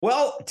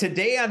Well,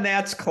 today on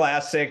That's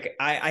Classic,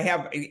 I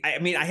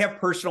have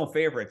personal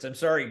favorites. I'm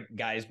sorry,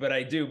 guys, but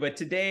I do. But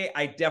today,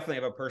 I definitely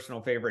have a personal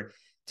favorite.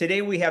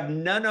 Today, we have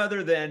none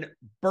other than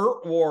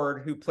Burt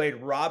Ward, who played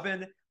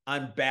Robin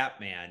on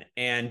Batman.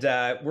 And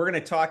we're going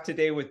to talk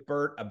today with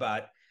Burt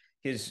about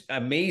his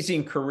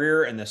amazing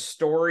career and the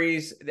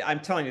stories. I'm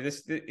telling you,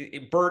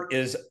 Burt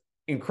is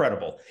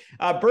incredible.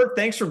 Burt,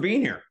 thanks for being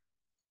here.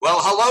 Well,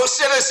 hello,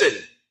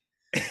 citizen.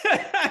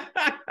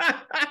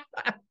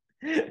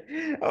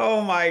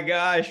 Oh my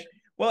gosh.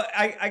 Well,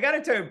 I got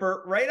to tell you,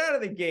 Burt, right out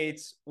of the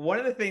gates, one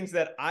of the things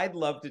that I'd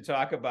love to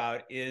talk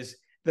about is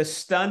the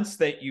stunts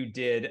that you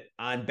did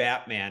on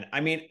Batman. I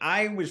mean,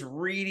 I was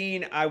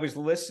reading, I was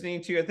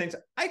listening to your things.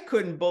 I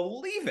couldn't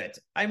believe it.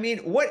 I mean,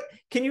 what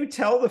can you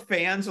tell the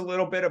fans a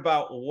little bit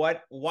about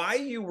why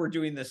you were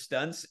doing the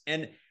stunts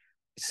and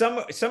some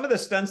of the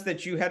stunts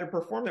that you had to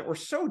perform that were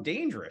so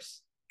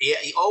dangerous? Yeah,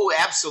 oh,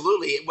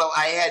 absolutely. Well,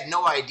 I had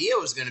no idea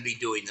I was going to be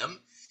doing them.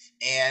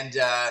 And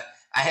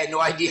I had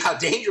no idea how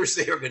dangerous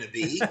they were going to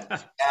be.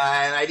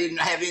 And I didn't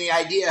have any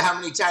idea how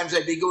many times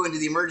I'd be going to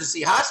the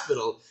emergency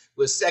hospital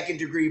with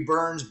second-degree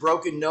burns,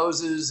 broken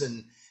noses,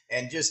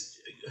 and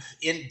just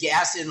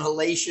gas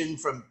inhalation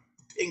from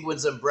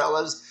penguins'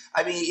 umbrellas.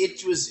 I mean,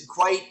 it was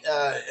quite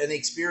an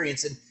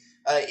experience. And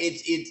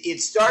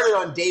it started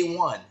on day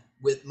one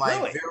with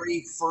my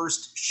very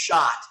first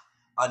shot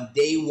on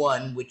day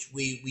one, which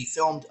we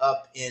filmed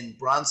up in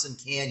Bronson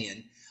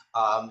Canyon.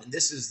 And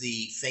this is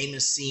the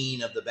famous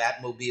scene of the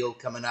Batmobile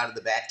coming out of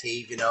the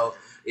Batcave. You know,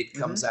 it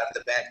comes out of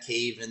the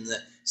Batcave and the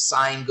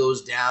sign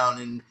goes down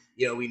and,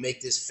 you know, we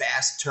make this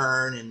fast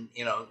turn and,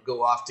 you know,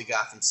 go off to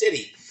Gotham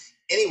City.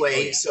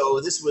 Anyway, so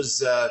this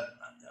was,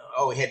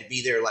 we had to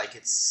be there like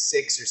at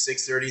 6 or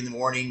 6:30 in the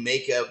morning,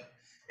 makeup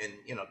and,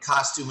 you know,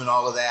 costume and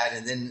all of that.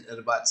 And then at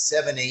about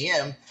 7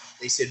 a.m.,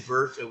 they said,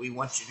 Burt, we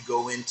want you to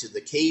go into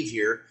the cave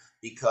here,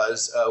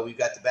 because we've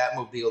got the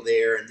Batmobile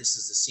there, and this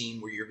is the scene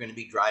where you're going to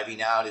be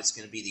driving out. It's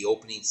going to be the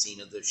opening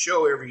scene of the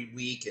show every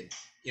week, and,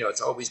 you know,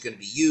 it's always going to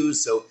be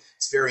used, so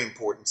it's a very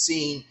important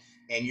scene,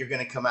 and you're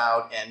going to come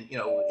out and, you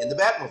know, in the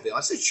Batmobile.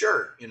 I said,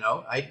 sure, you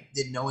know, I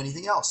didn't know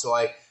anything else, so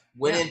I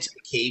went into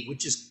the cave,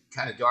 which is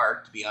kind of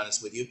dark, to be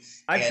honest with you.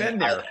 I've been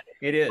there.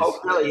 It is. Oh,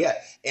 really? Yeah.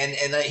 And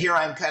here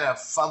I'm kind of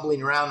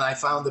fumbling around, and I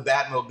found the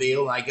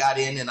Batmobile, and I got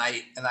in, and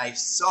I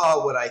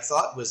saw what I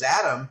thought was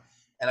Adam.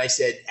 And I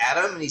said,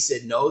 Adam? And he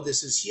said, no,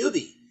 this is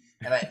Hubie.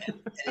 And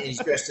he's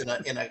dressed in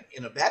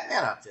a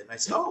Batman outfit. And I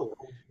said, oh,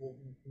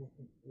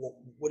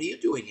 what are you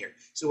doing here?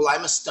 He said, well,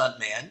 I'm a stunt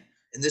man,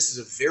 and this is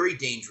a very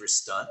dangerous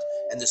stunt,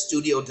 and the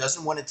studio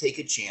doesn't want to take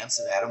a chance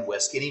of Adam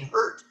West getting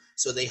hurt,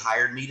 so they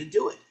hired me to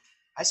do it.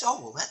 I said, oh,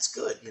 well, that's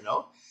good, you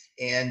know.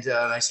 And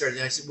I said,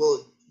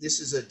 well, this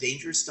is a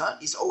dangerous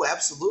stunt? He said, oh,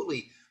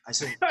 absolutely. I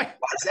said, why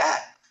is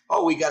that?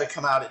 Oh, we got to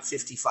come out at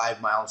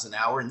 55 miles an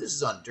hour. And this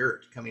is on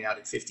dirt, coming out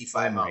at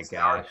 55 miles an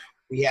hour.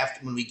 We have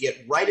to, when we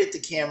get right at the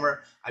camera,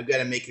 I've got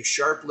to make a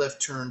sharp left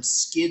turn,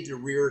 skid the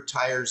rear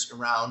tires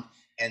around,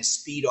 and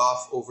speed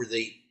off over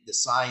the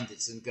sign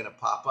that's going to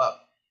pop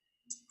up.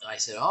 And I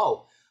said,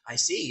 oh, I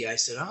see. I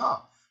said,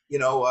 you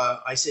know,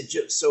 I said,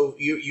 so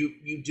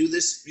you do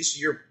this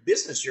is your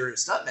business. You're a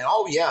stuntman.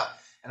 Oh, yeah.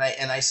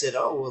 And I said,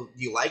 oh, well,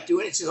 do you like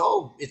doing it? He said,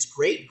 oh, it's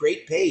great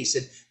pay. He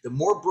said, the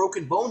more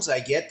broken bones I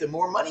get, the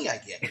more money I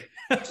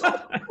get.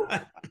 So,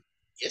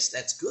 yes,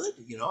 that's good,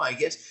 you know, I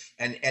guess.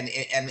 And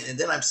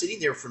then I'm sitting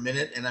there for a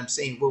minute and I'm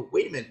saying, well,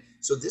 wait a minute.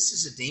 So this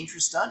is a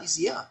dangerous stunt? He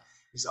said, yeah.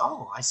 He said,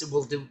 oh, I said,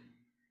 well, do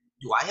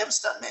I have a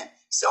stuntman?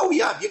 He said, oh,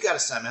 yeah, you got a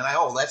stuntman.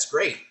 Oh, that's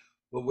great.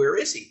 Well, where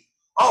is he?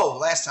 Oh,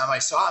 last time I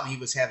saw him, he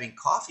was having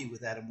coffee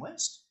with Adam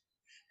West.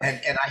 And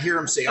I hear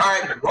him say, all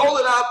right, roll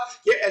it up.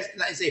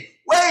 And I say,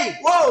 wait,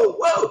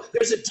 whoa,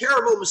 there's a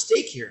terrible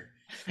mistake here.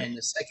 And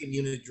the second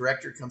unit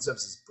director comes up and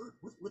says, Burt,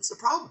 what's the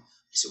problem?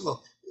 I said,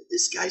 well,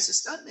 this guy's a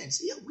stuntman. I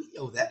said, yeah, we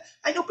know that.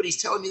 I know, but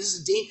he's telling me this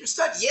is a dangerous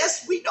stunt.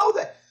 Yes, we know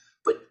that.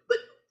 But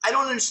I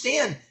don't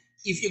understand.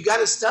 If you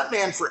got a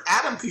stuntman for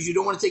Adam because you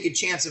don't want to take a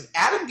chance of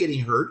Adam getting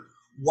hurt,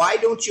 why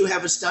don't you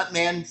have a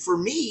stuntman for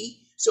me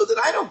so that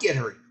I don't get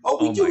hurt? Oh,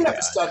 we do have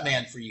a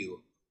stuntman for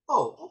you.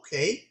 Oh,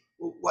 okay.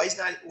 Well, why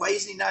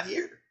is he not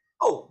here?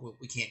 Oh, well,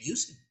 we can't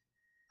use him.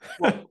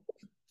 Well,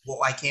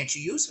 why can't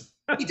you use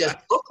him? He doesn't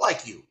look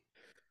like you.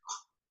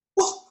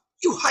 Well,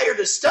 you hired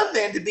a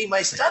stuntman to be my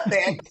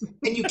stuntman,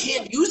 and you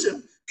can't use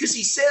him because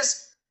he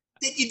says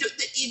that he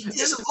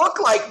doesn't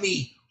look like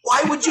me.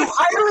 Why would you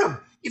hire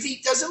him if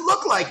he doesn't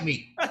look like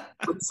me?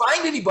 Couldn't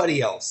find anybody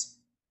else.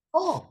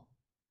 Oh,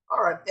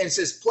 all right. And it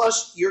says,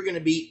 plus, you're going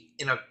to be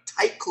in a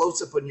tight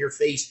close-up on your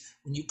face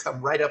when you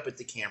come right up at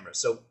the camera.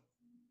 So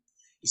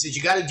he said,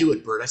 you got to do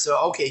it, Burt. I said,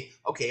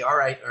 okay, all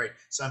right.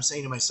 So I'm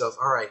saying to myself,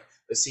 all right,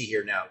 let's see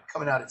here now.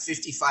 Coming out at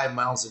 55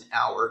 miles an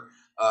hour.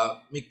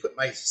 Let me put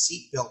my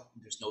seatbelt.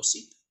 There's no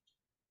seatbelt.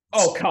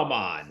 Oh, come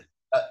on.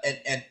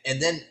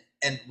 And then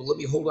let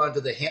me hold on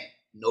to the hand.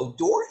 No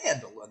door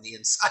handle on the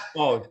inside.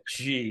 Oh,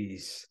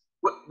 geez.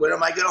 What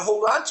am I going to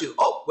hold on to?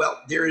 Oh,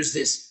 well, there is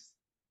this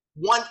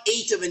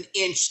 1/8 of an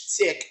inch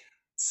thick,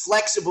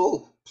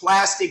 flexible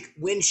plastic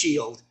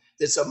windshield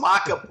that's a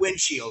mock-up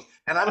windshield,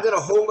 and I'm going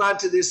to hold on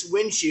to this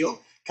windshield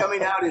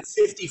coming out at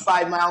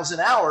 55 miles an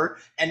hour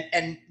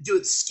and do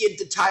it, skid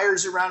the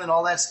tires around and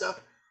all that stuff.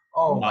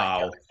 Oh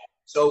my God.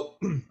 So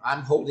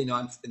I'm holding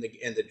on, and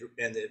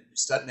the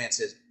stuntman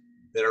says,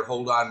 better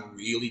hold on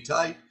really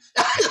tight.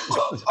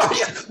 Oh,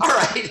 yeah. All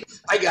right,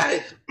 I got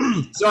it.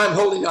 So I'm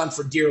holding on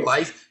for dear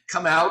life.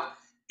 Come out,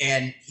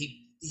 and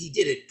he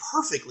did it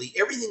perfectly.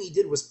 Everything he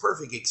did was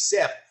perfect,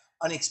 except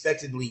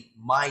unexpectedly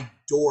my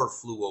door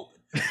flew open.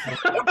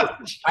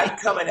 I'm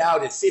coming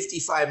out at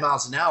 55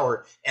 miles an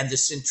hour, and the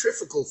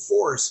centrifugal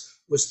force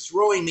was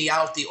throwing me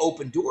out the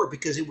open door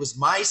because it was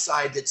my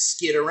side that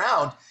skid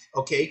around.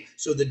 Okay,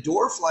 so the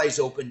door flies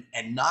open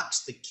and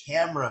knocks the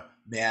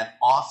cameraman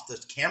off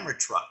the camera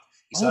truck.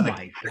 He's on a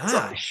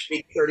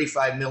big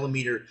 35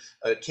 millimeter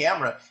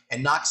camera,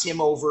 and knocks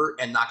him over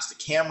and knocks the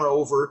camera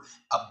over.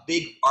 A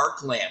big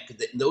arc lamp.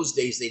 In those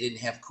days, they didn't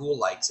have cool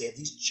lights. They had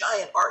these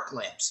giant arc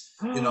lamps.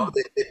 You know,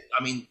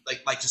 I mean,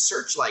 like a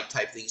searchlight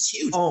type thing. It's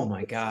huge. Oh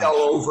my God! Fell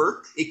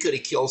over. It could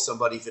have killed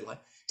somebody if it went.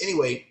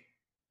 Anyway,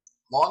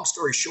 long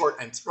story short,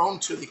 I'm thrown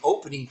to the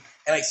opening,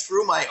 and I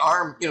threw my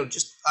arm. You know,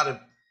 just out of,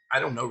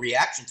 I don't know,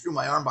 reaction, threw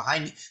my arm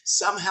behind me.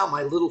 Somehow,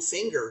 my little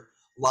finger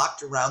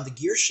locked around the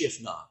gear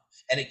shift knob.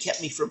 And it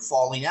kept me from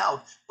falling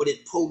out, but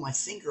it pulled my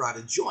finger out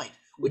of joint,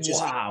 which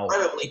is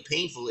incredibly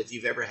painful if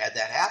you've ever had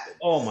that happen.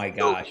 Oh my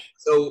gosh.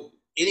 So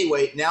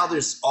anyway, now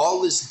there's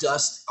all this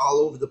dust all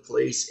over the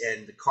place,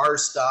 and the car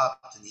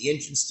stopped, and the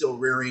engine's still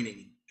rearing, and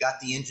he got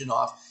the engine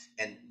off,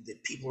 and the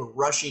people are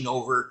rushing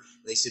over.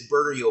 They said,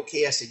 Bert, are you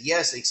okay? I said,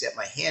 yes, except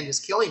my hand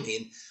is killing me.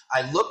 And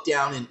I looked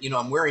down, and, you know,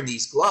 I'm wearing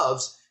these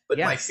gloves, but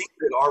my finger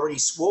had already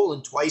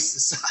swollen twice the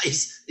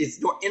size.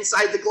 It's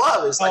inside the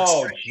glove. It's like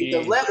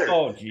the leather,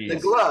 the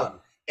glove.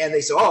 And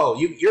they said, oh,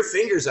 your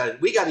finger's on it.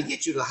 We got to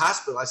get you to the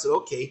hospital. I said,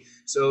 okay.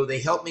 So they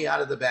helped me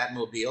out of the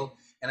Batmobile.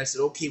 And I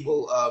said, okay,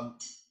 well,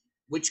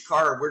 which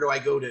car, where do I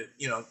go to,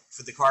 you know,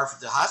 for the car for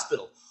the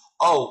hospital?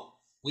 Oh,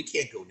 we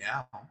can't go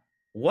now.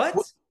 What?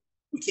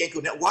 We can't go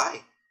now.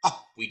 Why?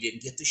 Oh, we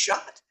didn't get the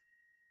shot.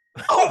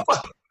 Oh,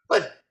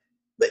 but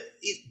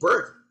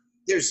Bert,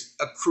 there's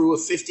a crew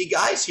of 50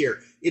 guys here.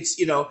 It's,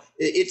 you know,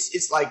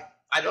 it's like,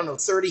 I don't know,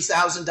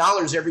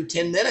 $30,000 every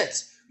 10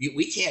 minutes.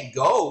 We can't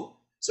go.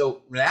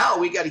 So now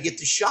we got to get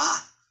the shot.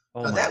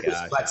 Oh that was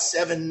about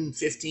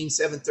 7:15,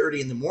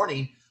 7:30 in the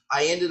morning.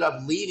 I ended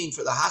up leaving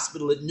for the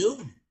hospital at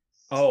noon.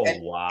 Oh,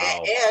 wow.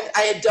 And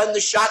I had done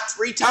the shot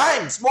 3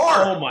 times more.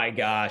 Oh my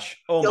gosh.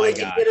 Oh my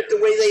gosh. They did it the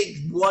way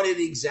they wanted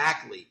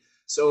exactly.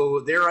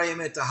 So there I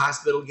am at the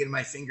hospital getting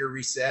my finger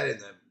reset, and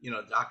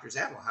the doctors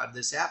ask, well, how did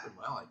this happen?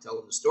 Well, I tell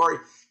them the story.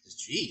 He says,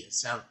 gee, it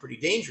sounds pretty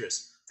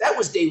dangerous. That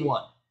was day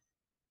 1.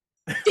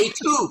 Day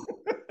 2.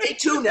 Day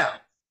 2 now.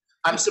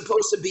 I'm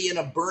supposed to be in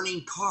a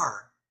burning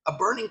car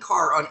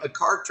on a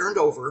car turned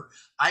over.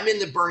 I'm in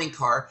the burning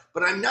car,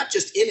 but I'm not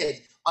just in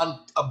it.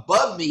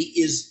 Above me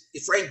is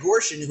Frank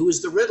Gorshin, who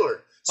is the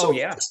Riddler. So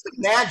just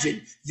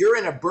imagine you're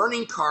in a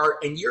burning car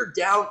and you're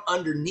down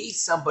underneath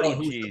somebody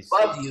who's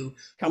above you,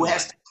 who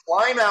has to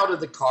climb out of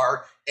the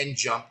car and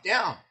jump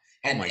down.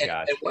 And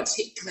once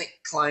he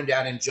climbed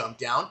out and jumped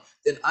down,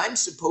 then I'm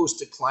supposed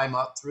to climb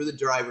up through the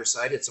driver's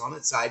side. It's on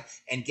its side,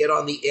 and get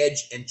on the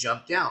edge and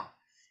jump down.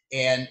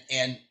 And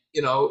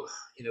you know,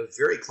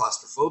 very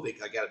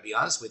claustrophobic, I got to be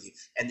honest with you.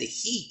 And the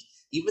heat,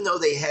 even though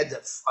they had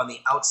on the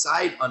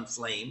outside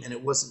unflame and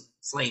it wasn't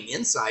flame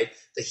inside,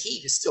 the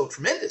heat is still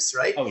tremendous,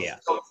 right? Oh, yeah.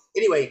 So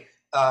anyway,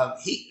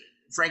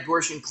 Frank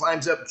Gorshin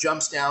climbs up,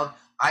 jumps down.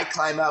 I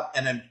climb up,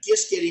 and I'm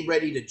just getting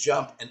ready to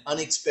jump, and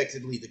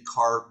unexpectedly the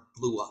car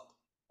blew up.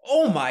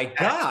 Oh, my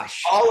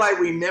gosh. And all I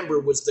remember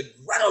was the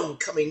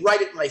ground coming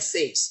right at my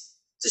face.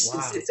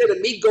 Instead of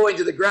me going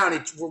to the ground,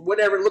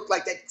 whatever looked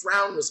like that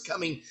ground was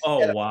coming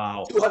at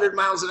 200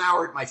 miles an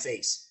hour at my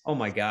face. Oh,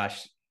 my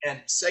gosh. And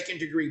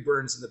second-degree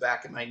burns in the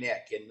back of my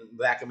neck and the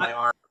back of my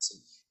arms.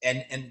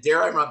 And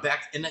there I'm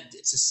back, and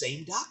it's the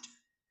same doctor.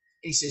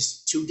 And he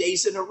says, 2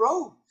 days in a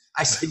row.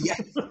 I said, yeah.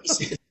 He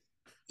said,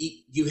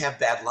 you have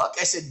bad luck?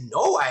 I said,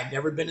 no, I've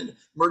never been in an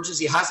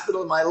emergency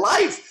hospital in my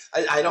life.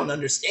 I don't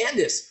understand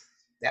this.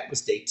 That was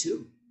day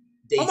 2.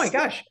 Oh, my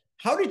gosh.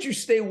 How did you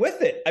stay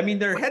with it? I mean,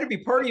 there had to be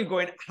part of you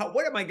going,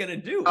 what am I going to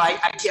do? I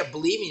kept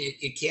believing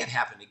it can't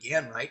happen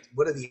again, right?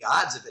 What are the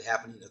odds of it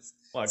happening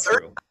a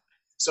third time?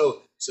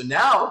 So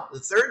now the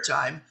third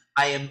time,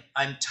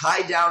 I'm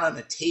tied down on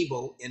a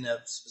table in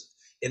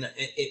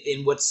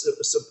what's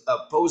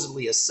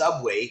supposedly a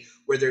subway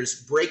where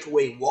there's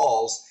breakaway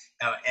walls,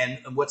 and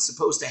what's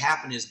supposed to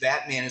happen is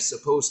Batman is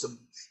supposed to.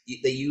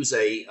 They use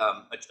a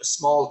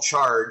small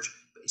charge,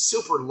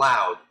 super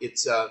loud.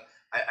 It's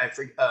I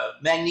forget,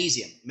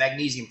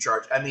 magnesium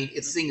charge. I mean,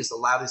 this thing is the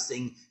loudest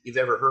thing you've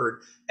ever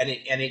heard, and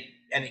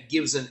it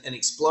gives an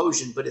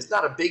explosion, but it's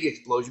not a big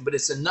explosion, but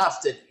it's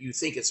enough that you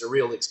think it's a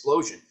real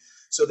explosion.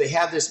 So they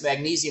have this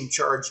magnesium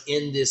charge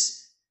in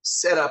this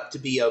setup to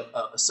be a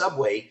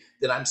subway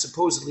that I'm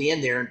supposedly in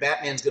there, and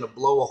Batman's going to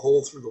blow a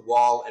hole through the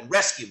wall and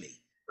rescue me,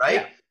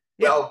 right?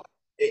 Yeah. Well,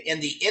 in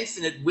the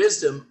infinite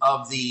wisdom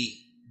of the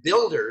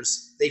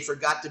builders, they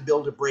forgot to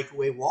build a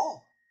breakaway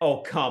wall.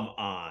 Oh, come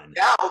on.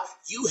 Now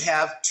you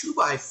have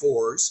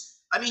 2x4s.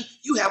 I mean,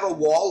 you have a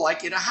wall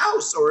like in a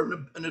house or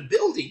in a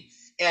building,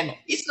 and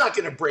it's not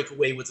going to break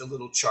away with a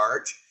little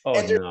charge. Oh,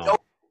 And there's no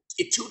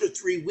no. 2 to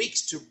 3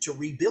 weeks to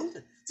rebuild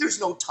it. There's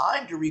no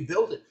time to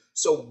rebuild it.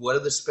 So what do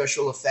the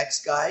special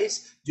effects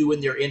guys do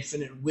in their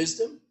infinite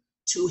wisdom?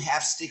 2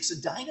 half sticks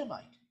of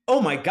dynamite.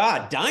 Oh, my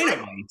God.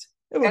 Dynamite.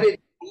 And it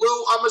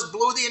almost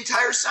blew the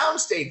entire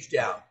soundstage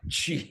down.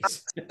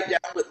 Jeez. I'm down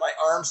with my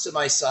arms to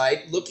my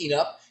side, looking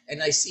up,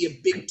 and I see a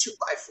big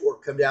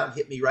 2x4 come down,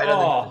 hit me right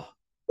on the,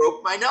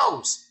 broke my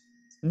nose.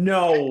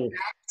 No.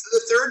 For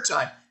the third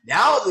time.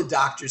 Now the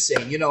doctor's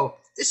saying,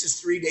 this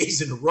is 3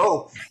 days in a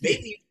row.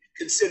 Maybe you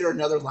consider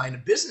another line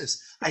of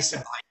business. I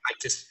said,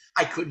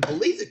 I couldn't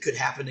believe it could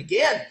happen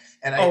again.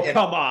 And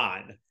come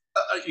on.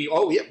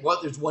 Oh yeah. Well,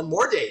 there's one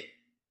more day.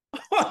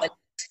 The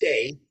next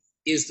day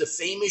is the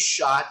famous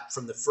shot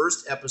from the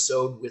first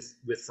episode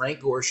with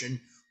Frank Gorshin,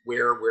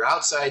 where we're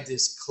outside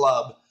this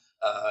club.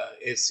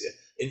 It's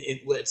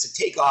a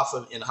takeoff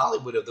in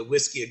Hollywood of the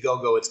Whiskey a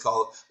Go-Go. It's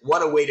called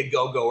What a Way to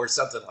Go-Go or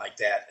something like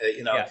that.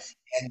 Yeah.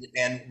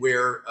 And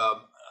where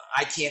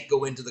I can't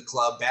go into the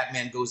club.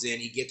 Batman goes in.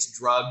 He gets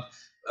drugged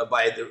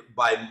by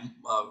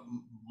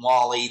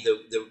Molly,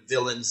 the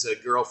villain's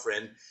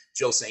girlfriend,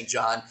 Jill St.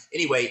 John.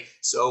 Anyway,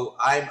 so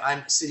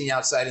I'm sitting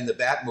outside in the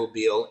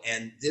Batmobile,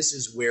 and this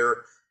is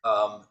where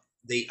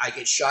I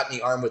get shot in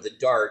the arm with a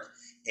dart.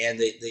 And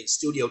the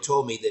studio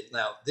told me that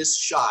now this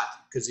shot,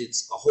 because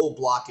it's a whole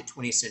block at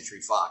 20th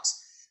Century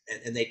Fox,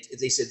 and they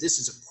said this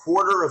is a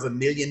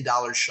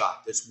 $250,000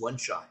 shot. This one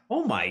shot.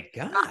 Oh my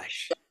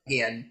gosh!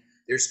 Again,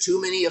 there's too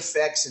many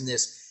effects in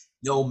this.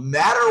 No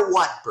matter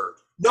what, Burt.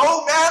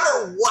 No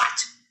matter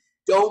what,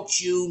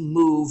 don't you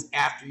move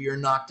after you're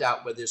knocked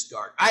out with this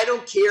dart. I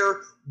don't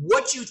care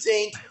what you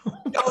think.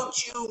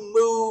 Don't you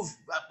move.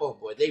 Oh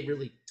boy, they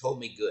really told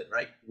me good,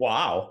 right?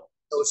 Wow.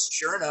 So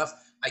sure enough,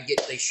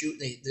 they shoot,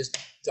 this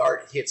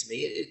dart hits me.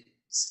 It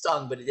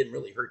stung, but it didn't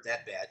really hurt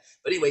that bad.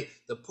 But anyway,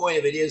 the point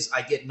of it is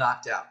I get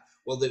knocked out.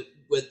 Well,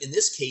 in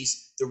this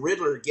case, the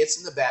Riddler gets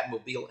in the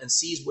Batmobile and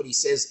sees what he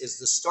says is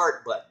the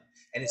start button.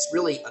 And it's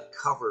really a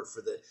cover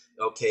for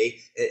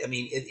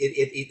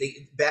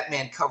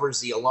Batman covers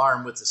the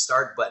alarm with the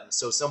start button.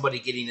 So somebody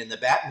getting in the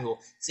Batmobile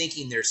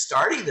thinking they're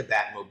starting the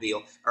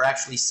Batmobile are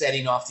actually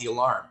setting off the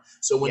alarm.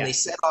 So when they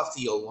set off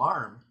the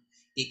alarm,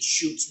 it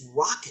shoots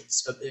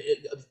rockets,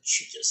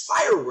 shoots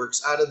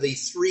fireworks out of the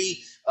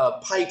 3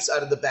 pipes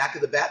out of the back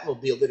of the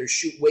Batmobile that are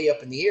shoot way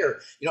up in the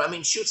air.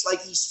 Shoots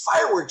like these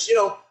fireworks,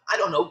 I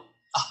don't know,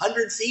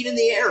 100 feet in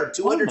the air,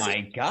 200 feet. Oh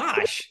my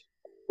gosh.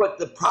 But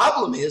the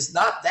problem is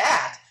not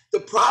that.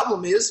 The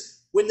problem is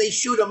when they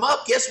shoot them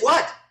up, guess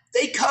what?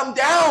 They come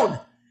down,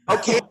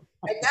 okay?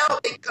 And now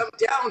they come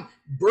down,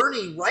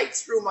 burning right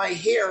through my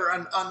hair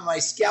on my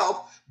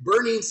scalp,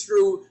 burning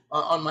through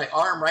on my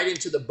arm right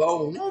into the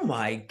bone. Oh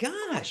my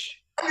gosh.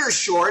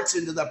 Undershorts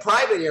into the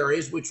private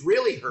areas, which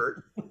really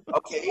hurt,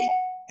 okay?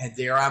 And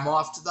there I'm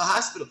off to the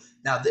hospital.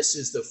 Now, this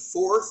is the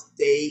 4th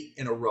day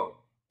in a row.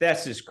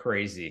 That's just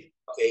crazy.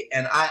 Okay,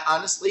 and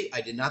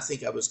I did not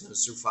think I was going to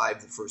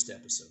survive the first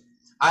episode.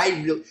 Let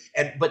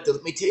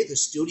me tell you, the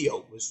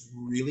studio was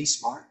really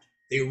smart.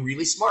 They were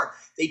really smart.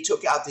 They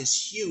took out this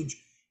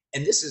huge,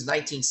 and this is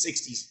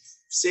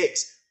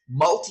 1966,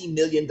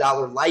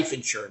 multi-million-dollar life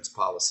insurance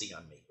policy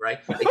on me, right?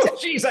 Oh,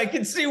 geez, I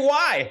can see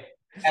why.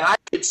 And I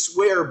could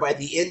swear by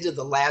the end of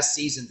the last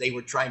season, they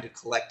were trying to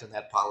collect on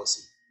that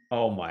policy.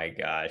 Oh my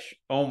gosh.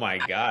 Oh my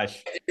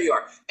gosh. There you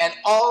are. And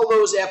all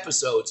those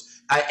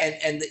episodes,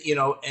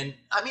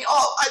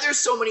 there's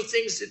so many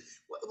things that,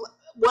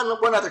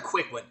 one other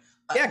quick one.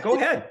 Yeah, go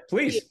ahead,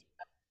 please.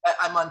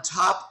 I'm on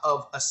top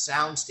of a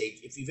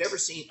soundstage. If you've ever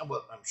seen,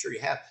 well, I'm sure you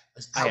have,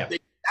 how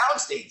big a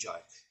soundstage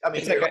are. I mean,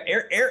 it's like an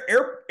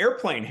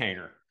airplane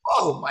hangar.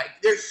 Oh my,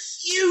 they're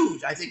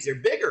huge. I think they're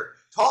bigger,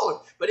 taller.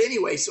 But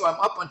anyway, so I'm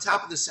up on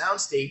top of the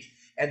soundstage,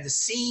 and the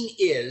scene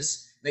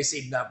is, they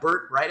say, now,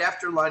 Burt, right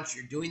after lunch,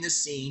 you're doing this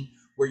scene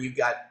where you've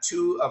got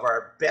 2 of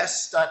our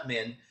best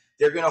stuntmen.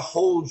 They're going to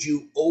hold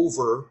you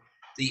over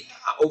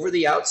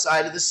the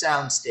outside of the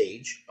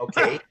soundstage,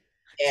 okay?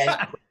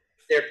 And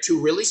they're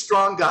 2 really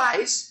strong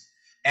guys,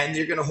 and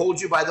they're going to hold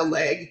you by the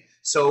leg,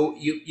 so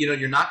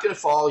you're not going to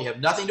fall. You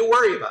have nothing to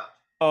worry about.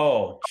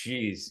 Oh,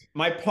 geez,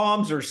 my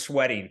palms are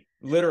sweating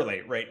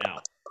literally right now.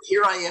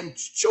 Here I am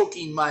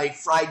choking my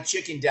fried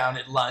chicken down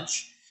at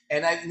lunch,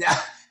 and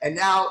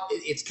now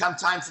it's come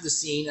time for the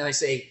scene, and I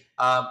say,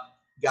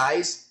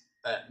 guys,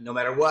 no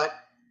matter what,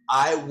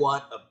 I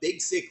want a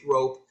big thick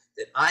rope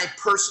that I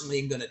personally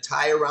am going to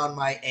tie around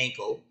my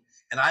ankle,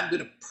 and I'm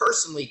going to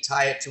personally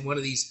tie it to one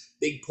of these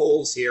big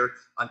poles here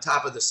on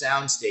top of the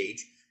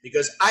soundstage,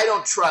 because I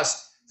don't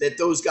trust that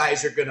those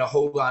guys are going to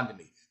hold on to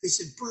me. They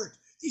said, Burt,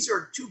 these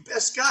are 2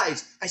 best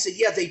guys. I said,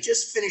 yeah, they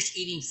just finished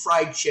eating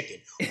fried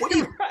chicken. What do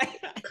you right.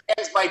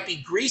 hands might be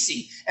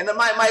greasy, and then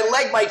my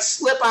leg might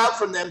slip out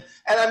from them,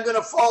 and I'm going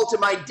to fall to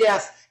my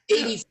death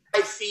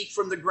 85 feet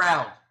from the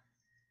ground.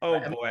 Oh,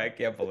 boy, I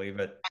can't believe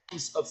it.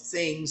 Of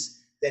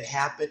things that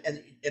happen,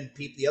 and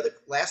the other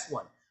last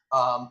one,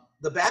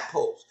 the bat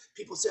poles.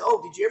 People say,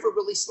 "Oh, did you ever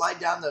really slide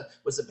down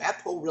was the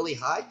bat pole really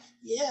high?"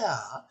 Yeah,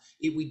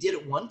 we did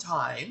it one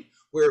time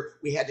where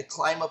we had to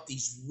climb up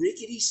these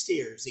rickety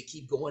stairs. They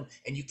keep going,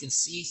 and you can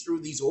see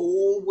through these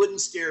old wooden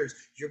stairs.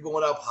 You're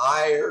going up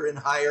higher and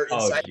higher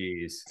Oh, inside.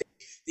 geez.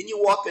 Then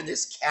you walk on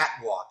this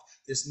catwalk,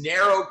 this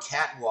narrow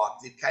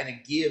catwalk that kind of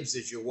gives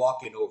as you're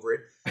walking over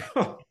it.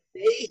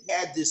 They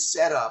had this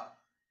set up,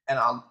 and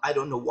I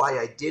don't know why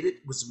I did it.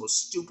 It was the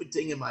most stupid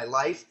thing in my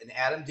life, and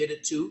Adam did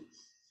it too.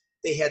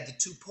 They had the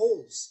two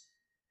poles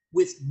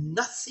with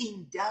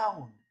nothing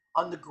down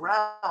on the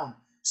ground,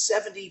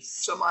 70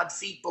 some odd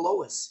feet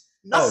below us.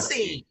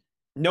 Nothing.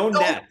 No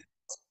net.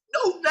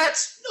 No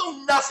nets,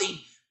 no nothing.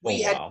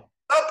 We had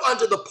up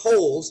onto the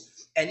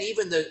poles, and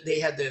even they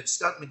had the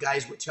stuntman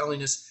guys were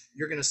telling us,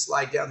 you're going to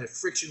slide down. The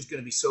friction's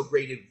going to be so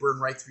great it'll burn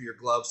right through your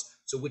gloves.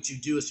 So what you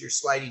do is you're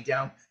sliding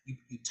down,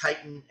 you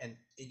tighten, and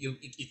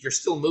you're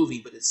still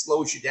moving, but it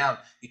slows you down.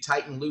 You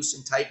tighten,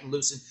 loosen,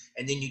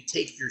 and then you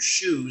take your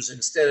shoes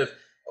instead of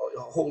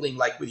holding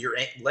like with your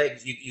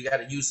legs. You got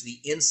to use the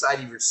inside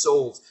of your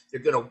soles.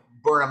 They're going to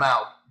burn them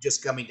out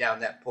just coming down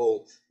that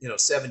pole,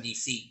 70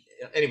 feet.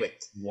 Anyway.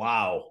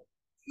 Wow.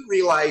 You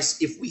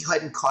realize if we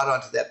hadn't caught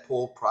onto that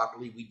pole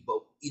properly, we'd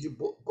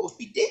both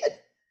be dead.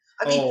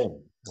 I mean,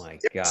 oh my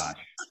gosh.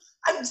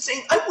 I'm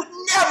saying I would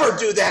never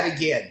do that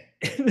again.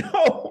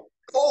 No.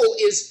 The pole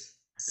is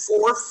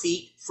 4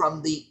 feet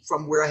from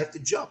where I have to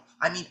jump.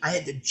 I mean, I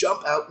had to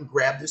jump out and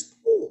grab this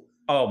pole.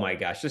 Oh my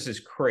gosh, this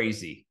is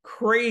crazy.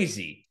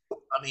 Crazy.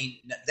 I mean,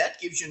 that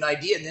gives you an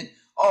idea. And then,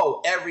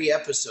 every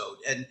episode.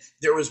 And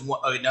there was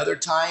another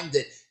time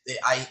that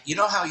you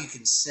know how you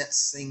can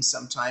sense things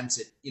sometimes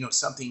that,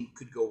 something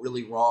could go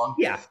really wrong?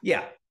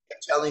 Yeah.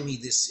 Telling me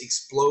this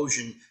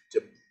explosion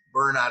to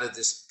burn out of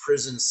this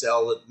prison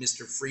cell that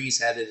Mr. Freeze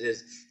had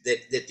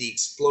that the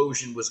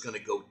explosion was going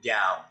to go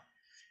down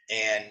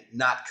and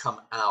not come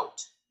out.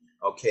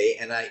 Okay.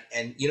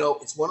 And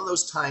it's one of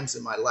those times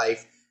in my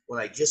life when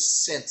I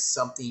just sense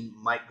something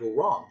might go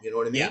wrong. You know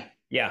what I mean?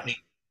 Yeah. I mean,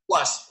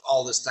 plus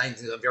all this time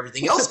of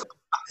everything else.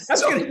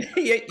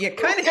 You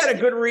kind of had a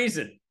good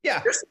reason.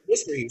 Yeah. There's some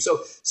history.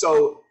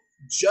 So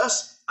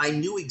I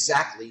knew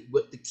exactly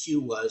what the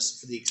cue was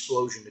for the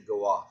explosion to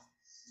go off.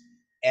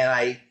 And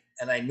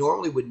I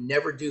normally would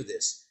never do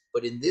this,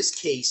 but in this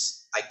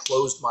case, I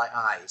closed my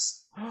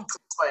eyes.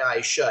 Closed my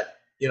eyes shut.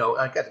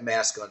 I got the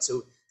mask on,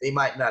 so they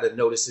might not have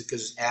noticed it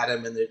because it's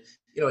Adam and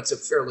it's a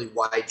fairly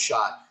wide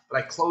shot. But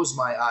I closed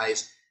my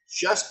eyes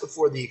just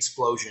before the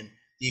explosion.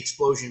 The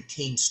explosion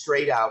came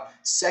straight out.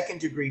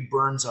 2nd-degree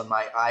burns on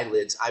my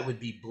eyelids. I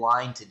would be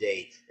blind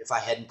today if I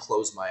hadn't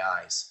closed my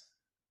eyes.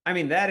 I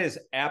mean, that is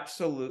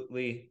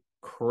absolutely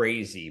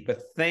crazy.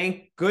 But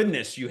thank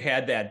goodness you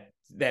had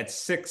that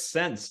sixth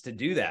sense to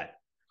do that.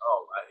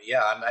 Oh,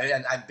 yeah.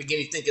 I'm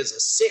beginning to think it's a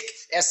sick,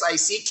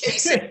 S-I-C-K,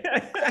 sick.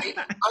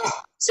 I'm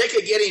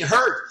sick of getting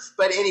hurt.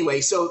 But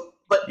anyway, other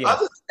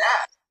than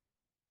that,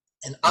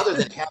 and other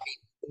than having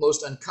the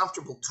most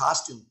uncomfortable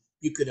costume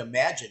you could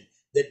imagine,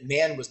 that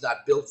man was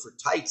not built for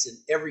tights and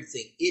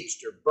everything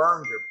itched or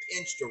burned or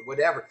pinched or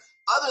whatever.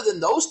 Other than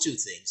those two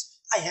things,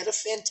 I had a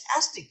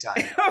fantastic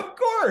time. Of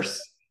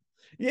course.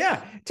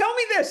 Yeah. Tell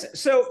me this.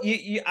 So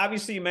you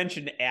obviously you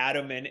mentioned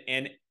Adam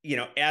and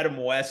Adam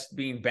West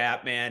being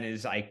Batman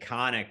is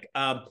iconic.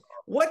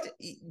 What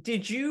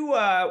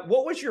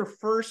was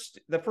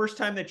the first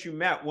time that you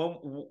met?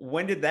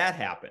 When did that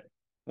happen?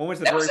 When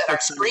was that? Was at our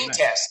screen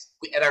test.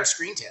 At our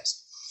screen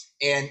test.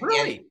 And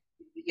really?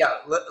 Yeah,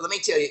 let me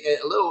tell you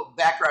a little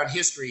background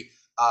history.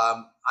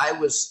 I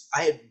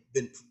had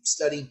been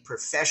studying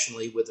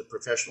professionally with a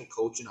professional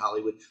coach in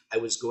Hollywood. I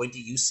was going to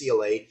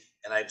UCLA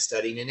and I'm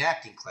studying an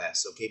acting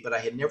class. Okay, but I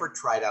had never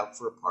tried out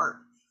for a part.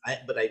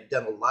 But I'd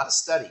done a lot of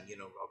studying.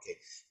 Okay.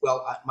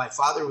 Well, my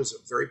father was a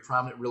very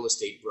prominent real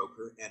estate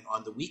broker, and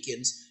on the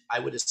weekends I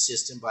would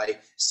assist him by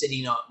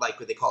sitting on, like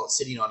what they call it,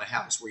 sitting on a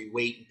house, where you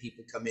wait and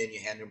people come in, you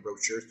hand them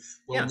brochures.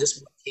 Well, in this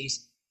one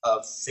case,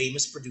 a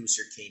famous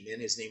producer came in.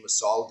 His name was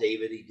Saul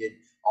David. He did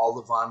all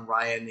the Von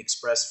Ryan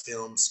Express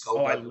films.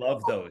 I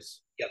love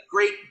those. Yeah,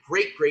 great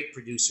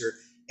producer.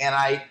 And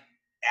I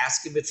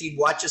asked him if he'd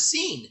watch a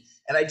scene.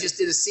 And I just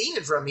did a scene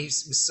in front of him. He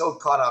was so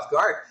caught off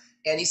guard.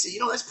 And he said,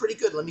 that's pretty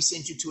good. Let me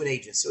send you to an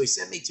agent. So he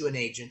sent me to an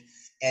agent.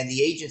 And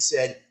the agent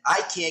said,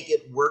 I can't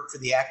get work for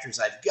the actors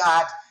I've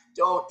got.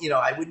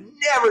 I would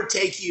never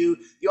take you.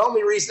 The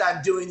only reason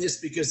I'm doing this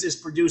because this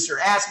producer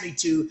asked me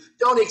to.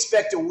 Don't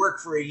expect to work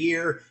for a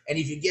year. And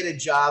if you get a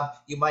job,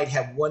 you might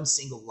have one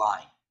single line.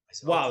 I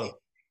said, wow. Okay.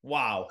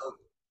 Wow. So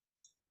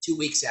 2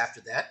 weeks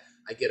after that,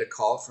 I get a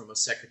call from a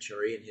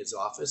secretary in his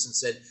office and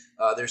said,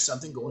 there's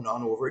something going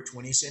on over at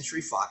 20th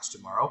Century Fox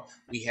tomorrow.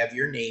 We have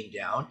your name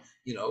down.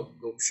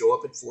 Go show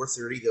up at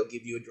 4:30. They'll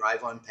give you a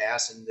drive-on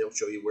pass and they'll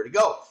show you where to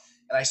go.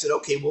 And I said,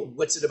 okay, well,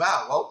 what's it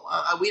about? Well,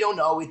 we don't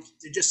know.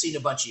 They're just seeing a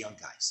bunch of young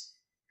guys.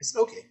 I said,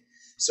 okay.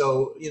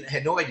 So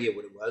had no idea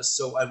what it was.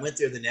 So I went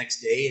there the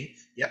next day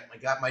and I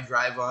got my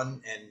drive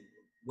on and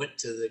went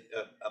to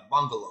a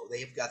bungalow. They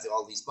have got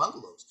all these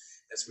bungalows.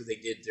 That's where they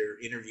did their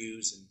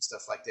interviews and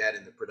stuff like that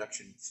in the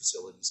production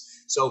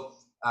facilities. So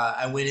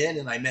I went in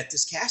and I met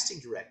this casting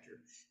director,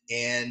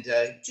 and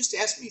just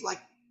asked me like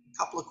a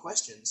couple of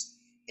questions,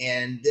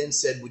 and then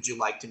said, "Would you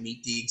like to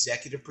meet the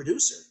executive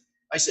producer?"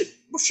 I said,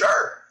 "Well,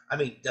 sure." I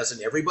mean,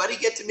 doesn't everybody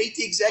get to meet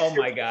the executive?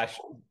 Oh my gosh.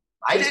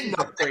 I didn't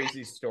know.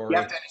 Crazy story. You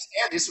have to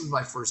understand, this was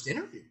my first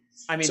interview.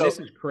 I mean, this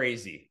is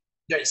crazy.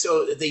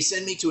 So they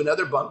send me to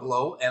another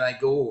bungalow, and I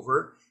go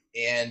over,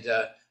 and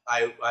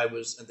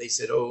and they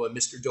said, "Oh,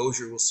 Mr.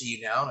 Dozier will see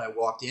you now." And I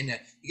walked in, and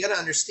you got to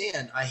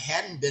understand, I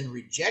hadn't been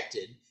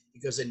rejected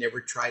because I never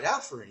tried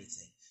out for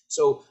anything.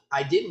 So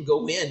I didn't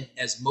go in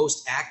as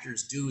most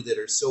actors do that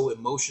are so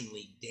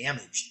emotionally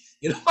damaged.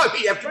 You know, I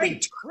mean, after being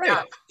turned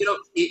down, you know,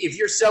 if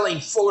you're selling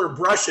Fuller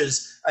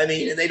brushes, I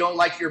mean, and they don't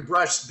like your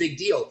brush, big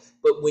deal.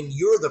 But when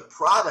you're the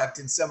product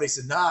and somebody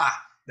said, "Nah,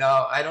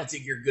 no, I don't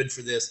think you're good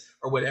for this,"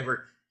 or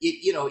whatever,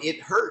 it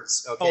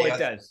hurts. Okay. Oh, it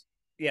does.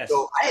 Yes.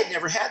 So I had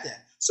never had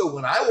that. So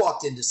when I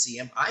walked in to see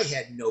him, I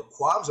had no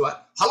qualms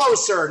about, "Hello,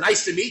 sir,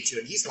 nice to meet you."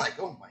 And he's like,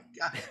 "Oh my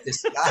God,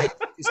 this guy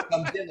just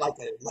comes in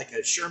like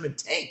a Sherman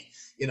tank,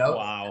 you know?"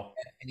 Wow.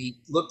 And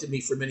he looked at me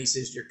for a minute. He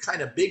says, "You're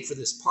kind of big for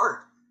this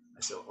part."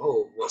 I said,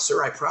 "Oh, well,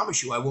 sir, I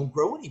promise you I won't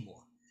grow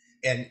anymore."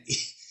 And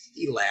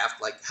he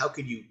laughed like, "How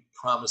could you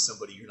promise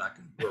somebody you're not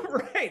going to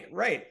grow?"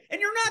 Right.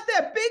 And you're not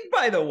that big,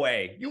 by the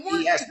way. You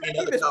weren't this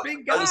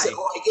big guy. He said,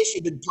 "Oh, I guess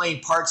you've been playing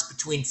parts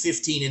between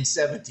 15 and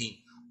 17.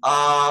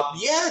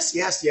 Yes.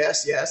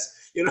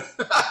 You know,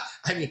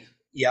 I mean,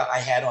 yeah, I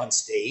had on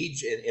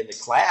stage in the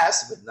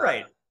class, but not.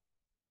 Right.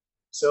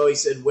 So he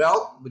said,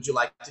 "Well, would you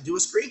like to do a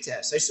screen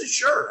test?" I said,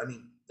 "Sure." I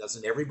mean,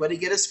 doesn't everybody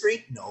get a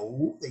screen?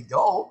 No, they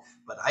don't.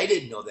 But I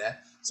didn't know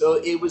that. So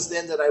it was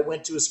then that I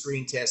went to a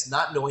screen test,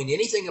 not knowing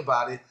anything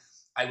about it.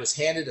 I was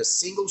handed a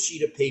single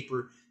sheet of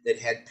paper that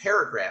had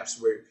paragraphs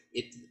where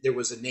there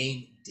was a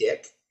name,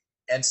 Dick,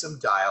 and some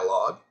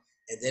dialogue,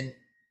 and then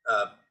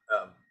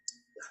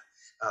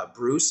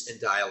Bruce and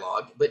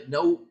dialogue, but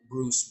no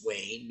Bruce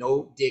Wayne,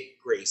 no Dick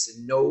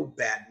Grayson, no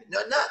Batman,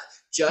 no, not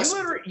just.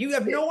 You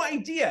have no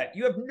idea.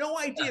 You have no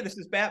idea this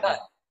is Batman.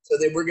 So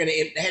they were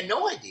I had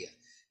no idea.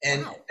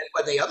 And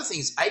but the other thing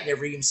is, I'd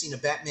never even seen a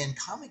Batman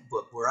comic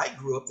book. Where I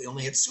grew up, they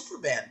only had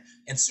Superman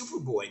and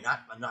Superboy,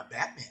 not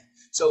Batman.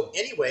 So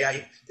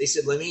anyway, they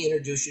said, "Let me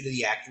introduce you to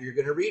the actor you're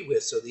going to read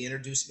with." So they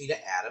introduced me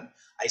to Adam.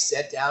 I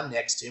sat down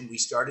next to him. We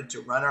started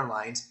to run our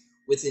lines.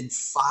 Within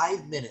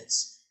 5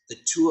 minutes, the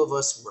two of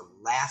us were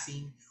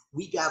laughing.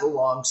 We got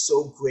along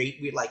so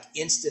great. We're like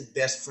instant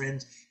best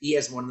friends. He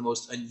has one of the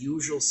most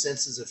unusual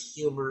senses of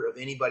humor of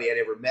anybody I'd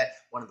ever met.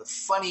 One of the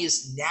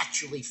funniest,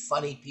 naturally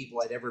funny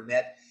people I'd ever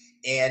met.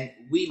 And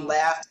we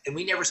laughed, and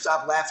we never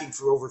stopped laughing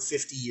for over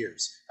 50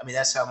 years. I mean,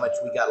 that's how much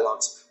we got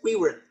along. So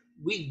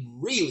we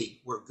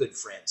really were good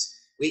friends.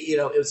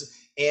 It was,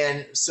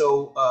 and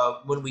so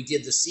when we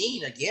did the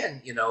scene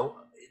again,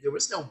 there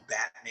was no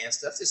Batman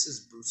stuff. This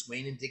is Bruce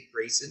Wayne and Dick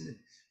Grayson,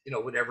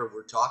 and whatever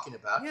we're talking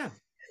about. Yeah.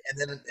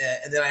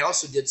 And then I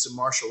also did some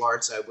martial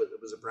arts. I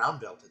was a brown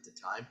belt at the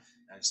time.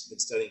 I've been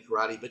studying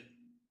karate, but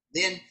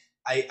then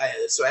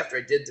so after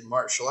I did the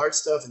martial arts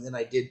stuff, and then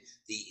I did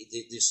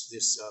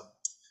this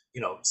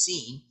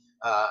scene.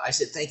 I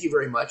said, "Thank you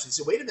very much." They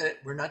said, "Wait a minute,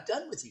 we're not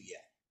done with you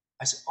yet."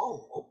 I said,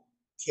 "Oh,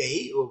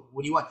 okay. Well,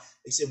 what do you want?"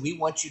 They said, "We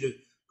want you to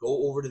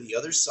go over to the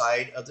other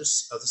side of the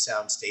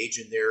sound stage,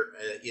 and there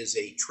is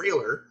a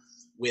trailer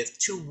with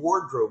 2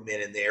 wardrobe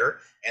men in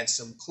there and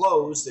some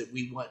clothes that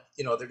we want.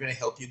 They're going to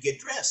help you get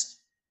dressed."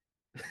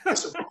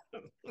 So,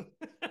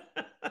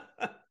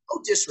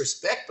 no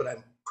disrespect, but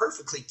I'm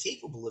perfectly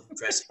capable of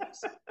dressing.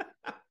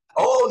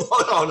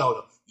 "Oh,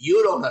 no.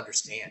 You don't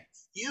understand.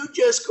 You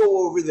just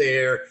go over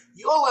there.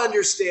 You'll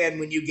understand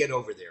when you get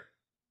over there."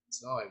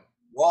 So I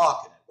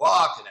walk and I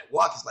walk and I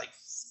walk. It's like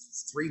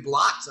 3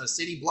 blocks on a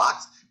city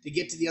blocks to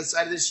get to the other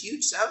side of this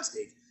huge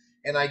soundstage.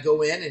 And I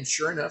go in, and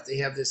sure enough, they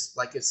have this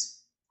like a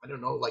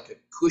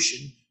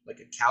cushion, like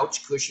a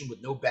couch cushion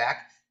with no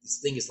back. This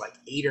thing is like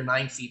 8 or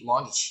 9 feet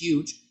long. It's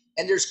huge.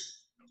 And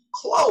there's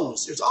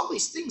clothes. There's all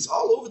these things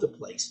all over the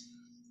place.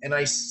 And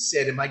I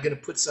said, "Am I going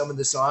to put some of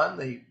this on?"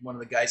 One of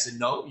the guys said,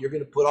 "No, you're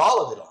going to put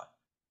all of it on."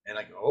 And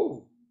I go,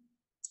 "Oh."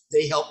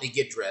 They helped me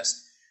get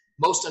dressed.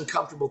 Most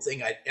uncomfortable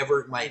thing I'd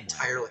ever in my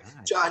entire life.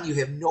 John, you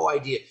have no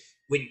idea.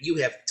 When you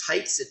have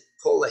tights that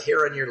pull the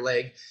hair on your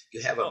leg,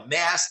 you have a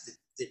mask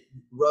that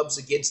rubs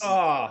against the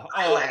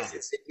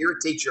eyelashes, that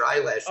irritates your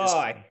eyelashes.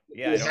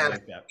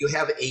 You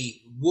have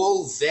a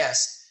wool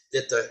vest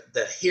that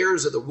the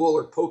hairs of the wool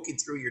are poking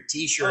through your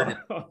t-shirt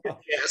and your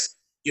chest.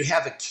 You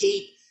have a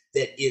cape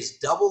that is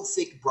double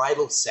thick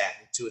bridal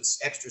satin, so it's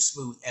extra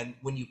smooth. And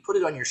when you put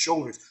it on your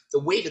shoulders, the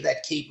weight of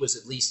that cape was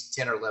at least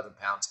 10 or 11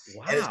 pounds.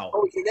 Wow. And it's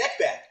pulling your neck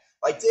back.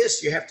 Like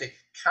this, you have to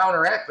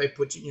counteract by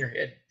putting your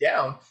head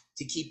down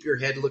to keep your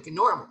head looking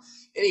normal.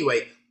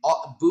 Anyway,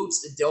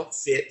 boots that don't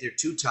fit, they're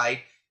too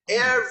tight.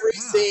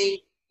 Everything,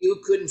 you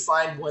couldn't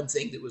find one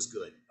thing that was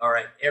good. All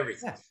right,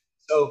 everything. Yeah.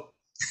 So,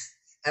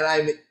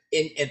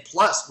 and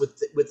plus with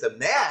the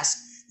mask,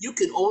 you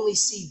can only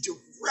see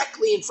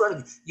directly in front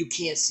of you. You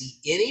can't see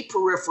any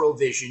peripheral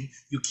vision.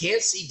 You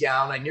can't see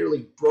down. I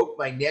nearly broke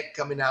my neck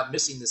coming out,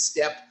 missing the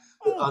step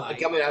Oh my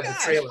coming out of the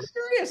gosh, trailer.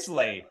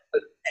 seriously.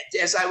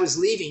 As I was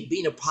leaving,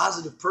 being a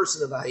positive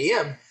person that I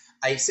am,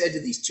 I said to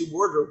these two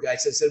wardrobe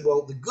guys, I said,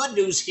 well, the good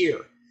news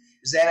here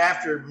is that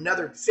after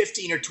another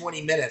 15 or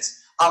 20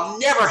 minutes, I'll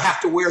never have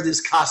to wear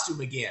this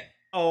costume again.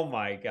 Oh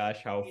my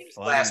gosh, how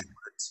funny. Last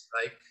words,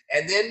 right?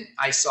 And then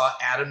I saw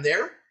Adam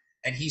there,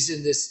 and he's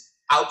in this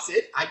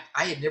outfit.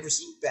 I had never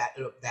seen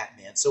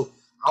Batman. So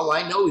all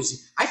I know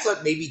is I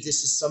thought maybe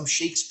this is some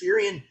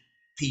Shakespearean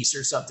piece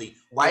or something.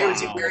 Why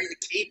is he wearing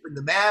the cape and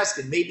the mask?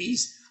 And maybe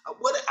he's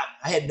what?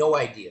 I had no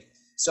idea.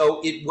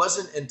 So it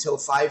wasn't until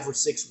 5 or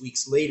 6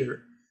 weeks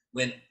later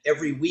when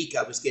every week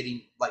I was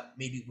getting like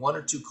maybe 1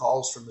 or 2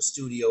 calls from the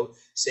studio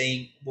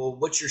saying, well,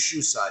 what's your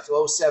shoe size?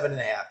 Oh,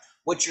 7.5.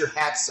 What's your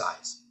hat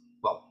size?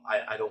 Well,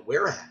 I don't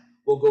wear a hat.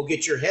 Well, go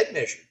get your head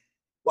measured.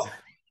 Well,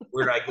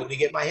 where do I go to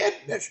get my head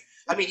measured?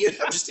 I mean, you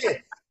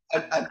understand.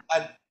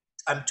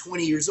 I'm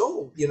 20 years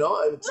old, you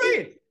know, I'm a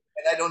kid,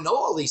 and I don't know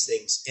all these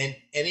things. And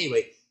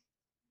anyway,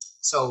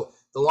 so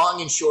the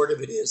long and short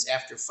of it is,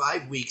 after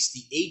 5 weeks,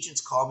 the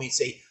agents call me and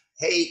say,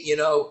 hey, you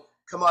know,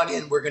 come on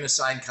in, we're going to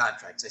sign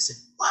contracts. I said,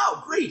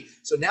 wow, great.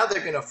 So now they're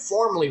going to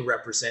formally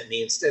represent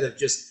me instead of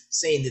just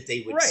saying that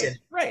they would send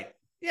me. Right.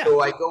 Yeah.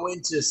 So I go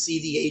in to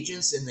see the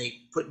agents, and they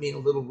put me in a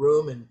little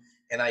room,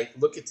 and I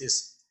look at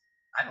this,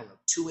 I don't know,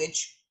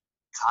 2-inch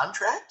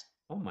contract.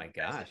 Oh my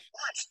gosh.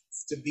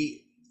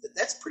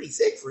 That's pretty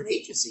thick for an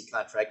agency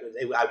contract,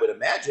 I would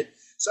imagine.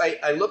 So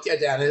I looked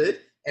down at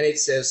it, and it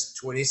says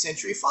 20th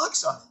Century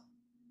Fox on it.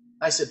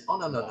 I said, oh,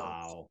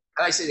 no.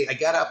 And I said, I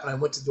got up and I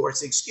went to the door and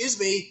said, excuse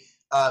me,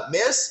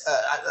 miss,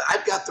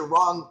 I've got the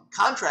wrong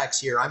contracts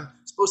here. I'm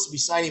supposed to be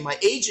signing my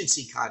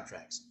agency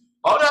contracts.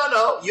 Oh,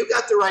 no, you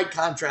got the right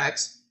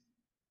contracts.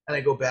 And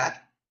I go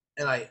back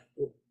and I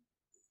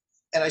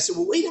said,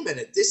 well, wait a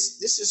minute.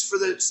 This is for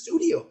the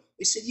studio.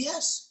 They said,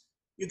 yes,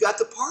 you got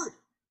the part.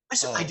 I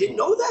said, I didn't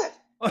know that.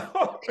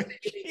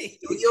 The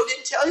studio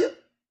didn't tell you?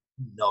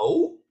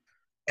 No.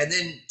 And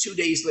then 2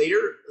 days later,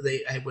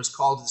 I was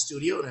called to the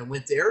studio, and I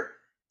went there,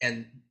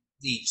 and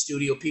the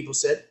studio people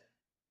said,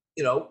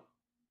 you know,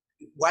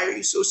 why are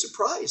you so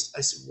surprised?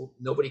 I said, well,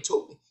 nobody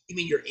told me. You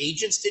mean your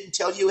agents didn't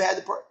tell you had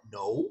the part?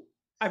 No.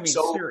 I mean,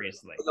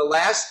 seriously. For the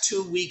last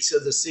 2 weeks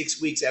of the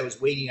 6 weeks I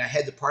was waiting, I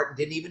had the part and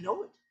didn't even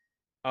know it.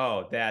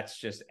 Oh, that's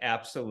just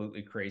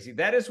absolutely crazy.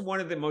 That is one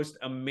of the most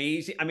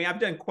amazing. I mean, I've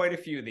done quite a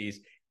few of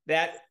these.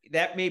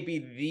 That may be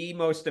the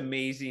most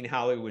amazing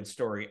Hollywood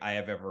story I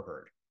have ever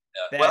heard.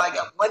 Well, I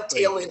got one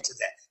tail into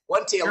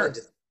that.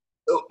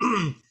 So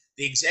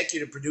the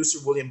executive producer,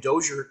 William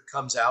Dozier,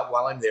 comes out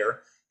while I'm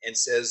there and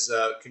says,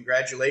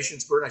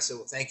 congratulations, Burt. I said,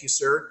 well, thank you,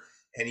 sir.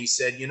 And he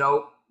said, you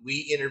know, we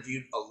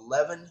interviewed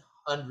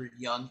 1,100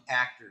 young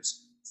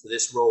actors for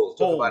this role. It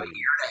took about a year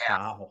and a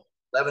half. Wow.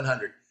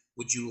 1,100.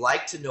 Would you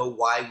like to know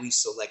why we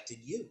selected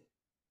you?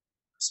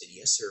 I said,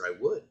 yes, sir, I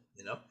would,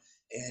 you know.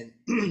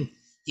 And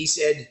he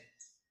said,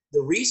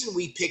 the reason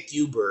we picked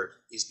you, Burt,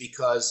 is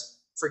because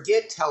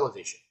forget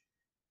television.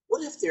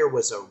 What if there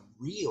was a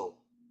real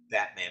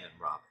Batman and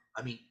Robin?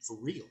 I mean, for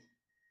real.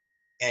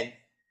 And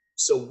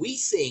so we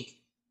think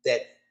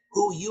that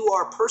who you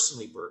are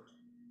personally, Burt,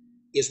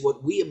 is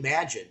what we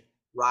imagine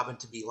Robin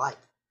to be like.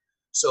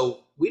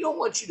 So we don't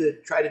want you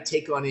to try to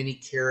take on any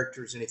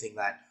characters, anything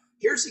like that.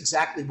 Here's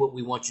exactly what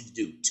we want you to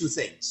do. 2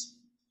 things.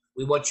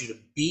 We want you to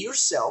be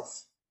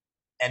yourself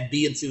and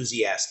be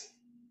enthusiastic.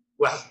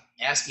 Well,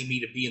 asking me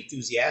to be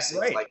enthusiastic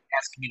is like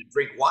asking me to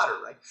drink water,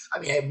 right? I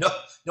mean, I have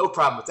no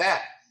problem with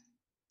that.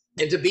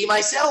 And to be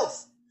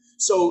myself.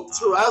 So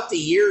throughout the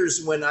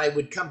years, when I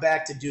would come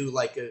back to do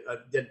like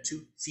did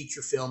 2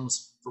 feature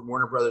films for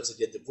Warner Brothers, I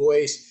did The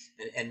Voice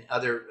and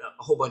other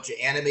a whole bunch of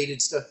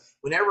animated stuff.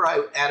 Whenever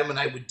Adam and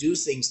I would do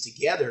things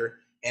together,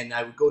 and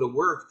I would go to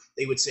work,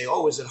 they would say,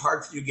 oh, is it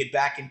hard for you to get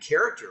back in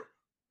character?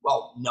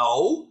 Well,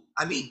 no.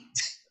 I mean,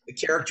 the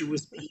character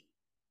was me,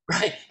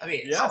 right? I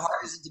mean, how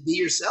hard is it to be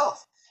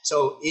yourself?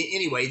 So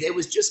anyway, there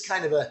was just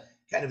kind of a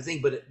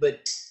thing,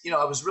 but you know,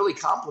 I was really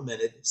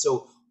complimented.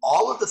 So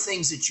all of the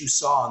things that you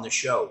saw on the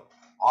show,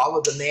 all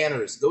of the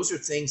manners, those are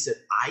things that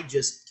I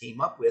just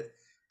came up with.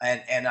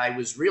 And I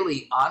was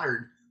really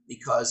honored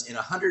because in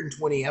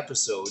 120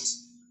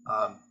 episodes,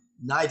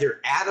 neither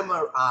Adam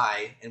or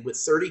I, and with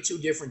 32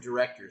 different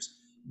directors,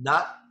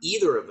 not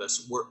either of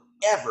us were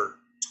ever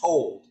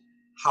told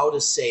how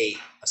to say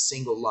a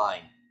single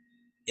line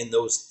in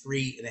those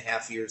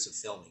 3.5 years of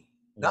filming.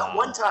 Wow. Not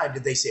one time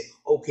did they say,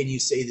 oh, can you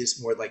say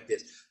this more like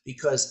this?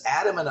 Because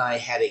Adam and I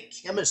had a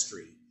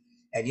chemistry.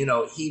 And, you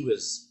know, he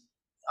was,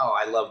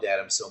 I loved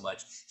Adam so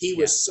much. He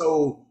was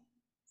so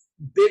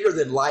bigger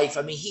than life.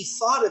 I mean, he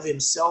thought of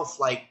himself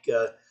like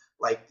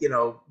you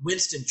know,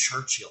 Winston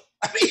Churchill.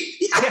 I mean,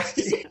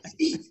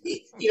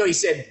 he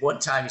said one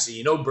time, he said,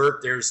 you know,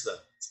 Burt, there's the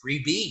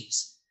 3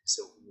 Bs. I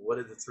said, what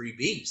are the 3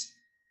 Bs?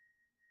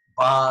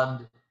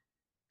 Bond,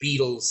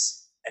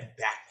 Beatles, and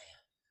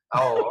Batman.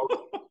 Oh,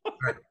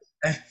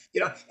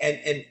 you know,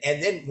 and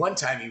then one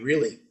time he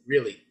really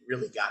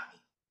got me.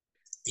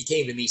 he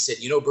came to me, said,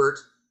 you know, Burt,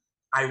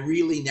 I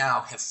really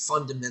now have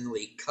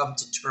fundamentally come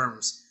to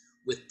terms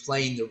with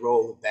playing the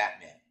role of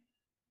Batman.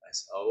 I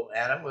said, oh,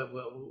 Adam,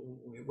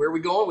 where are we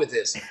going with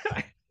this?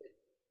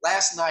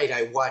 Last night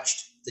I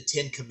watched the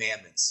Ten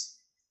Commandments.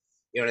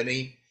 You know what I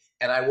mean?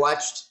 And I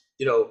watched,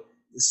 you know,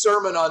 the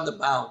Sermon on the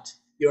Mount.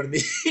 You know what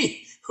I mean?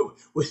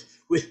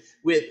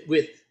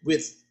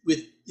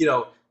 with you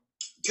know,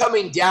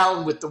 coming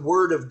down with the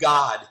Word of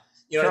God.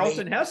 You know Charlton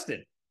what I mean?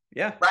 Heston.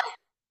 Yeah. Right.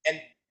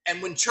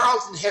 And when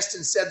Charlton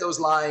Heston said those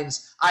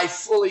lines, I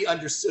fully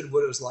understood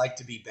what it was like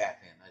to be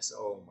Batman. I said,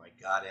 oh my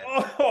God, Ed.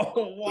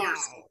 Oh, wow.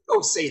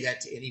 Don't say that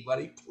to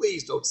anybody.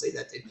 Please don't say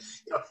that to you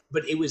know,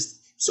 but it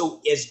was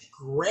so as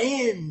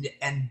grand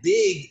and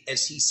big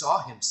as he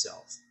saw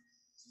himself,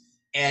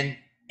 and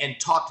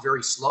talked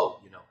very slow,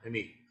 you know. I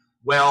mean,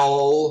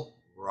 well,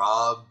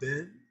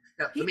 Robin.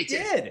 Now, He let me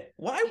tell did. you,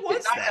 Why he was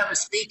did not that? have a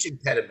speech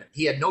impediment.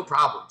 He had no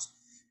problems,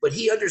 but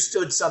he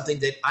understood something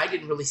that I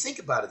didn't really think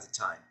about at the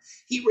time.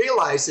 He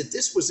realized that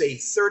this was a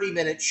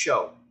 30-minute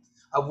show,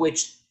 of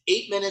which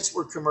 8 minutes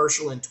were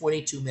commercial and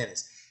 22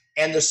 minutes.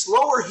 And the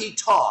slower he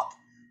talked,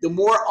 the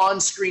more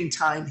on-screen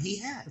time he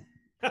had.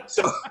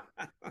 So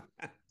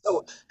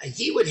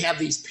he would have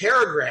these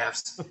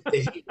paragraphs that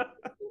he would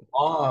go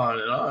on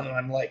and on, and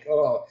I'm like,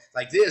 oh,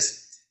 like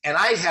this. And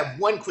I'd have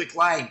one quick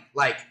line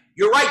like,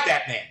 you're right,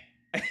 Batman.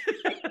 You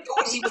know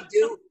what he would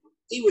do?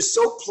 He was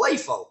so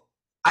playful.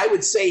 I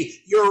would say,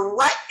 you're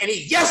right. And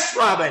he, yes,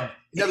 Robin.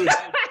 In other words,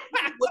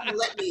 he wouldn't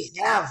let me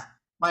have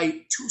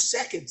my 2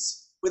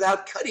 seconds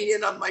without cutting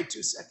in on my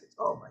 2 seconds.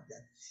 Oh, my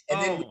God.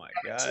 And then Oh, my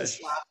gosh.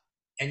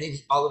 and then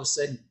all of a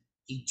sudden,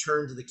 he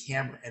turned to the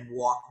camera and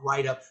walked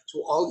right up.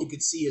 So all you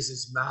could see is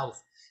his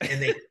mouth.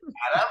 And they,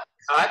 Adam,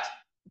 cut.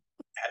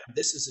 Adam,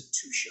 this is a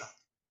 2-shot.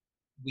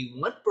 We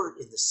want Burt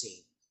in the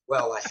scene.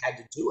 Well, I had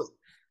to do it.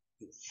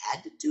 You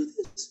had to do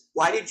this?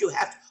 Why did you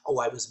have to? Oh,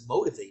 I was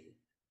motivated.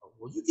 Oh,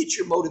 well, you get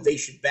your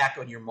motivation back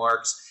on your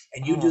marks,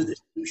 and you do this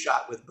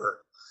 2-shot with Burt.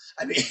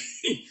 I mean,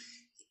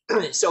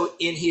 so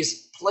in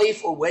his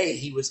playful way,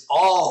 he was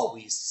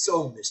always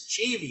so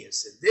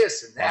mischievous and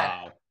this and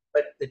that. Wow.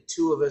 But the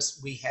two of us,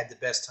 we had the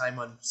best time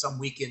on some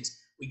weekends.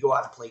 We go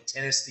out and play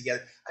tennis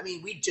together. I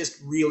mean, we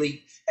just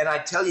really, and I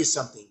tell you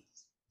something,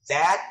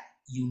 that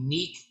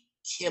unique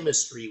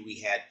chemistry we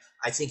had,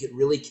 I think it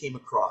really came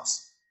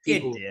across.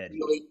 People It did.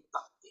 really,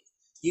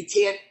 you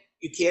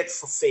can't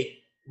fake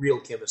real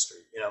chemistry,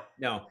 you know?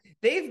 No,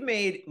 they've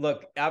made,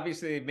 look,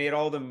 obviously they've made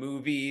all the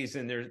movies,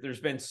 and there's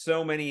been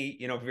so many,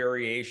 you know,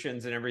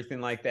 variations and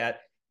everything like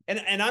that.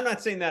 And I'm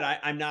not saying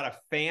that I'm not a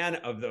fan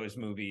of those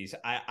movies.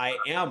 I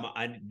am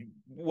on,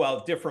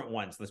 well, different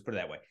ones, let's put it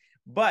that way.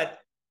 But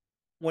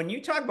when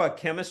you talk about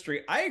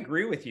chemistry, I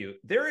agree with you.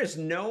 There is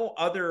no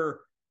other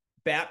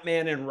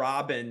Batman and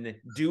Robin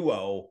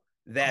duo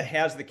that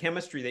has the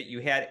chemistry that you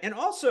had. And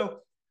also,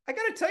 I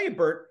got to tell you,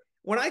 Burt,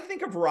 when I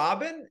think of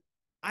Robin,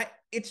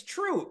 it's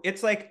true.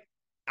 It's like,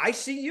 I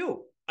see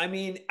you. I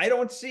mean, I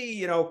don't see,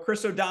 you know,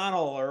 Chris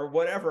O'Donnell or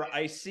whatever.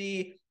 I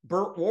see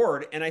Burt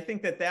Ward. And I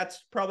think that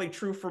that's probably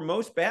true for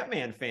most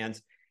Batman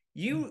fans.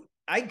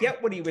 I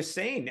get what he was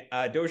saying.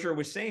 Dozier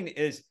was saying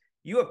is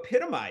you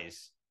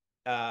epitomize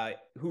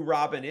who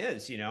Robin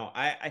is, you know.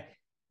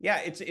 Yeah,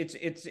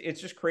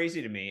 it's just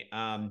crazy to me.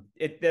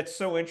 That's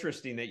so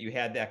interesting that you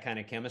had that kind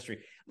of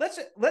chemistry.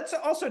 Let's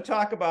also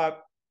talk about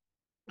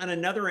on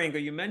another angle.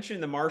 You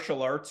mentioned the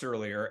martial arts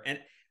earlier, and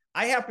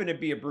I happen to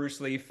be a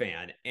Bruce Lee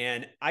fan,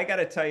 and I got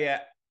to tell you,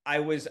 I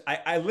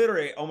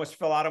literally almost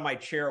fell out of my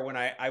chair when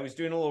I was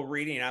doing a little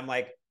reading. And I'm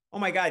like, oh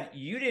my God,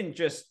 you didn't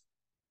just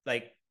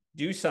like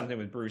do something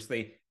with Bruce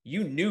Lee.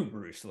 You knew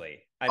Bruce Lee.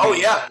 Oh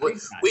yeah,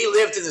 we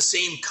lived in the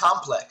same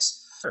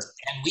complex,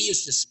 and we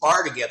used to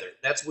spar together.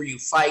 That's where you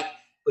fight,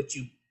 but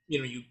you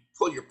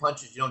pull your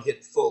punches. You don't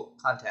hit full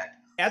contact.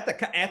 At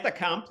the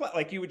complex,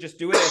 like you would just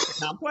do it at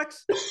the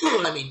complex.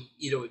 I mean,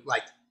 you know,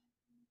 like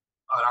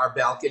on our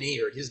balcony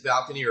or his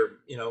balcony, or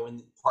you know, in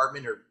the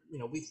apartment, or you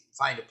know, we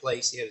find a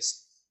place. He had a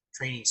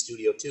training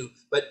studio too.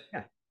 But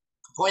the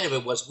point of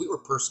it was we were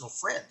personal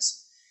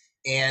friends,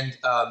 and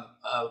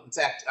in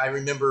fact, I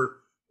remember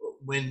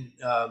when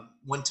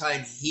one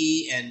time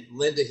he and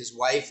Linda, his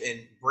wife,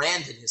 and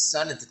Brandon, his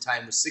son at the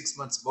time, was 6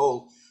 months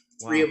old.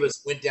 Three of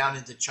us went down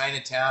into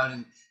Chinatown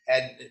and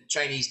had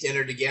Chinese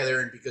dinner together.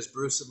 And because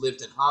Bruce had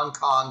lived in Hong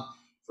Kong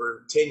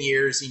for 10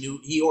 years,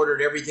 he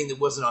ordered everything that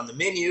wasn't on the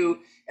menu.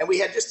 And we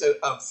had just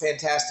a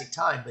fantastic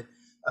time. But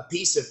a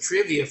piece of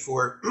trivia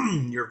for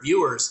your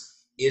viewers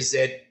is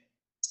that,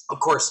 of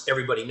course,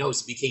 everybody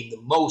knows he became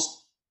the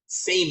most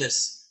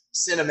famous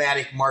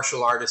cinematic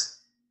martial artist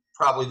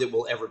probably that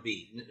will ever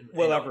be.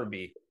 Whatever.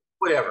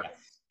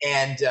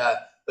 And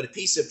but a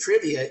piece of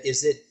trivia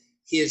is that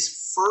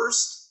his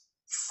first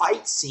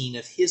fight scene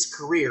of his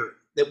career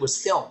that was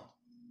filmed,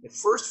 the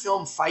first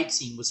film fight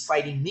scene was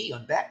fighting me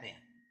on Batman.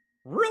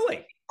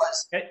 Really?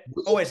 As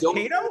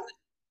Kato?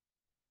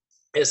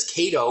 As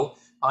Kato.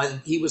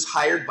 He was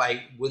hired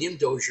by William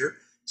Dozier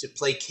to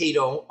play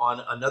Kato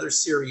on another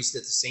series that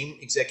the same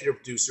executive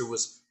producer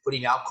was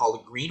putting out called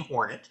The Green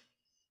Hornet.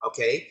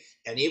 Okay.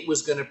 And it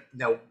was going to,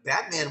 now,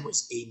 Batman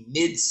was a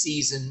mid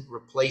season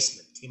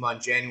replacement, came on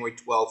January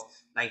 12th,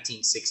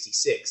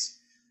 1966.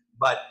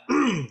 But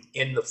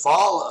in the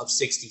fall of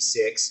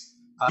 66,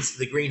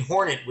 the Green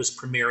Hornet was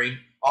premiering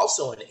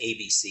also on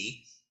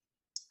ABC.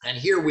 And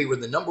here we were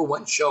the number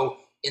one show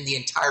in the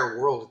entire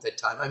world at that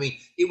time. I mean,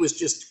 it was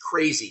just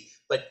crazy.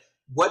 But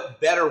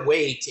what better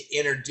way to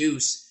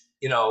introduce,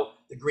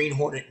 the Green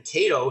Hornet and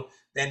Kato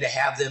than to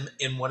have them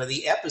in one of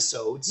the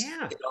episodes,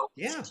 kick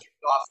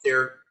off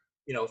their,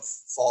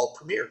 fall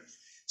premiere.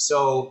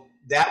 So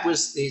that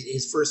was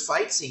his first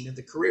fight scene of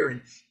the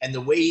career. And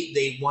the way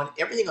they won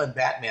everything on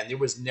Batman, there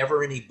was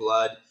never any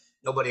blood.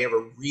 Nobody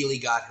ever really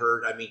got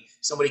hurt. I mean,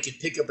 somebody could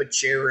pick up a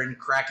chair and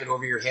crack it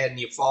over your head and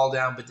you fall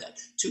down, but then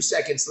 2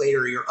 seconds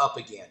later, you're up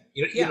again.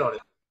 You know what I mean?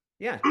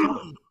 Yeah.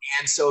 Totally.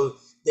 And so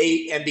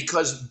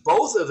because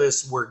both of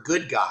us were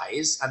good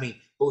guys, I mean,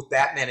 both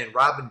Batman and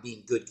Robin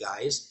being good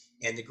guys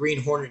and the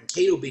Green Hornet and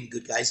Kato being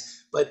good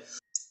guys, but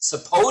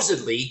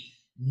supposedly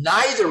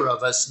neither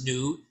of us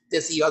knew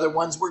that the other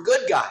ones were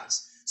good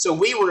guys. So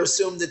we were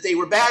assumed that they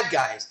were bad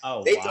guys.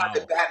 They thought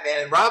that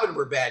Batman and Robin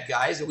were bad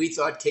guys, and we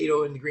thought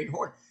Kato and the Green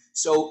Hornet.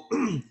 So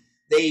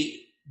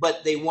they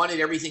wanted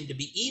everything to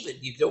be even.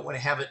 You don't want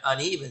to have it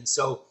uneven.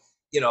 So,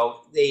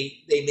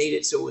 they made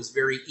it so it was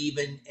very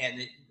even, and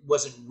it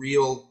wasn't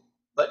real,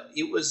 but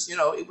it was,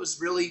 it was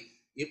really,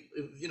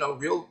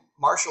 real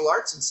martial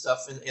arts and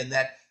stuff in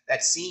that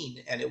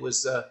scene. And it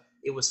was fun.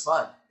 It was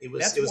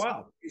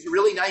wild. He was a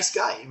really nice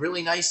guy,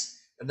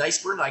 a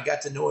nice person. I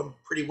got to know him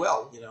pretty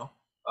well,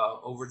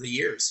 over the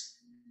years.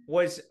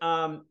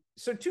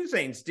 So two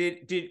things.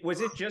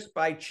 Was it just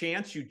by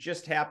chance you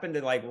just happened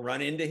to like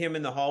run into him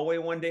in the hallway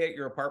one day at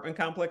your apartment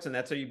complex, and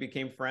that's how you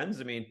became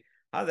friends? I mean,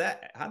 how'd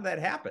that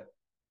happen?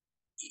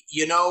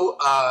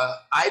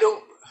 I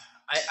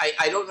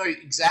don't know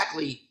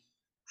exactly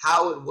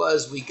how it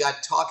was. We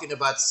got talking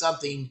about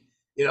something.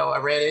 I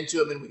ran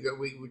into him and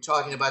we were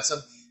talking about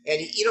something. And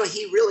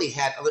he really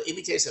had. Let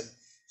me tell you something.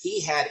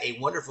 He had a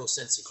wonderful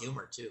sense of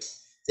humor too.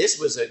 This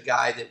was a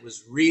guy that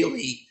was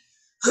really.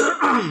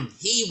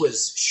 He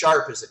was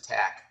sharp as a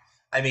tack.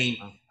 I mean,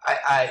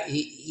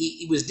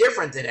 he was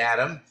different than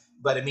Adam,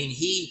 but I mean,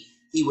 he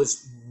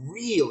was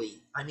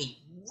really,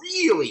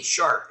 really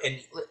sharp.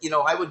 And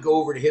I would go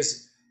over to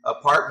his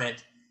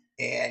apartment,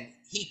 and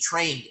he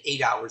trained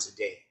 8 hours a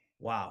day.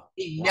 Wow.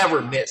 He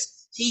never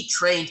missed. He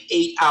trained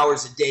 8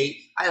 hours a day.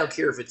 I don't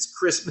care if it's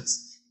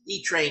Christmas.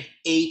 He trained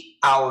 8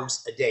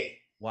 hours a day.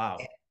 Wow.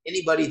 And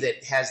anybody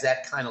that has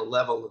that kind of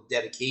level of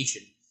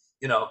dedication,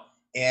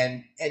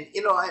 and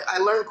I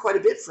learned quite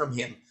a bit from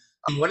him.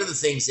 One of the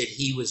things that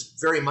he was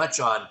very much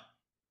on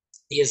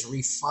is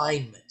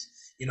refinement.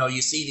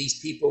 You see these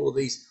people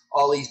with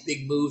all these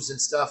big moves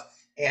and stuff,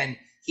 and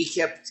he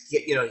kept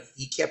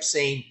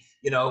saying,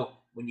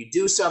 when you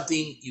do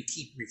something, you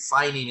keep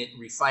refining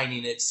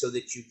it so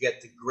that you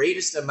get the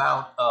greatest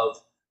amount of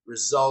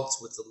results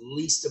with the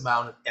least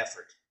amount of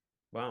effort.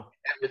 Wow.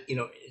 And,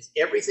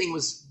 everything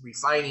was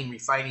refining. And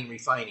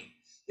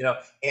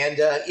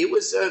it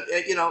was,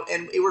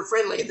 and we were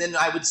friendly. And then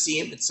I would see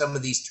him at some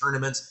of these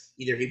tournaments.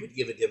 Either he would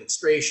give a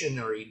demonstration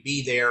or he'd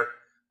be there,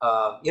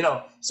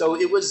 So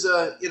it was,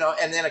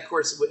 and then, of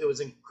course, it was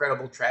an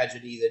incredible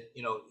tragedy that,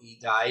 he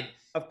died.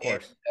 Of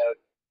course. And,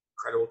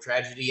 incredible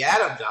tragedy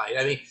Adam died.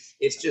 I mean,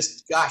 it's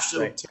just, gosh,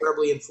 so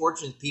terribly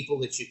unfortunate people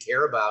that you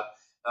care about,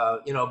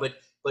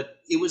 but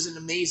it was an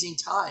amazing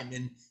time.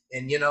 And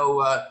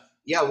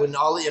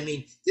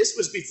this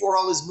was before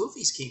all his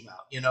movies came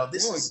out.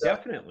 This is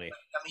definitely.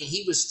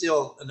 He was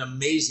still an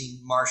amazing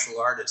martial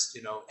artist.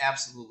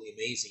 Absolutely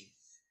amazing.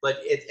 But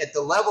at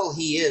the level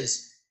he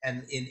is,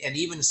 and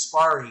even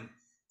sparring,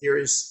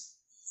 it's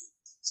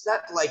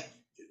not like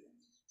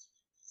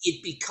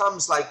it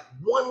becomes like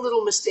one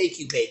little mistake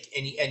you make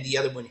and the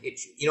other one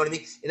hits you. You know what I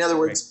mean? In other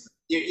words,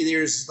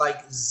 there's like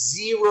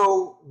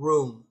zero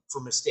room for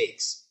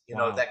mistakes.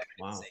 That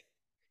kind of thing.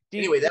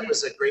 Anyway, that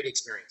was a great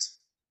experience.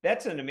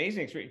 That's an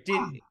amazing experience.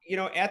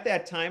 At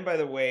that time, by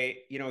the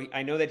way,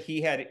 I know that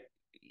he had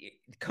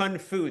Kung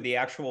Fu, the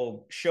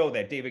actual show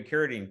that David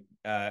Carradine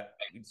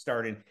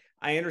started.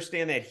 I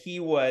understand that he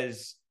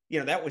was,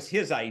 that was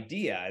his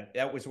idea.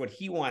 That was what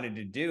he wanted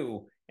to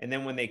do. And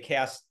then when they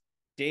cast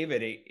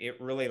David,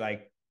 it really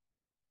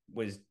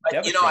was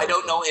devastating. I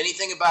don't know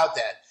anything about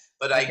that,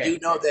 but I do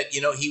know that,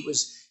 he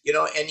was,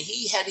 and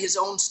he had his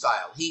own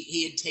style.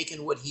 He had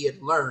taken what he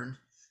had learned,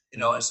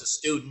 as a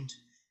student,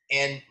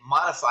 and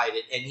modified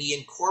it, and he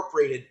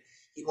incorporated.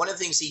 One of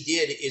the things he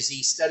did is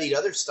he studied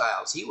other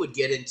styles. He would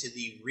get into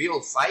the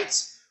real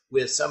fights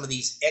with some of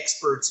these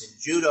experts in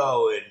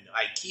judo and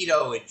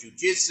aikido and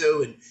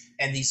jujitsu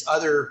and these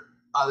other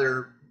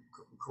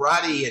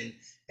karate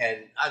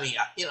and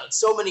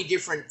so many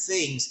different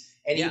things.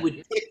 And he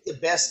would pick the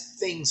best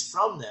things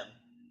from them,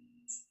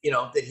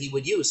 that he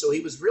would use. So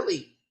he was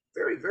really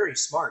very, very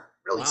smart,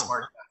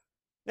 smart guy.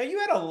 Now, you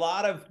had a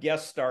lot of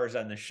guest stars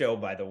on the show,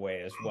 by the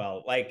way, as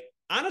well.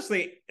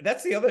 Honestly,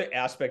 that's the other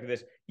aspect of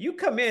this. You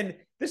come in,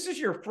 this is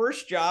your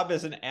first job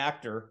as an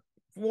actor.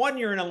 one,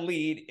 you're in a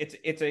lead.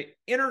 It's an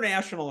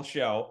international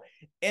show,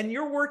 and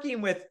you're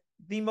working with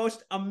the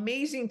most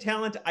amazing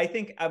talent I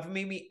think of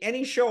maybe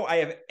any show I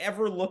have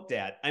ever looked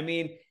at. I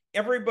mean,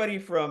 everybody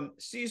from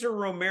Cesar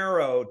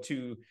Romero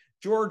to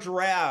George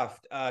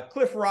Raft,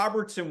 Cliff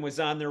Robertson was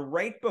on there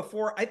right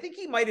before. I think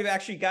he might have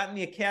actually gotten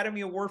the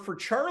Academy Award for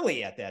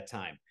Charlie at that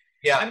time.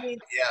 Yeah, I mean,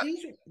 yeah.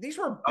 these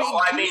were big.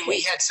 Oh, I mean, people.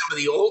 we had some of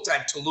the old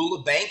time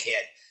Tallulah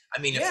Bankhead. I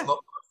mean, if Yeah.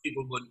 most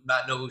people would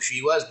not know who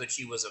she was, but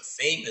she was a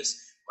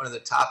famous, one of the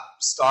top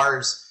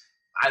stars.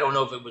 I don't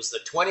know if it was the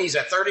 20s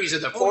or 30s or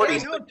the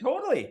 40s. Yeah, no,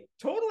 totally.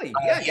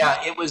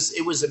 Yeah, it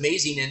was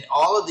amazing, and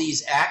all of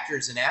these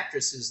actors and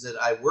actresses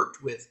that I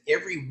worked with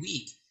every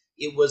week,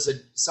 it was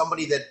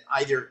somebody that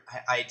either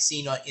I had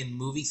seen in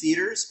movie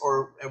theaters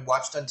or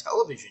watched on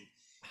television.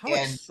 How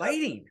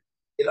exciting!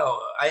 You know,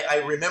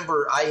 I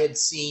remember I had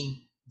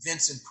seen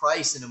Vincent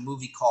Price in a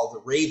movie called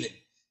The Raven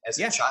as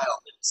a child.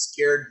 It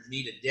scared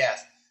me to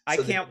death. I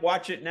can't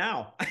watch it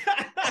now.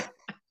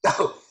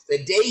 So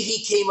the day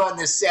he came on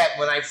the set,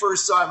 when I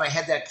first saw him, I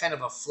had that kind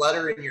of a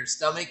flutter in your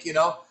stomach, you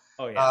know?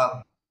 Oh,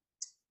 yeah.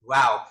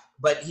 Wow.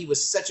 But he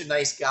was such a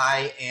nice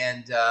guy.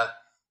 And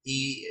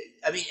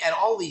and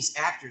all these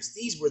actors,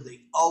 these were the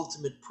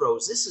ultimate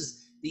pros. This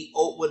is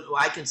what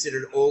I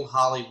considered old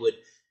Hollywood.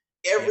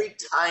 Every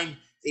time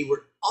they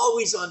were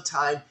always on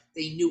time.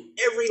 They knew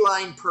every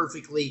line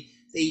perfectly.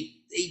 They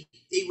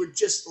were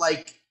just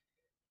like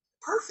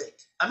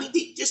perfect. I mean,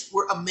 they just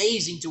were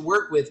amazing to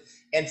work with.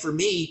 And for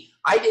me,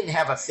 I didn't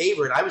have a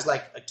favorite. I was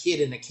like a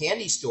kid in a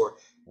candy store.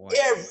 Wow.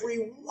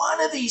 Every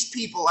one of these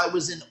people I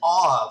was in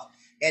awe of.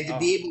 And to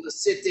be able to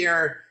sit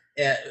there,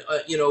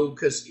 you know,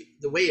 because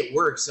the way it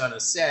works on a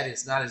set,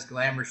 it's not as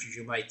glamorous as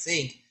you might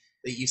think,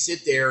 that you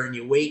sit there and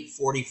you wait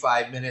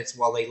 45 minutes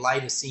while they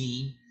light a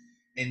scene,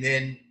 and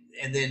then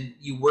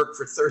you work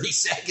for 30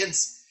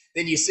 seconds,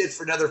 then you sit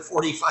for another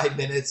 45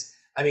 minutes.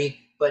 I mean,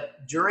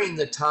 but during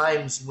the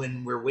times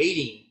when we're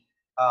waiting,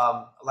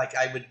 like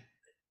I would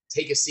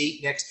take a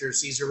seat next to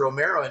Cesar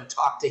Romero and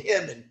talk to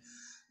him, and,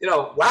 you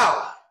know,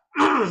 wow,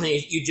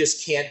 you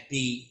just can't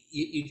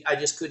be, I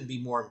just couldn't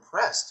be more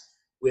impressed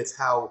with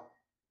how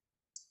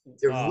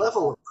their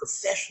level of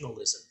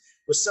professionalism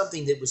was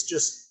something that was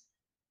just,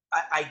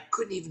 I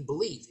couldn't even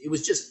believe. It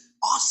was just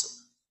awesome.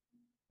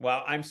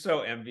 Well, I'm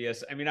so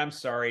envious. I mean, I'm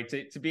sorry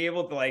to be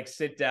able to like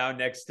sit down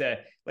next to,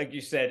 like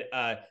you said,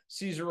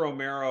 Cesar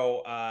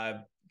Romero.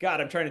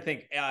 God, I'm trying to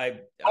think.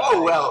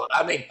 Well,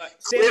 I mean,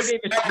 Sammy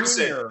Davis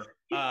Jr.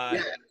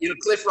 Yeah, you know,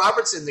 Cliff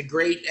Robertson, the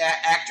great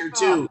actor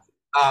too.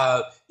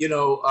 You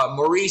know,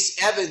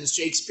 Maurice Evans,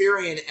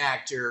 Shakespearean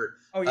actor.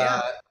 Oh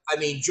yeah. I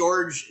mean,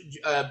 George.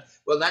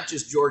 Well, not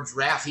just George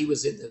Raft. He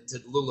was in the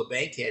Tallulah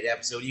Bankhead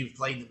episode. He was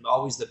playing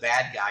always the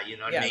bad guy. You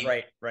know what I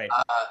mean? Right.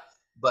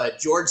 But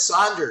George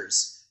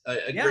Saunders,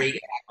 a great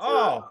actor.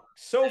 Oh,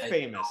 so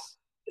famous.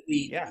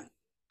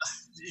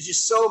 There's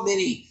just so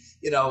many,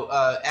 you know,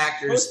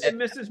 actors. Ghost of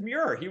Mrs.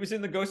 Muir. He was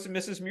in the Ghost of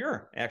Mrs.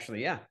 Muir,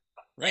 actually. Yeah.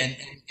 Right.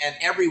 And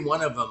every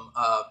one of them,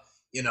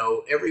 you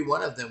know, every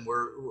one of them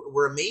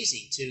were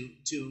amazing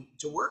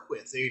to work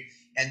with.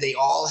 They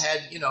all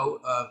had, you know,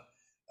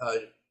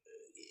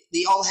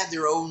 they all had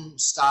their own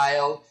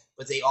style,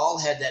 but they all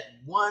had that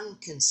one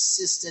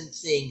consistent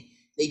thing.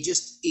 They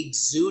just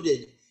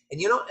exuded,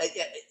 and you know,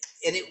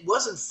 and it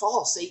wasn't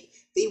false.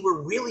 They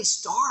were really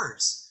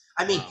stars.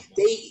 I mean,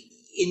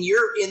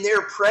 in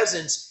their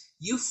presence,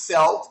 you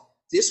felt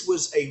this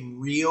was a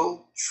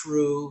real,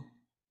 true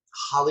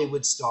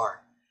Hollywood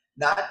star,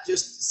 not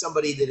just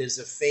somebody that is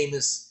a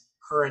famous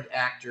current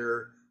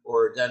actor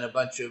or done a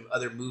bunch of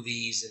other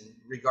movies, and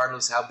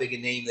regardless how big a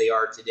name they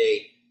are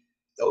today,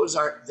 those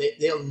aren't,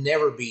 they'll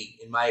never be,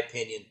 in my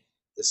opinion,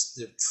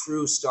 the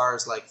true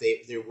stars like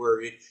they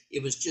were.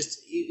 It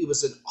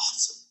was an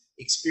awesome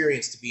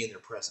experience to be in their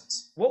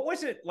presence. What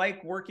was it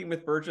like working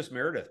with Burgess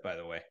Meredith, by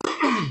the way?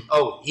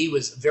 Oh, he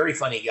was a very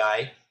funny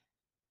guy,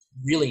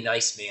 really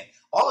nice man.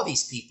 All of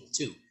these people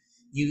too.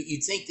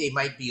 You'd think they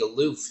might be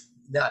aloof.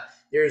 No,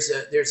 there's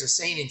a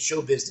saying in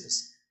show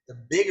business: the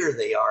bigger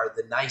they are,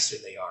 the nicer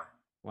they are.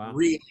 Wow.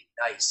 Really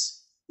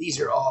nice. These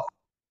are all,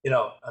 you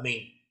know, I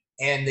mean,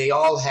 and they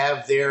all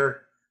have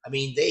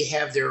they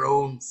have their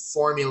own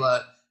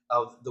formula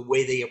of the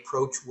way they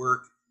approach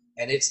work,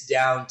 and it's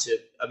down to,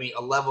 I mean,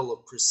 a level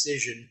of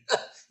precision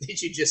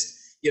that you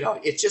just, you know,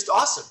 it's just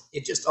awesome.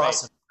 It's just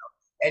awesome.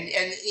 And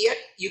yet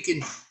you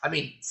can, I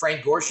mean,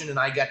 Frank Gorshin and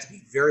I got to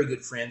be very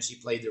good friends. He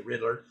played the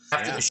Riddler.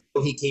 After the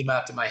show, he came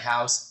out to my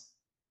house,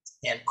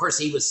 and of course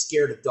he was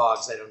scared of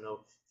dogs. I don't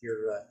know if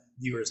your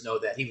viewers know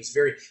that. He was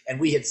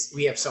and we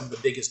have some of the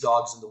biggest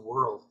dogs in the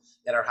world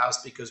at our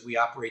house because we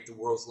operate the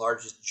world's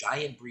largest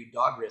giant breed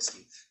dog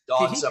rescue.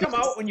 Did he come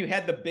out when you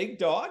had the big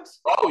dogs?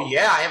 Oh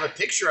yeah, I have a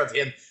picture of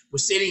him.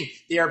 Was sitting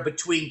there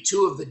between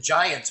two of the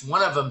giants.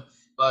 One of them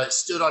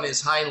stood on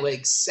his hind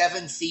legs,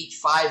 7 feet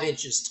 5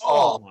 inches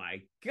tall. Oh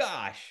my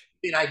gosh!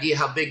 An idea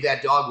how big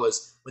that dog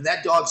was. When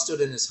that dog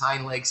stood on his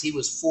hind legs, he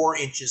was 4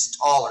 inches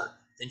taller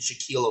than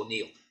Shaquille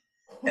O'Neal,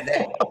 and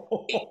that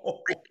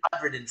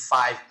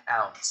 305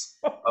 pounds.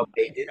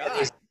 Okay, it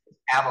is an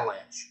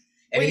avalanche.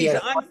 And Wait, he he's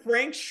had, on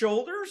Frank's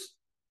shoulders?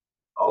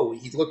 oh,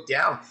 he looked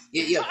down.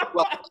 Yeah, yeah.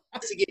 Well,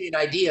 just to give you an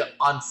idea,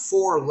 on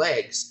four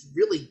legs,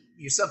 really,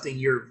 you're something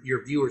your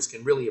viewers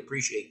can really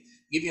appreciate.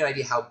 Give you an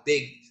idea how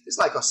big. It's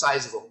like the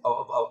size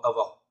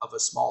of a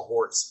small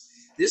horse.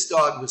 This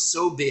dog was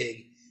so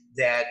big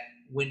that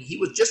when he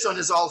was just on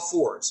his all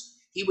fours,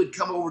 he would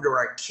come over to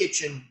our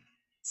kitchen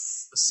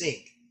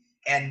sink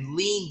and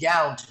lean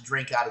down to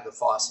drink out of the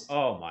faucet.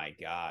 Oh my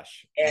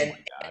gosh. And Oh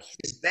my gosh.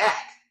 his back,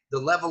 the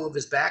level of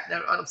his back,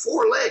 now on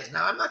four legs.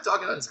 Now I'm not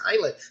talking on his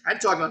hind leg. I'm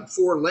talking on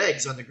four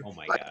legs on the ground. Oh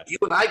my like gosh. you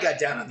and I got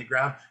down on the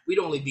ground, we'd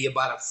only be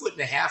about 1.5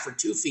 feet or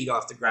 2 feet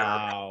off the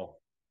ground. Wow.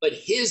 But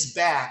his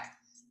back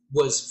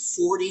was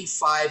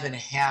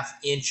 45.5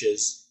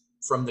 inches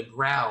from the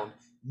ground,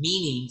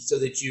 meaning, so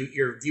that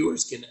your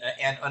viewers can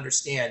and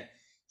understand,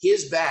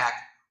 his back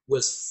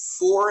was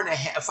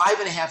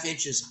 5.5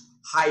 inches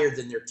higher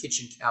than their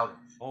kitchen counter.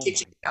 Oh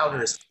Kitchen counter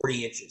gosh. is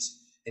 40 inches,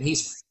 and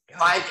he's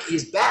God.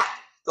 his back,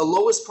 the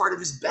lowest part of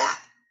his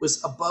back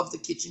was above the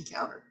kitchen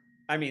counter.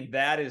 I mean,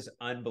 that is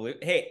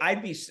unbelievable. Hey,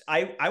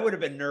 I would have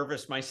been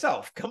nervous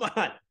myself. Come on.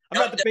 I'm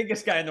not the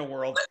biggest guy in the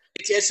world.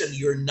 Listen,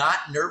 you're not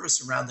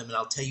nervous around them, and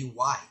I'll tell you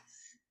why.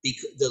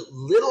 Because the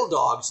little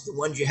dogs, the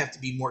ones you have to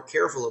be more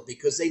careful of,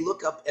 because they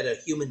look up at a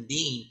human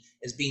being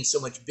as being so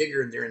much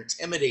bigger, and they're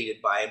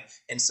intimidated by him,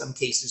 in some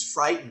cases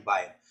frightened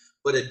by him.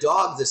 But a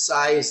dog the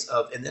size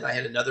of, and then I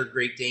had another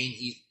Great Dane,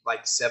 he's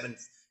like 7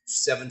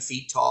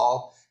 feet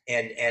tall,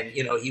 and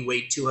you know, he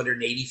weighed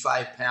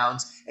 285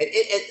 pounds.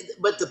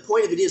 But the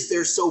point of it is,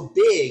 they're so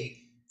big,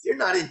 they're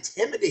not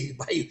intimidated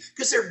by you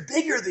because they're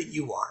bigger than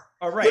you are.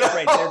 Oh, right, you know?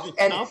 right. They're just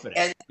confident.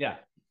 And yeah.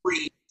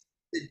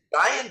 The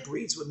giant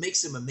breeds, what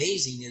makes them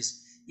amazing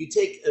is, you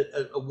take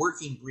a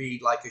working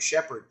breed like a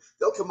shepherd,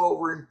 they'll come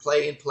over and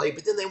play,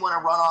 but then they want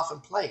to run off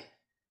and play.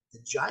 The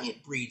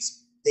giant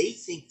breeds, they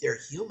think they're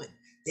human.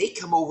 They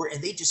come over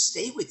and they just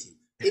stay with you.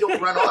 They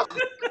don't run off.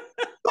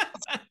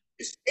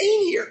 Just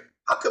staying here.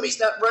 How come he's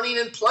not running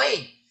and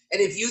playing?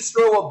 And if you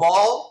throw a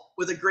ball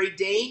with a Great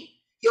Dane,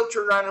 he'll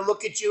turn around and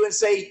look at you and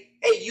say,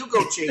 "Hey, you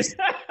go chase it."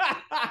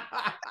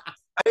 I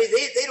mean,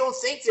 they don't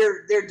think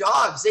they're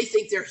dogs. They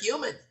think they're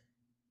human.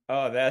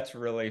 Oh, that's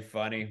really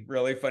funny.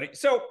 Really funny.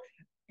 So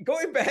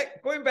going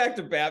back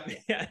to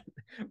Batman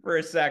for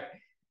a sec.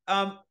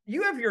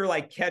 You have your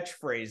like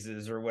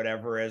catchphrases or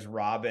whatever as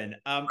Robin.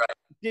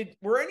 Right.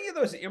 Were any of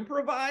those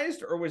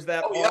improvised, or was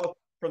that all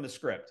from the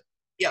script?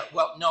 Yeah,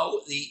 well,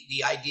 no,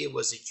 the idea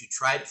was that you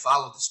try to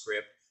follow the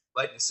script,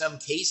 but in some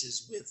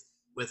cases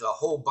with a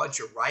whole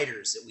bunch of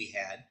writers that we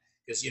had,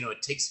 because, you know,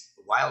 it takes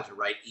a while to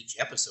write each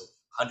episode,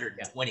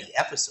 120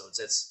 episodes.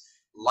 That's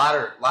a lot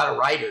of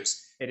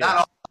writers. Not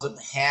all of them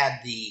had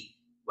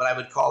what I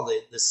would call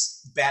the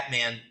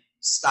Batman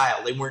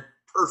style. They weren't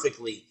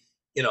perfectly,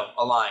 you know,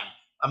 aligned.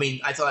 I mean,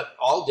 I thought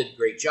all did a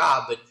great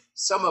job, but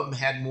some of them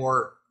had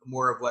more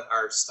of what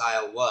our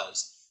style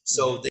was.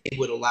 So they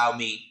would allow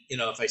me, you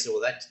know, if I said,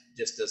 well, that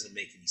just doesn't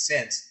make any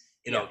sense,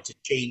 you know, to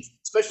change,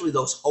 especially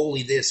those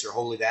holy this or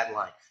holy that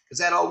line, because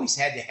that always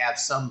had to have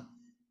some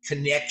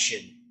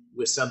connection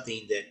with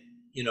something that,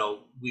 you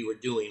know, we were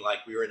doing. Like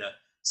we were in a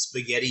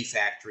spaghetti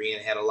factory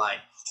and had a line,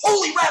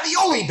 "Holy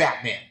ravioli,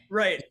 Batman."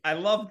 Right. I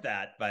love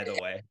that, by the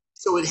way.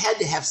 So it had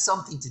to have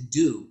something to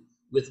do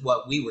with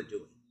what we were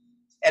doing.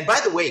 And by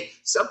the way,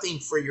 something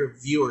for your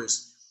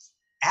viewers,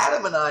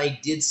 Adam and I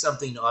did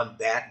something on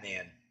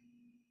Batman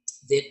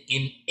that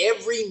in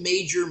every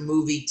major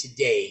movie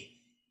today,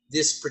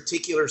 this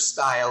particular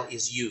style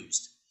is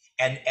used.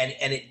 And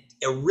it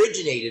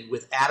originated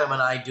with Adam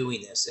and I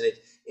doing this.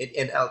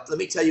 And let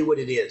me tell you what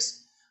it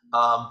is.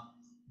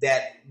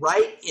 That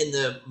right in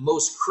the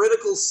most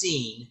critical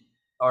scene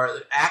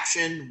or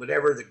action,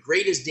 whatever, the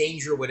greatest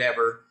danger,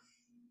 whatever,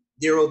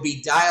 there will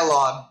be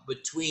dialogue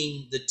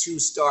between the two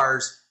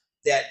stars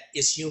that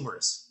is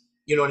humorous.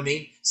 You know what I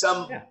mean?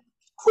 Some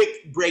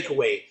quick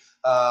breakaway,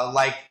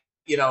 like,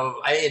 you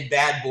know, in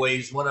Bad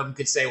Boys, one of them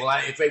could say,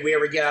 "Well, if we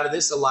ever get out of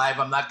this alive,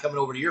 I'm not coming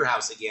over to your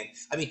house again."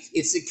 I mean,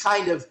 it's a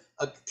kind of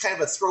a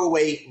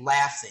throwaway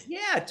laugh thing.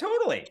 Yeah,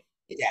 totally.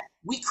 Yeah,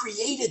 we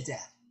created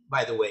that,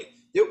 by the way.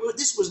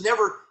 This was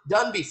never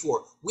done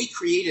before. We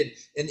created,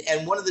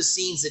 and one of the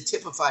scenes that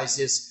typifies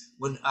this,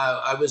 when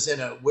I was in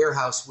a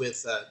warehouse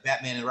with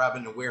Batman and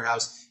Robin in a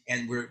warehouse,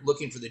 and we're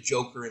looking for the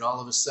Joker, and all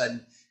of a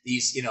sudden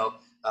these, you know,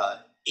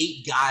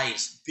 8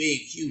 guys, big,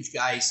 huge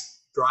guys,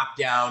 drop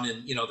down,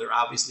 and, you know, they're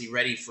obviously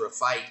ready for a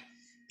fight,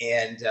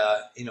 and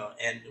you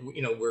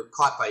know, we're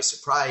caught by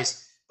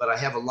surprise. But I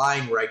have a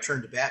line where I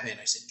turned to Batman.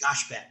 I said,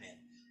 "Gosh, Batman,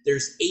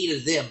 there's 8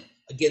 of them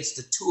against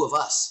the 2 of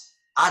us.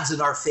 Odds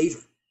in our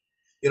favor."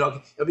 You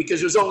know, because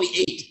there's only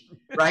 8,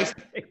 right?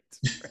 Right.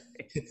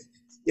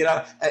 You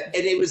know, and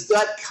it was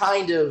that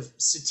kind of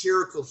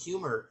satirical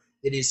humor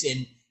that is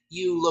in.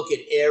 You look at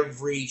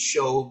every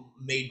show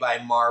made by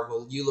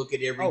Marvel. You look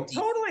at every. Oh,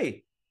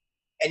 totally.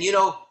 And you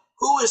know,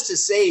 who is to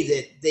say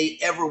that they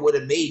ever would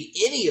have made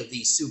any of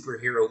these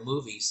superhero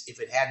movies if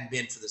it hadn't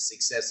been for the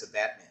success of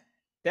Batman?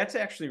 That's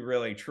actually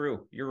really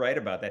true. You're right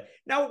about that.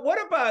 Now,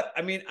 what about,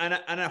 I mean, on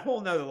a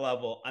whole nother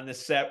level on the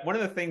set, one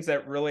of the things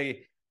that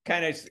really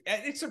kind of,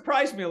 it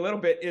surprised me a little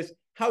bit is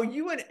how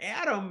you and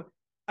Adam,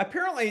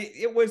 apparently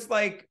it was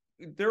like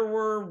there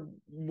were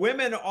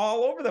women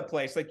all over the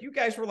place. Like you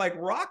guys were like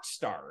rock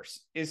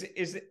stars.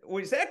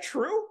 Was that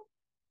true?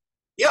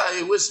 Yeah,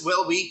 it was.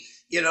 Well,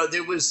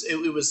 there was,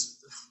 it was,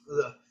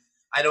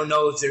 I don't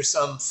know if there's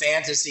some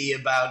fantasy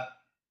about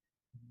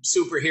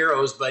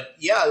superheroes, but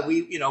yeah,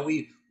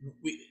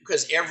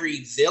 because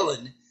every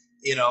villain,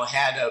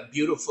 had a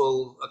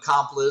beautiful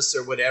accomplice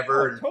or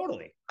whatever. Oh,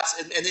 totally.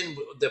 And then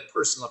the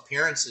personal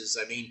appearances.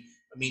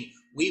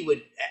 We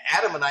would,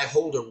 Adam and I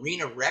hold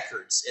arena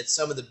records at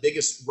some of the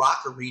biggest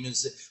rock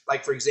arenas,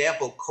 like for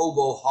example,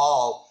 Cobo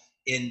Hall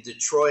in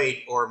Detroit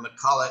or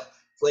McCullough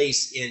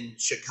Place in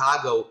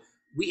Chicago.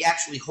 We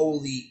actually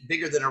hold the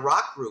bigger than a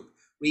rock group.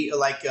 We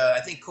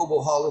I think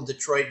Cobo Hall in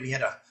Detroit, we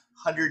had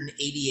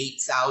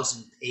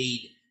 188,000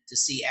 paid to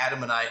see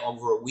Adam and I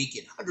over a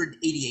weekend.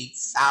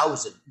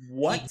 188,000.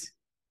 What?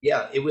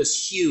 Yeah, it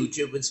was huge.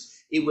 It was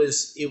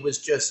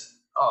just,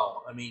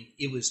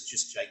 it was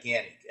just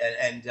gigantic.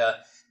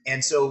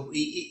 And so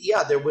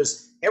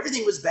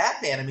everything was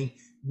Batman.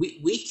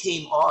 We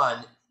came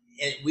on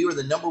and we were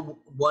the number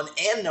one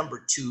and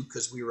number two,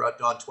 because we were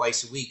on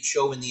twice a week,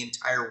 show in the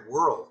entire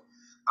world.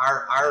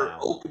 Our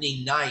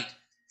opening night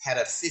had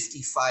a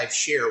 55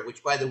 share,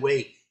 which, by the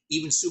way,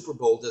 even Super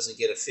Bowl doesn't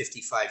get a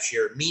 55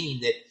 share,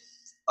 meaning that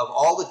of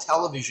all the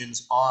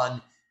televisions on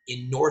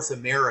in North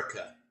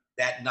America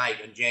that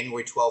night on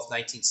January 12th,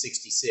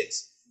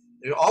 1966,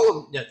 all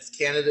of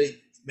Canada,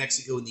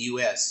 Mexico, and the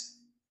U.S.,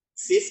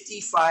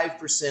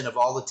 55% of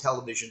all the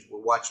televisions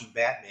were watching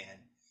Batman,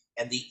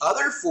 and the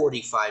other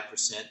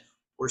 45%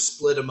 were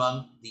split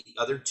among the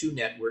other two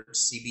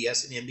networks,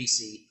 CBS and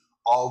NBC,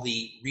 all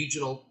the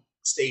regional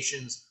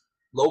stations,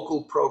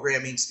 local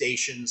programming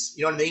stations,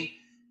 you know what I mean?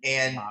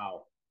 And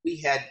we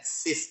had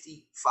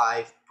 55%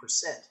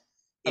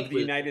 of the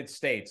United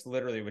States,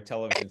 literally, with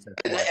television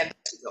sets. And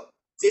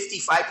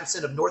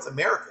 55% of North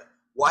America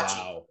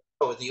watching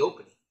in the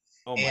opening.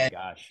 Oh my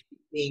gosh!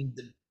 Being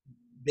the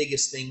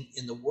biggest thing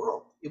in the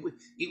world. It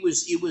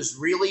was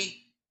really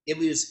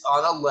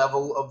on a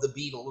level of the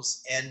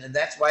Beatles, and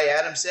that's why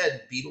Adam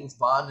said Beatles,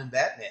 Bond, and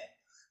Batman.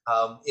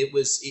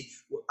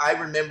 I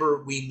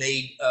remember we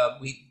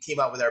came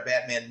out with our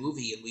Batman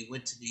movie, and we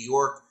went to New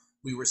York.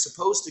 We were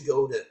supposed to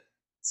go to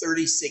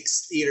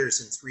 36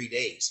 theaters in 3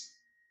 days.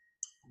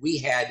 We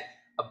had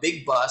a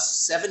big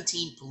bus,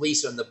 17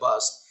 police on the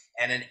bus,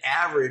 and an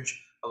average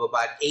of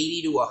about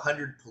 80 to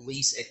 100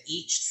 police at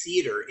each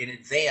theater in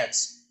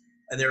advance.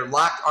 And they're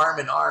locked arm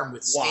in arm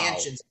with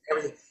stanchions and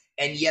everything.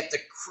 And yet the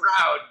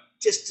crowd,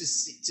 just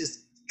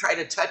try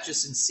to touch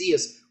us and see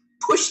us,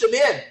 push them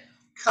in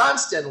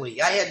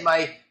constantly. I had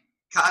my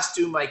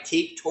costume, my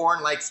cape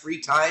torn like 3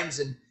 times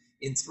in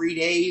 3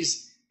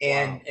 days.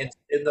 And in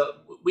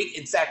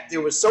fact,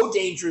 there was so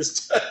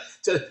dangerous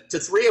to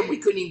 3 of them, we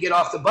couldn't even get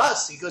off the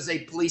bus because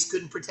police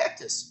couldn't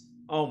protect us.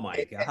 Oh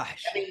my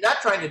gosh!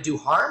 Not trying to do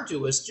harm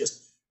to us,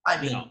 just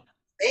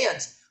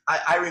fans.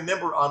 I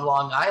remember on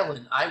Long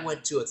Island, I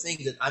went to a thing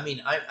that I'm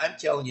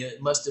telling you,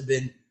 it must have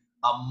been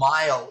a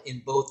mile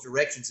in both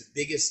directions, the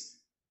biggest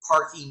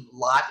parking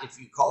lot, if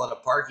you call it a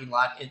parking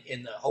lot,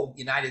 in the whole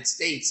United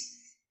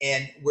States,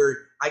 and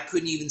where I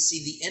couldn't even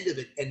see the end of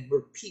it, and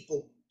where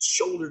people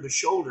shoulder to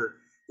shoulder.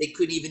 They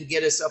couldn't even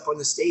get us up on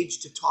the stage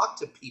to talk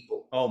to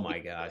people. Oh my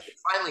gosh! They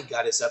finally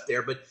got us up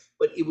there, but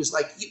it was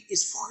like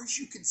as far as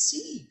you could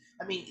see.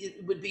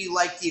 It would be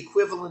like the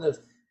equivalent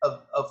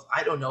of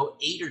I don't know,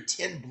 8 or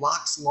 10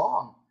 blocks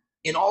long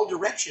in all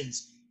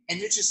directions,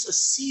 and there's just a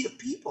sea of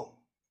people.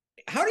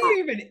 How do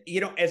you even,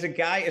 as a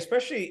guy,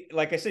 especially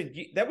like I said,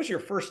 that was your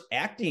first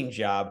acting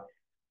job.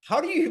 How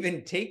do you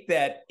even take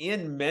that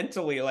in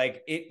mentally?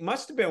 Like, it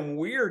must have been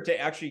weird to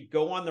actually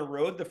go on the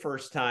road the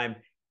first time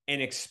and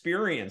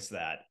experience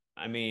that.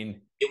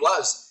 It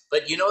was,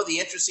 but the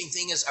interesting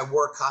thing is I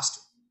wore a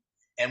costume,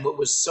 and what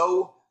was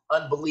so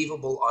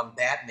unbelievable on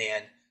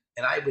Batman,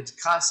 and I would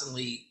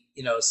constantly,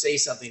 say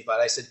something about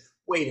it. I said,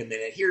 wait a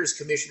minute, here's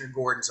Commissioner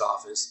Gordon's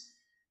office.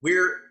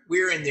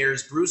 We're in there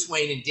as Bruce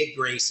Wayne and Dick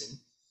Grayson,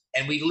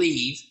 and we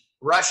leave,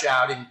 rush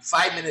out, and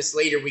 5 minutes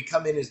later we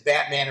come in as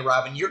Batman and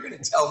Robin. You're going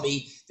to tell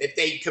me that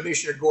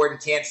Commissioner Gordon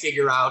can't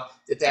figure out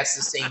that that's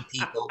the same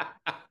people?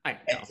 And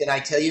can I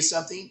tell you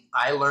something?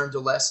 I learned a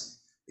lesson,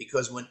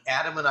 because when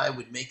Adam and I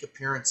would make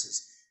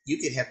appearances, you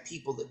could have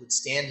people that would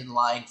stand in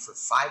line for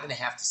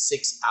 5.5 to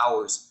 6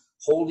 hours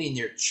holding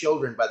their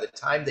children. By the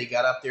time they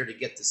got up there to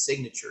get the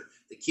signature,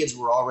 the kids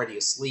were already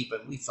asleep,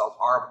 and we felt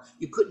horrible.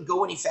 You couldn't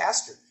go any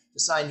faster to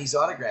sign these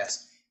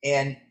autographs.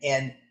 And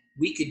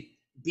we could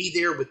be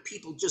there with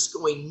people just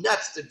going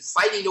nuts,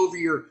 fighting over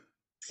your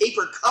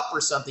paper cup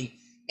or something,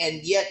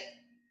 and yet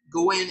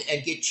go in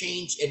and get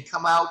changed and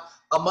come out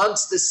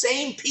amongst the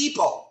same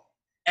people,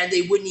 and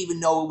they wouldn't even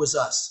know it was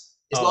us,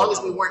 as long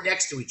as we weren't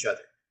next to each other.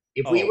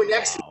 If we were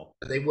next to each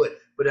other, they would.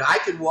 But I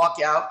could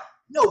walk out,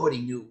 nobody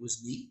knew it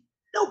was me.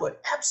 Nobody,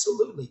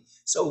 absolutely.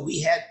 So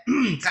we had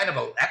kind of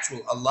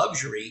a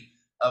luxury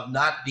of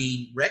not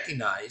being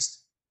recognized,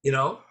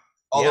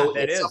 Yeah, Although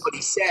that if is.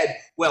 somebody said,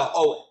 well,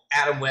 oh,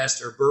 Adam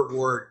West or Burt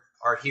Ward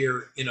are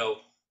here,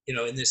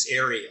 in this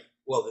area,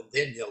 well,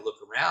 then they'll look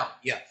around.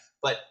 Yeah.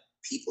 But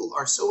people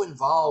are so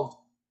involved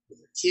with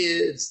their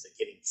kids,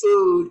 they're getting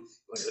food,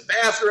 going to the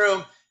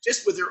bathroom,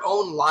 just with their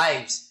own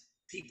lives.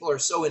 People are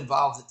so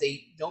involved that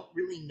they don't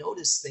really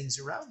notice things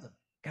around them.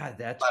 God,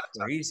 that's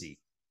crazy.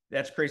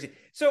 That's crazy.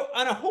 So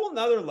on a whole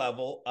nother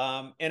level,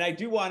 and I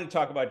do want to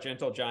talk about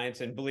Gentle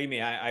Giants, and believe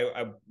me,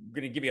 I'm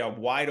going to give you a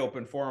wide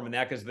open forum in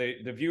that because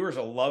the viewers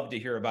will love to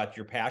hear about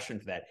your passion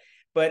for that.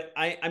 But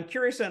I'm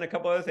curious on a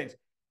couple other things.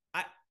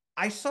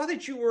 I saw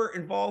that you were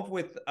involved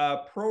with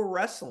pro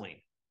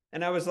wrestling,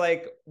 and I was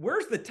like,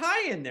 where's the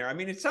tie in there? I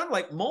mean, it sounded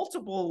like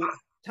multiple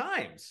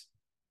times.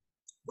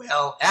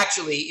 Well,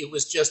 actually, it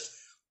was just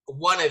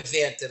one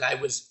event that I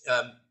was,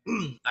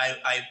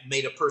 I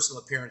made a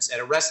personal appearance at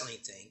a wrestling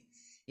thing.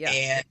 Yeah.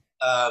 And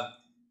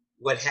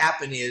what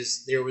happened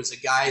is there was a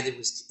guy that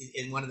was,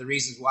 and one of the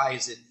reasons why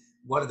is that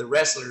one of the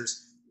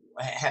wrestlers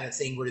had a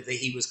thing where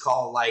he was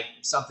called like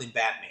something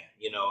Batman,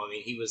 I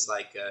mean, he was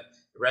like a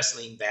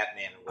wrestling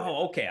Batman. Or whatever.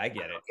 Oh, okay. I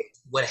get it.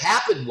 What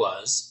happened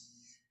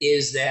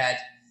is that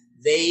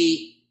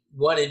they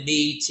wanted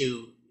me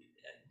to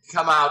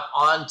come out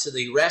onto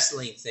the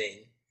wrestling thing.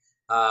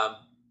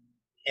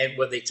 And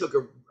when they took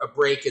a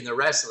break in the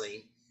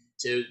wrestling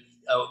to,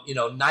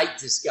 knight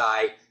this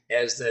guy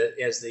as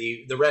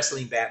the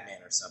wrestling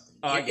Batman or something.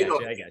 Oh, I guess.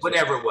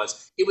 Whatever it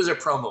was. It was a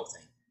promo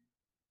thing.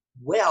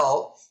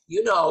 Well,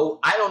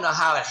 I don't know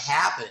how it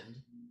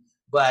happened,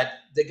 but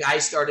the guy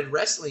started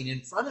wrestling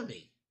in front of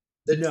me.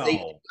 The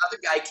other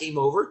guy came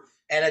over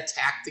and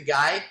attacked the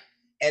guy.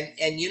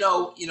 And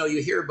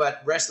you hear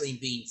about wrestling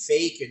being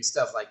fake and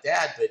stuff like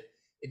that, but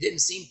it didn't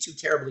seem too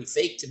terribly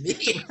fake to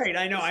me. Right,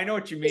 I know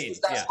what you mean.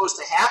 It's not supposed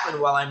to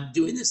happen while I'm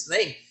doing this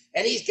thing.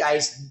 And these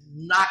guys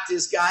knocked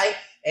this guy,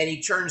 and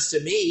he turns to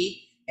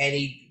me, and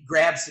he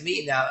grabs to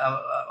me.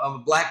 Now, I'm a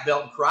black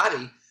belt in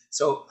karate,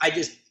 so I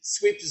just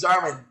swept his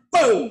arm and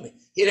boom,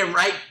 hit him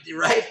right,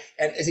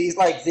 and he's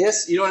like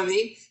this, you know what I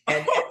mean?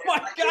 And, my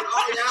God.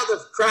 Now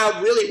the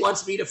crowd really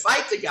wants me to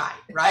fight the guy,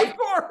 right? Of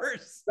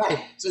course.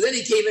 Right. So then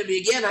he came at me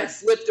again. I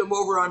flipped him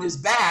over on his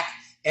back.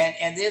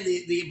 And then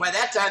by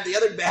that time the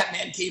other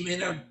Batman came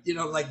in,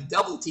 like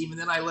double team, and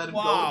then I let him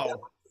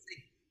go.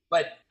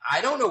 But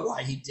I don't know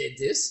why he did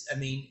this. I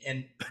mean,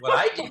 and what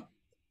I did,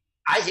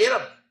 I hit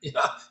him.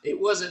 It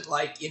wasn't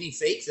like any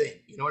fake thing.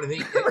 You know what I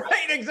mean?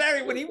 Right,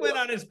 exactly. When he went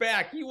on his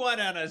back, he went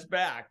on his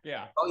back.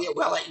 Yeah. Oh yeah.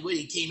 Well, when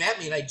he came at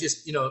me, and I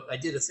just, I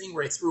did a thing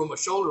where I threw him a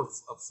shoulder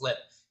flip,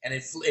 and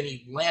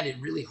he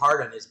landed really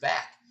hard on his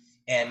back,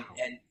 and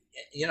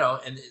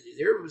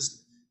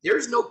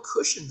there's no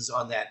cushions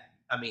on that.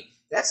 I mean,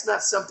 that's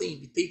not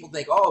something people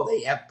think, oh,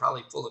 they have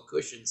probably full of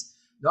cushions.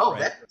 No,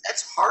 right.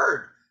 That's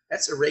hard.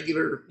 That's a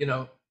regular,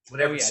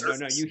 whatever. Oh, yeah,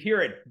 no, you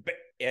hear it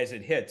as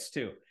it hits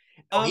too.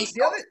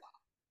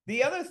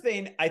 The other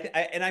thing,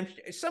 I'm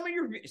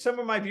some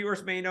of my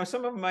viewers may know,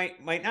 some of them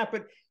might not,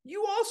 but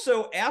you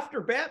also, after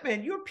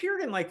Batman, you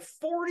appeared in like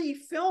 40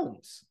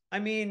 films. I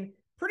mean,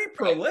 pretty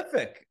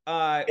prolific.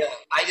 Yeah,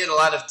 I did a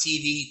lot of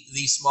TV,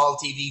 these small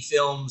TV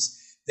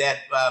films that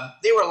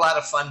they were a lot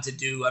of fun to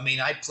do. I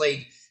mean, I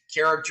played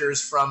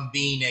characters from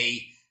being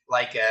a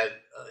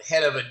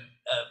head of a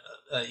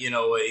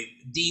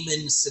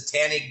demon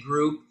satanic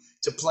group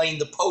to playing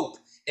the Pope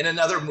in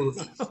another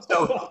movie.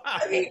 So wow.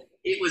 I mean,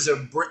 it was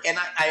and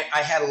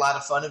I had a lot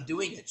of fun of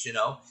doing it,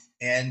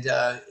 and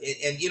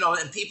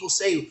people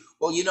say,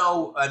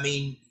 well, I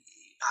mean,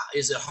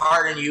 is it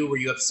hard on you? Were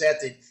you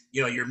upset that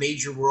your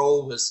major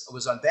role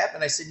was on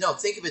Batman? I said, no.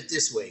 Think of it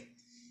this way: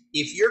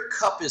 if your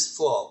cup is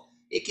full,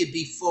 it could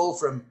be full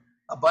from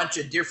a bunch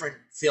of different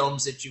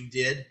films that you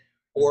did,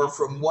 or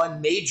from one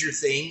major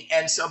thing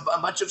and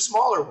a bunch of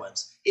smaller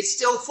ones. It's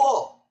still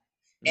full.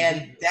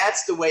 And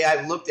that's the way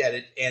I've looked at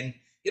it. And,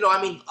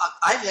 I mean,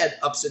 I've had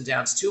ups and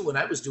downs too when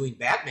I was doing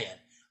Batman.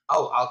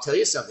 Oh, I'll tell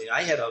you something.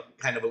 I had a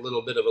kind of a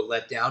little bit of a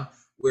letdown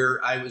where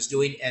I was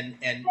doing, and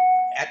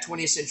at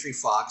 20th Century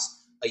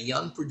Fox, a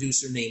young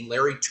producer named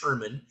Larry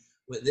Turman,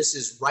 this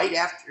is right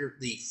after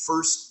the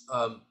first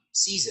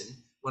season,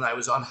 when I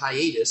was on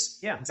hiatus.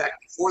 Yeah. In fact,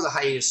 before the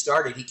hiatus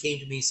started, he came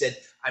to me and said,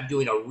 I'm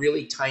doing a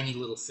really tiny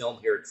little film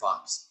here at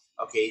Fox.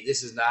 Okay,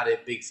 this is not a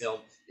big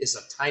film. It's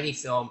a tiny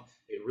film,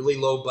 a really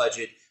low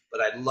budget, but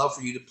I'd love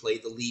for you to play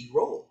the lead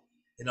role.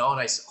 And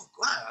I said, oh,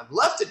 wow, I'd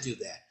love to do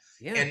that.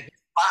 Yeah. And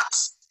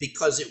Fox,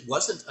 because it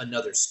wasn't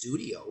another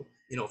studio,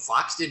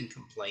 Fox didn't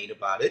complain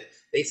about it.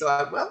 They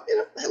thought, well,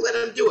 let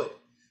them do it.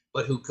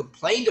 But who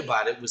complained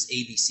about it was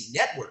ABC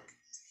Network.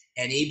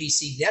 And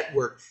ABC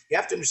Network, you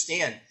have to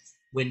understand,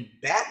 when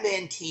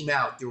Batman came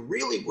out, there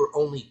really were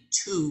only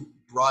two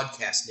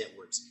broadcast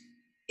networks,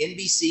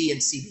 NBC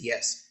and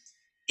CBS.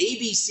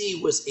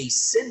 ABC was a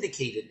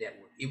syndicated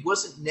network. It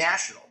wasn't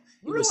national.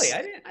 Really?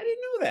 I didn't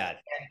know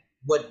that. And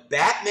what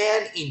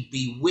Batman and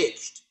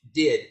Bewitched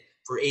did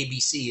for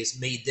ABC is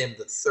made them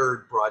the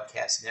third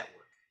broadcast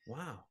network.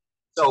 Wow.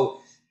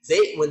 So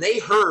when they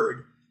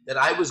heard that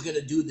I was going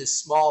to do this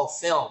small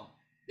film,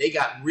 they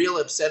got real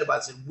upset about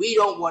it. Said, we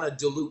don't want to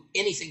dilute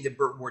anything that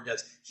Burt Ward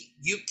does.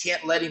 You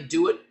can't let him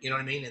do it. You know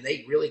what I mean? And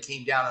they really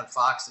came down on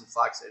Fox, and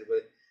Fox said, well,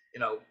 you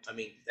know, I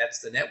mean, that's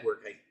the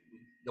network. I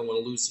don't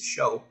want to lose the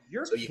show.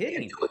 You're so you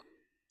kidding. can't do it.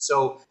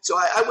 So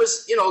I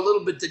was, you know, a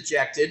little bit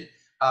dejected.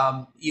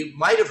 You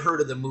might have heard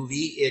of the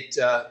movie. It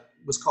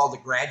was called The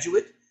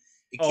Graduate.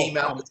 It came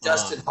out with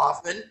Dustin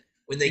Hoffman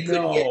when they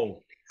couldn't get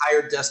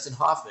hired Dustin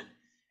Hoffman.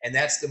 And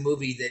that's the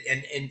movie that,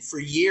 and for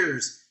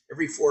years,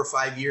 every 4 or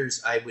 5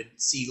 years, I would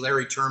see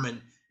Larry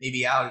Terman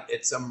maybe out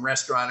at some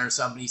restaurant or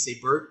something. He'd say,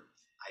 Burt,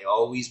 I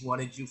always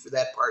wanted you for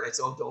that part. I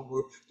said,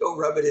 oh, don't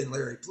rub it in,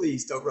 Larry.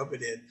 Please don't rub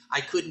it in.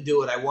 I couldn't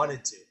do it. I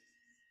wanted to.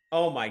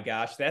 Oh my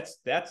gosh, that's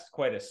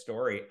quite a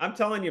story. I'm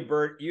telling you,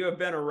 Burt, you have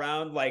been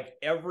around like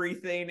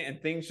everything,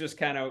 and things just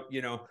kind of,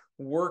 you know,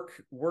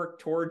 work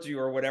towards you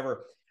or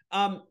whatever.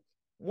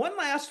 One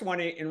last one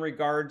in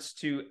regards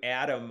to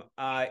Adam,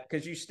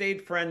 because you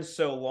stayed friends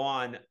so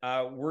long.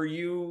 Were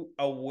you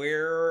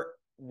aware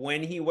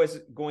when he was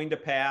going to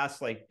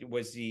pass? Like,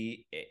 was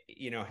he,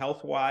 you know,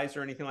 health wise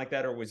or anything like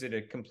that, or was it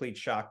a complete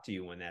shock to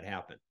you when that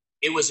happened?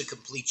 It was a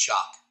complete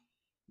shock.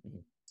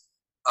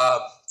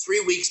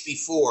 3 weeks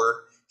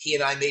before, he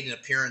and I made an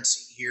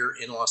appearance here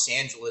in Los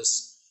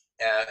Angeles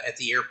at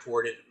the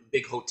airport at a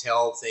big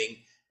hotel thing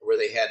where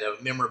they had a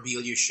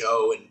memorabilia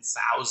show and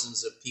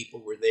thousands of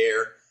people were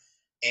there.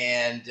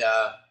 And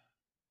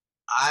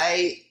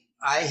I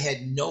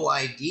had no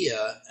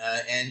idea,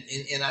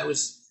 and I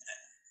was,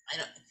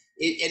 and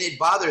it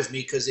bothers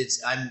me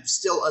because I'm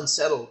still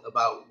unsettled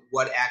about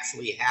what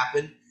actually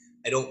happened.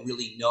 I don't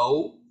really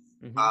know.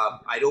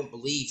 I don't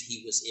believe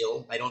he was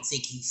ill. I don't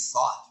think he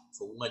thought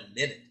for 1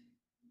 minute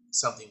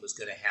something was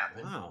going to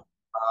happen. Wow.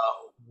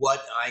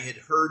 What I had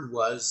heard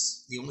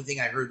was, the only thing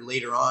I heard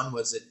later on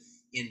was that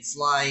in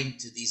flying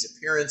to these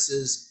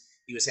appearances,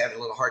 he was having a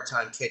little hard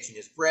time catching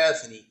his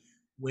breath, and he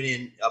went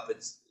in up in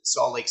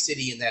Salt Lake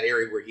City in that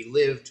area where he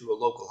lived to a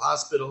local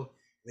hospital. And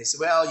they said,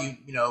 well,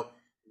 you know,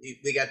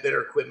 they got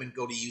better equipment,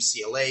 go to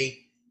UCLA.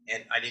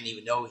 And I didn't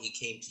even know he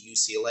came to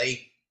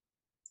UCLA.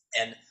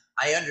 And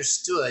I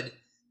understood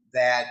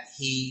that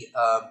he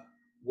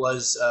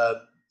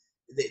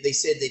they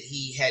said that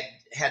he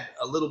had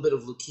a little bit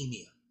of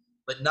leukemia,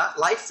 but not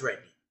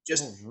life-threatening.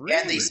 Really?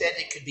 And they said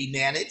it could be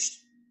managed,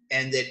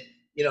 and that,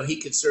 you know, he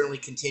could certainly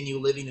continue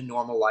living a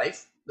normal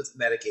life with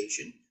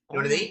medication. You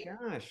know what I mean?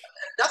 Gosh.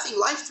 Nothing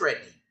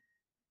life-threatening.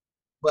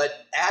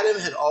 But Adam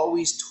had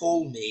always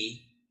told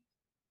me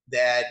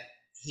that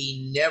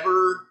he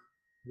never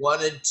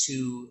wanted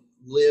to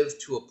live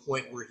to a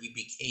point where he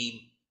became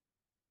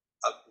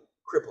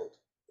crippled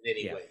in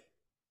any way.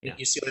 Yeah.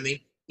 You see what I mean?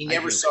 He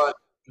never saw it.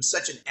 He was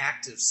such an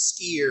active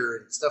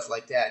skier and stuff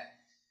like that.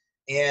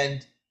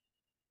 And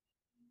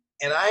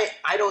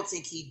I don't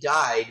think he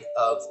died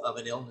of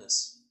an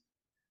illness.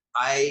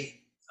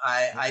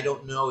 I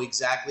don't know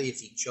exactly if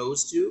he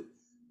chose to,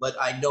 but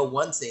I know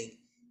one thing.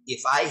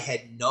 If I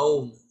had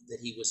known that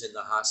he was in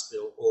the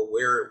hospital or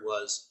where it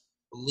was,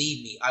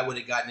 believe me, I would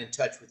have gotten in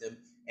touch with him.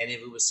 And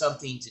if it was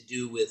something to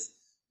do with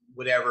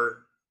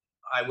whatever,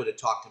 I would have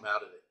talked him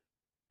out of it.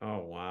 Oh,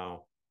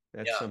 wow.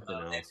 That's something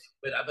else.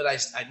 But I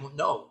don't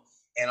know.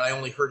 And I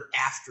only heard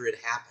after it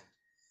happened.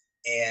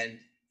 And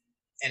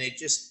it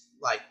just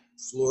like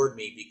floored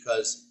me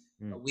because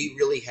we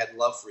really had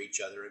love for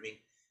each other. I mean,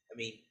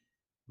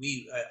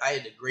 I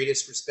had the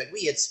greatest respect.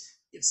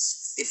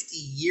 It's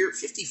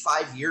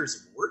 55 years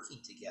of working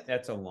together.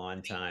 That's a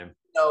long time.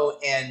 You know,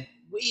 and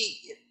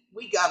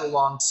we got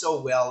along so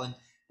well, and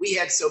we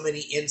had so many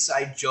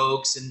inside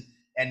jokes,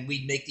 and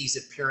we'd make these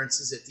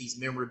appearances at these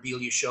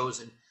memorabilia shows.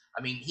 And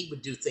I mean, he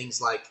would do things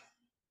like,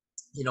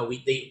 you know,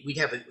 we'd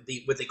have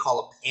what they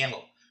call a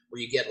panel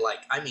where you get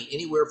like, I mean,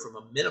 anywhere from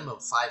a minimum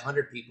of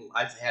 500 people.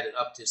 I've had it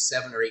up to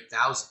 7,000 or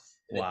 8,000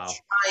 in a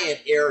giant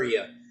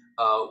area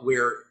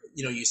where,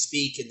 you know, you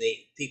speak and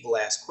people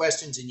ask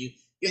questions, and you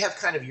have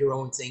kind of your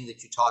own thing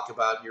that you talk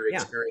about, your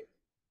experience.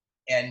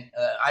 And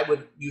I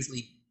would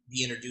usually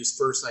be introduced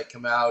first. I'd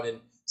come out and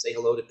say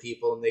hello to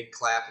people, and they'd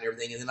clap and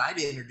everything. And then I'd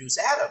introduce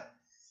Adam.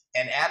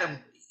 And Adam,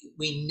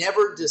 we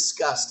never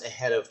discussed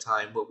ahead of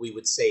time what we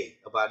would say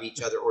about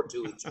each other or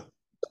to each other.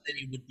 That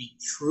it would be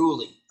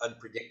truly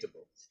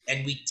unpredictable.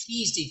 And we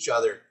teased each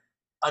other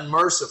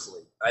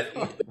unmercifully.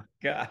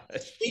 Gosh.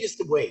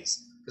 Sweetest of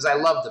ways, because I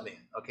love the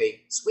man,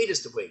 okay?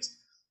 Sweetest of ways.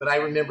 But I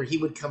remember he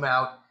would come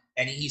out,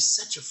 and he's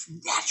such a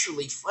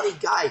naturally funny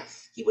guy.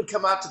 He would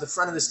come out to the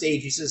front of the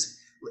stage. He says,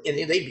 and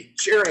they'd be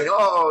cheering,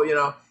 oh, you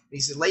know. And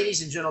he said,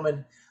 ladies and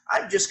gentlemen,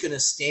 I'm just going to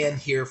stand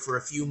here for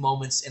a few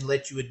moments and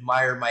let you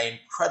admire my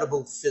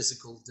incredible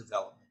physical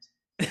development.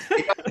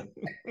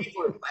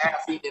 People are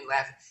laughing and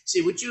laughing.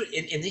 See, would you?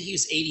 And he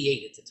was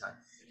 88 at the time,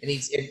 and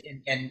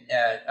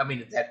I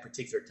mean at that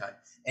particular time.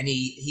 And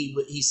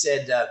he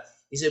said,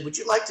 would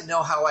you like to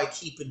know how I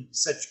keep in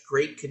such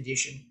great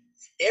condition?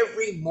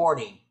 Every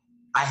morning,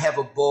 I have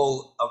a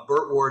bowl of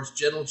Burt Ward's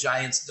Gentle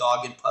Giant's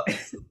dog and puppy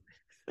food,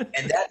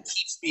 and that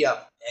keeps me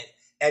up.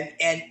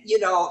 And you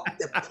know,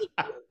 the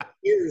people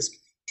ears,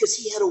 because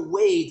he had a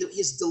way that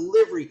his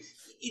delivery,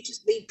 you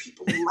just made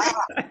people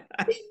laugh.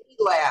 Made me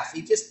laugh.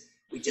 We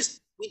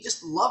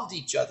just loved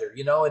each other,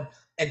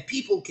 and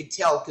people could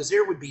tell because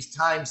there would be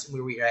times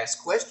where we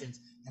asked questions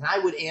and I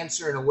would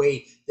answer in a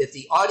way that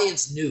the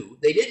audience knew.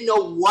 They didn't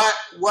know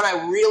what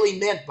I really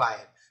meant by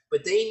it,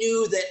 but they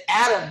knew that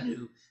Adam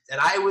knew that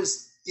I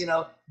was,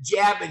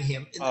 jabbing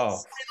him in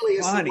the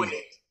friendliest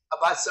way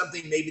about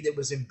something maybe that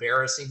was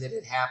embarrassing that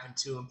had happened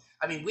to him.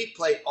 I mean, we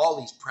played all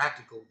these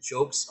practical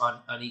jokes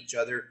on each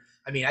other.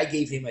 I mean, I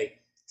gave him a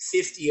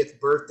 50th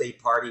birthday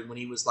party when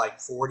he was like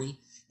 40,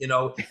 at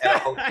a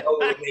hotel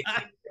where we made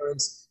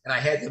appearance, and I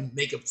had him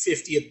make a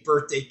 50th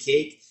birthday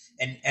cake.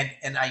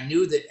 And I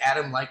knew that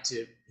Adam liked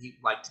to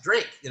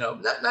drink,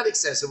 not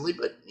excessively,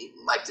 but he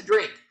liked to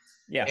drink.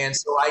 Yeah. And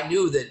so I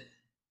knew that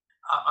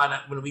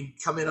when we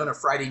come in on a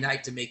Friday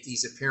night to make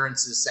these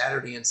appearances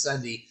Saturday and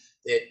Sunday,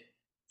 that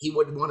he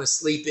wouldn't want to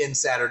sleep in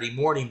Saturday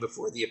morning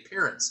before the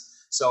appearance.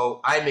 So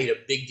I made a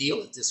big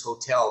deal at this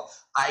hotel.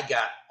 I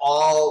got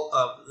all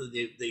of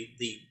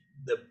the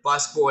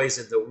bus boys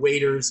and the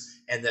waiters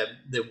and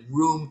the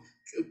room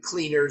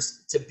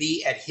cleaners to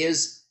be at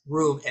his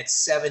room at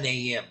 7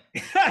 a.m.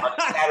 on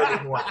a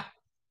Saturday morning.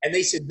 And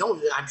they said, no,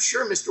 I'm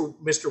sure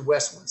Mr.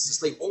 West wants to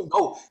sleep. Oh,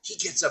 no, he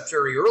gets up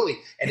very early.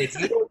 And if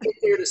you don't get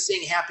there to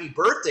sing happy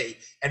birthday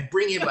and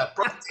bring him a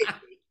birthday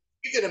cake,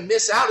 you're going to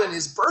miss out on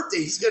his birthday.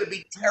 He's going to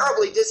be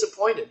terribly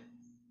disappointed.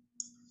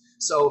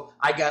 So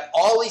I got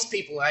all these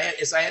people.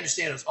 As I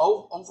understand, it was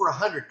over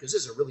 100, because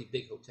this is a really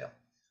big hotel.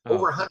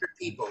 Over 100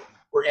 people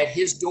were at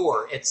his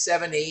door at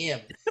 7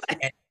 a.m.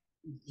 And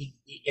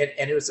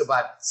it was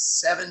about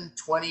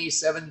 7:20,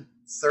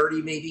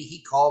 7:30 maybe.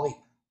 He called me,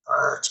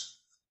 Burt,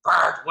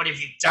 what have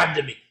you done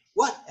to me?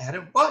 What,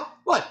 Adam?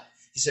 What?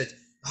 He said,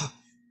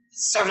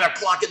 7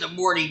 o'clock in the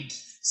morning,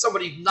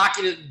 somebody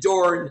knocking at the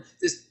door, and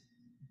this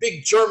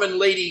big German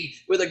lady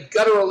with a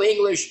guttural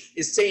English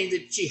is saying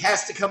that she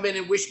has to come in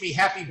and wish me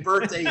happy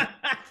birthday.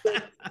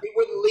 They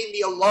wouldn't leave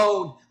me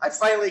alone. I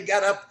finally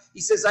got up.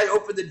 He says, I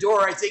opened the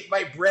door. I think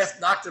my breath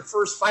knocked the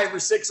first 5 or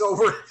 6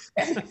 over.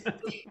 And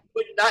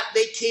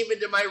they came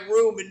into my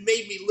room and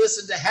made me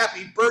listen to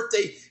happy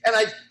birthday. And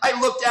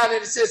I looked down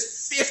and it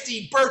says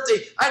 50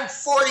 birthday. I'm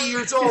 40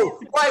 years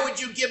old. Why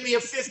would you give me a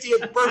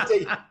 50th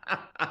birthday?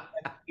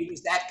 It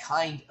was that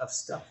kind of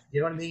stuff. You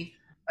know what I mean?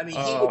 I mean,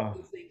 he would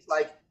do things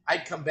like,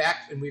 I'd come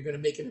back and we were going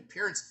to make an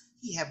appearance.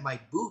 He had my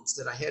boots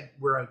that I had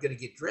where I was going to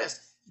get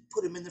dressed. He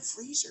put them in the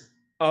freezer.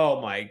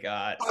 Oh my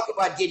God. Talk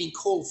about getting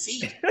cold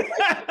feet.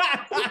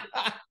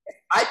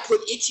 I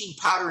put itching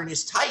powder in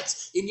his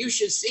tights, and you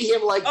should see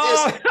him like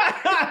this.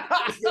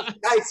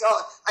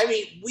 I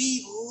mean,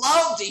 we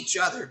loved each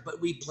other,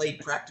 but we played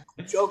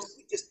practical jokes.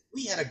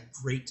 We had a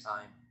great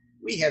time.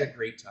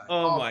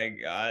 Oh my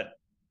God.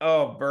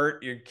 Oh,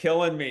 Burt, you're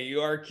killing me.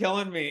 You are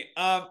killing me.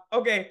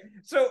 Okay.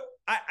 So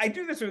I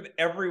do this with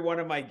every one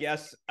of my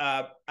guests.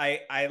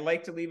 I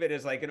like to leave it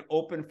as like an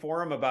open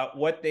forum about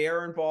what they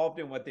are involved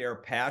in, what they are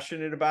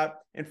passionate about.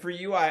 And for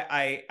you,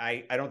 I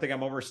don't think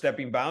I'm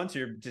overstepping bounds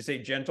here to say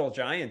Gentle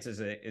Giants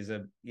is a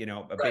big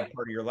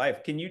part of your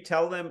life. Can you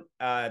tell them,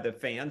 the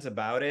fans,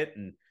 about it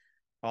and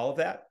all of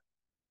that?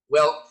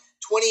 Well,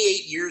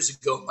 28 years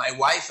ago, my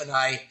wife and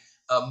I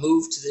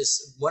moved to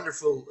this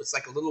wonderful, it's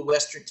like a little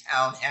Western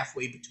town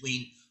halfway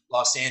between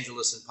Los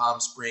Angeles and Palm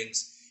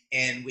Springs.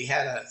 And we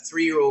had a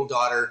 3-year-old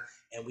daughter,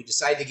 and we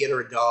decided to get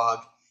her a dog.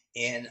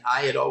 And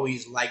I had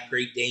always liked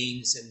Great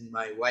Danes, and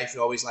my wife had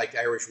always liked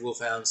Irish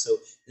Wolfhounds. So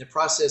in the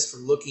process for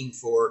looking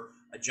for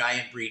a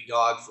giant breed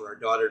dog for our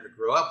daughter to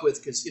grow up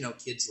with, because,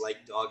 kids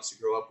like dogs to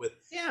grow up with.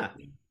 Yeah.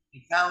 I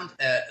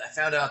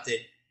found out that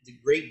the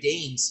Great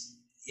Danes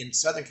in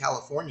Southern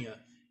California,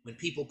 when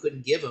people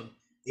couldn't give them,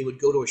 they would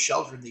go to a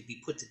shelter and they'd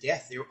be put to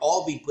death. They were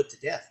all being put to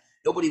death.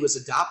 Nobody was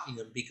adopting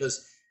them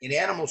because in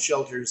animal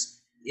shelters,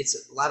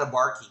 it's a lot of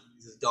barking.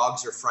 The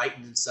dogs are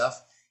frightened and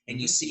stuff. And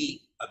you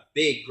see a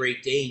big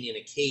Great Dane in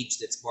a cage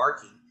that's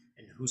barking.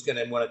 And who's going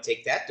to want to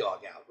take that dog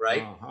out,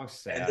 right? Oh, how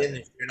sad. And then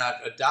if you're not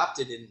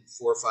adopted in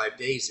 4 or 5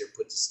 days, they're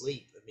put to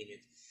sleep. I mean,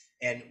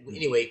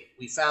 anyway,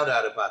 we found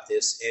out about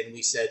this and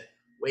we said,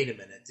 wait a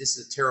minute, this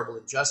is a terrible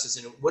injustice.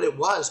 And what it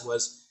was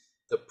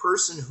the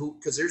person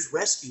because there's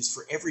rescues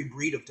for every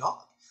breed of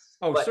dog.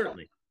 Oh, but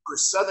certainly. For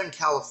Southern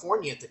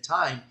California at the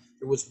time,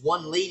 there was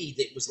one lady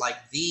that was like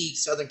the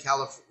Southern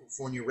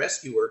California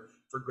rescuer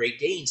for Great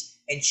Danes,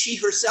 and she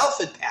herself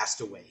had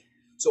passed away.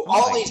 So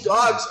all these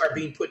dogs are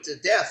being put to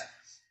death.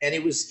 And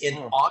it was in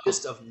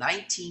August of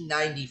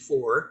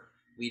 1994,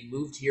 we'd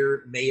moved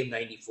here May of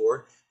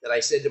 94, that I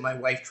said to my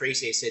wife,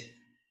 Tracy, I said,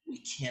 we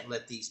can't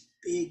let these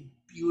big,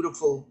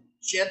 beautiful,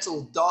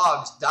 gentle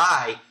dogs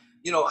die.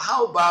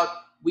 How about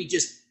we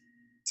just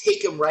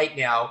take them right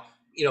now?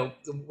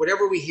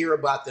 Whatever we hear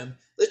about them,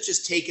 let's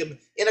just take them.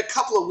 In a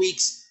couple of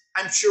weeks,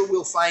 I'm sure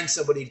we'll find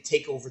somebody to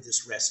take over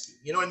this rescue.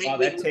 You know what I mean? Oh,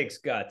 that takes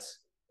guts.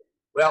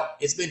 Well,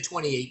 it's been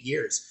 28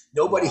 years.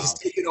 Nobody has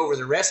taken over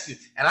the rescue,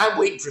 and I'm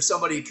waiting for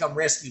somebody to come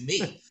rescue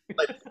me.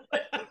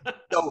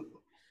 So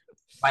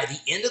by the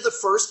end of the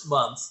first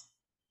month,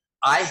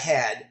 I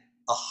had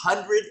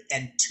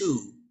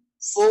 102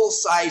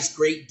 full-size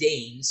Great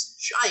Danes,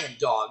 giant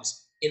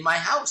dogs, in my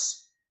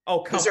house.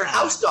 Oh, Because come they're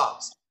house on.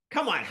 dogs.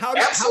 Come on.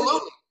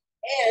 Absolutely.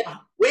 And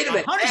wait a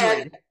minute.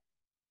 And 100?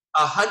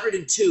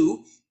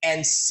 102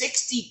 and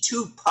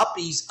 62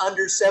 puppies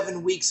under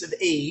 7 weeks of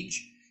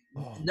age.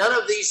 Oh. None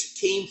of these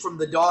came from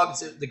the dogs,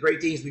 the Great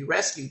Danes we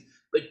rescued,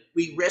 but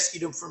we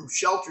rescued them from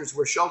shelters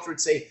where shelter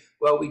would say,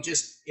 well, we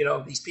just,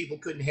 these people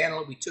couldn't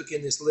handle it. We took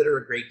in this litter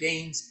of Great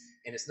Danes,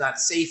 and it's not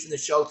safe in the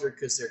shelter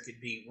because there could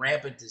be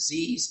rampant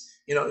disease.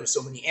 There's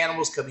so many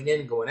animals coming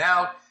in and going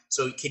out.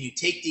 So can you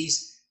take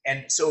these?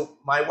 And so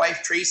my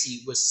wife,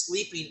 Tracy, was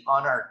sleeping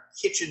on our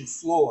kitchen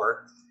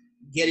floor,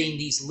 getting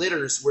these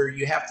litters where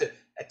you have to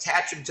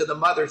attach them to the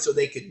mother so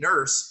they could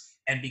nurse.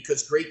 And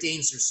because Great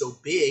Danes are so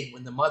big,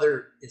 when the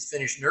mother is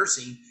finished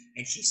nursing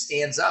and she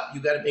stands up,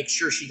 you got to make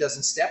sure she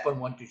doesn't step on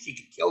one because she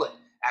could kill it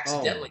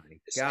accidentally.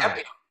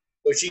 Stepping.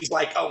 So she's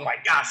like, oh my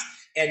gosh.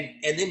 And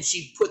then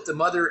she put the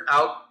mother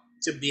out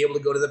to be able to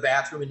go to the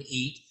bathroom and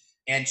eat.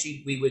 And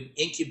we would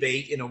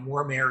incubate in a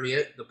warm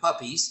area the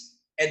puppies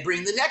and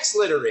bring the next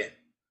litter in.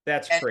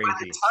 That's and crazy. By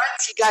the time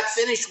she got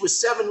finished with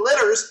 7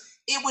 litters,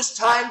 it was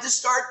time to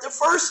start the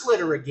first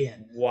litter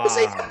again. Wow. Because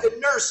they had to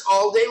nurse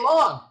all day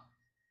long.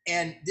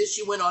 And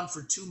she went on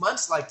for 2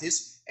 months like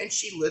this. And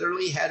she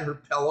literally had her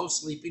pillow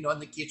sleeping on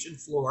the kitchen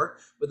floor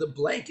with a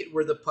blanket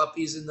where the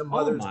puppies and the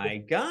mothers. Oh my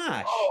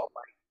gosh. Oh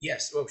my.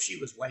 Yes. Well,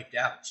 she was wiped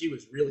out. She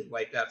was really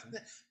wiped out from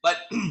that. But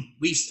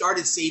we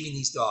started saving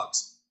these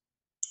dogs.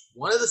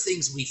 One of the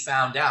things we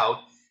found out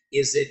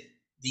is that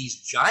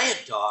these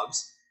giant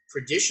dogs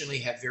traditionally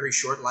have very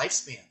short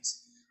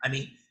lifespans. I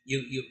mean,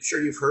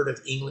 you've heard of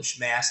English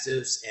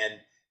Mastiffs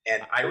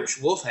and Irish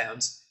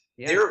Wolfhounds.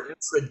 Yeah. Their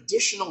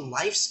traditional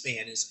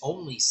lifespan is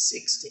only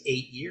 6 to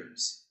 8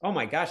 years. Oh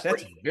my gosh,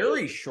 that's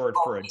very short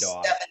for a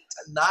dog. 7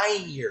 to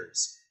 9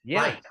 years.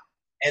 Yeah. Right?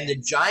 And the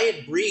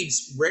giant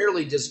breeds,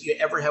 rarely does you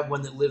ever have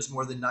one that lives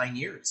more than 9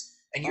 years.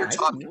 And you're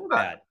talking about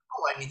that.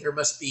 I mean, there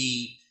must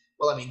be.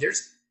 Well, I mean,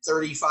 there's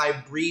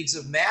 35 breeds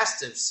of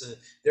Mastiffs.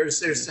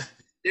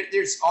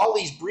 There's all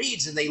these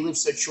breeds, and they live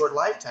such short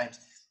lifetimes.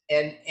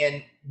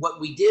 And what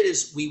we did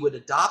is we would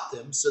adopt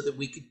them so that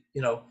we could,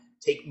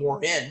 take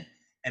more in.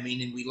 I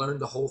mean, and we learned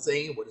the whole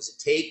thing. What does it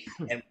take?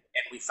 And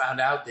we found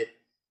out that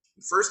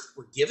first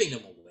we're giving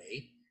them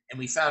away, and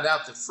we found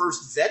out the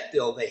first vet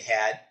bill they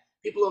had.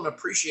 People don't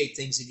appreciate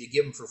things if you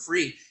give them for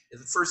free. If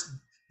the first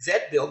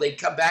vet bill, they'd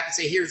come back and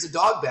say, "Here's the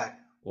dog back."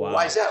 Wow. Well,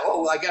 why is that?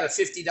 Oh, well, I got a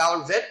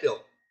 $50 vet bill.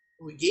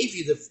 We gave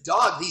you the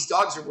dog. These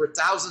dogs are worth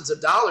thousands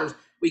of dollars.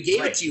 We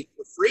gave it to you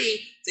for free,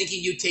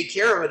 thinking you'd take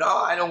care of it.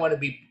 Oh, I don't want to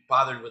be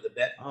bothered with a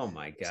vet. Oh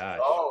my gosh.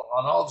 So,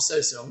 and all of a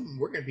sudden, so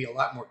we're going to be a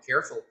lot more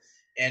careful.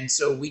 And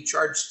so we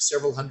charged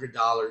several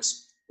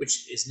 $100s,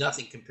 which is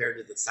nothing compared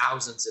to the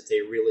thousands that they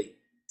really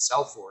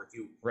sell for if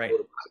you go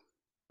to buy.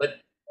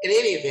 But in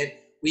any event,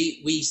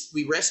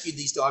 we rescued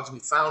these dogs. We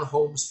found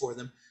homes for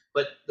them.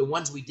 But the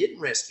ones we didn't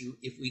rescue,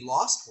 if we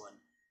lost one,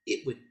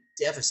 it would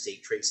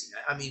devastate Tracy.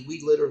 I mean,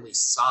 we literally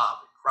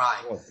sobbed and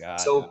cried. Oh God.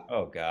 So,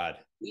 oh God.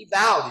 We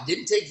vowed, it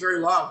didn't take very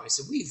long. I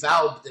said, we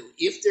vowed that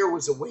if there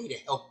was a way to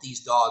help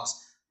these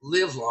dogs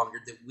live longer,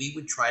 that we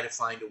would try to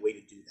find a way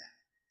to do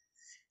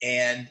that.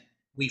 And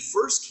we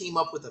first came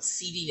up with a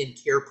feeding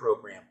and care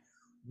program.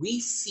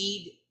 We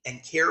feed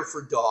and care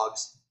for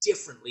dogs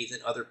differently than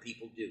other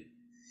people do.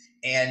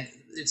 And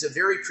it's a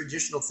very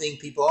traditional thing.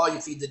 People, you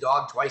feed the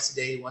dog twice a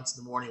day, once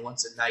in the morning,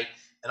 once at night,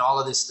 and all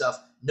of this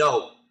stuff.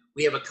 No,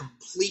 we have a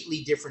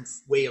completely different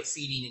way of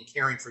feeding and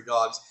caring for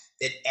dogs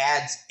that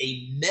adds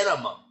a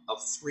minimum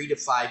of 3 to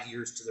 5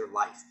 years to their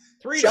life.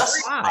 3 to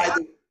 5?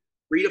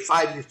 3 to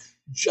 5 years,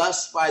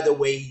 just by the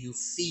way you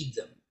feed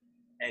them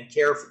and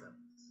care for them.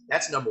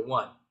 That's number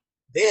one.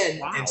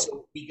 Then, and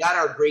so we got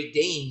our Great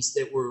Danes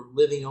that were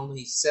living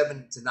only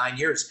 7 to 9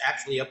 years,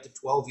 actually up to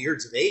 12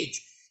 years of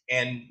age.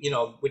 And,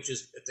 which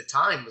is at the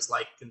time was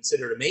like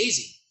considered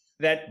amazing.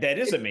 That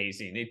is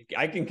amazing.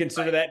 I can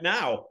consider that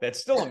now. That's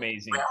still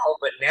amazing. Well,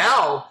 but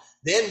now,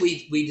 then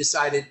we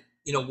decided,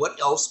 what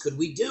else could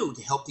we do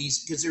to help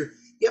these? Because you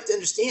have to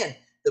understand,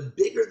 the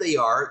bigger they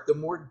are, the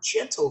more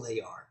gentle they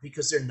are,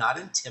 because they're not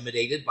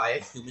intimidated by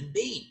a human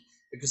being,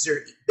 because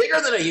they're bigger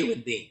than a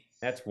human being.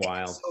 That's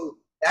wild. So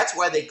that's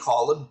why they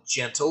call them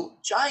gentle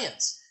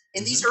giants.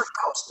 And these are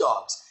house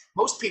dogs.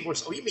 Most people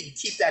say, you mean you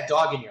keep that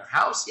dog in your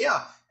house?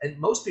 Yeah. And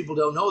most people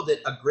don't know that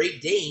a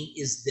Great Dane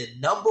is the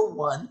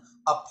 #1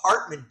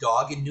 apartment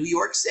dog in New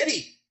York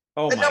City.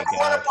 Oh, the my #1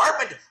 God.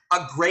 apartment,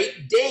 a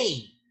Great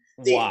Dane.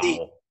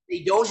 Wow.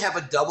 They don't have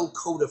a double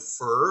coat of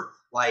fur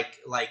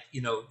like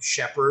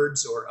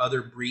shepherds or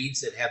other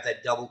breeds that have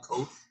that double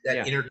coat,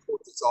 that inner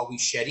coat that's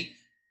always shedding.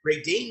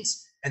 Great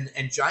Danes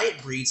and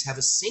giant breeds have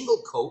a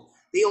single coat.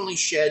 They only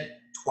shed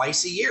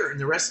twice a year, and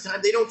the rest of the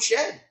time they don't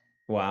shed.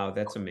 Wow,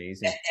 that's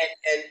amazing.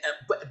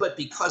 But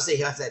because they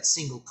have that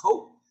single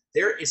coat,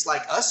 it's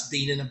like us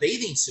being in a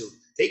bathing suit.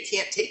 They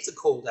can't take the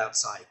cold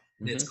outside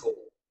when it's cold.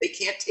 They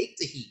can't take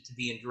the heat to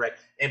be in direct,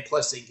 and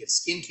plus they get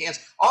skin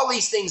cancer. All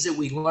these things that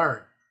we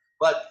learn.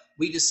 But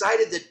we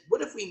decided that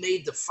what if we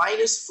made the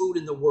finest food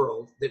in the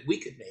world that we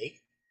could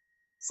make,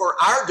 for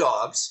our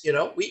dogs,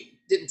 we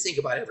didn't think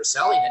about ever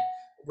selling it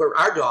for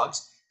our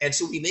dogs. And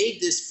so we made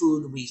this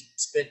food, and we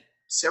spent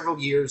several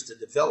years to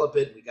develop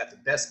it. We got the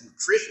best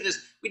nutritionists.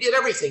 We did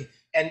everything.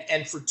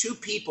 And for two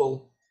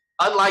people,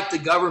 unlike the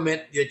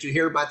government that you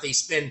hear about, they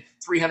spend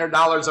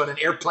 $300 on an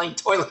airplane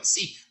toilet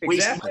seat.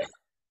 Exactly.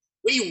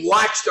 We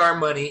watched our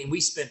money, and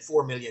we spent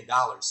 $4 million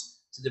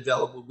to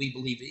develop what we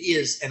believe it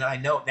is, and I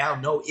now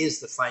know is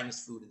the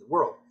finest food in the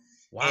world.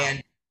 Wow.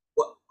 And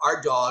our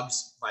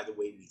dogs, by the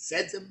way we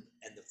fed them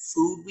and the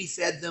food we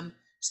fed them,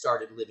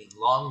 started living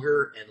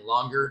longer and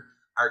longer.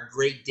 Our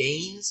Great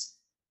Danes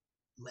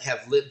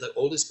have lived, the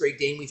oldest Great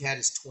Dane we've had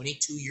is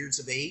 22 years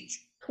of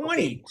age.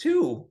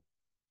 22? Okay.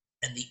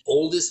 And the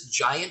oldest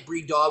giant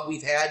breed dog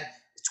we've had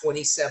is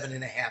 27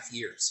 and a half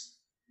years.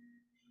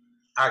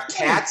 Our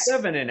cats.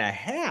 7 and a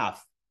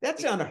half.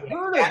 That's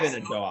unheard of in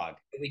a dog.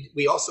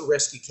 We also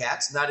rescue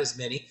cats, not as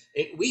many.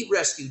 We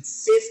rescued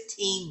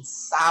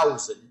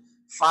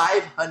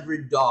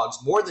 15,500 dogs,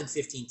 more than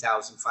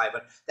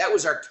 15,500. That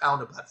was our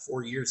count about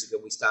 4 years ago.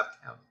 We stopped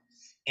counting.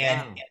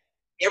 And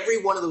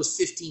every one of those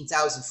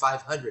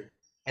 15,500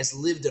 has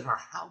lived in our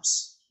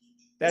house.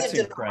 That's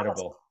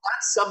incredible.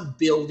 Not some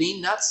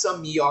building, not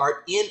some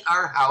yard, in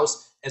our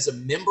house as a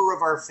member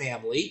of our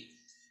family.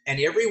 And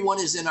everyone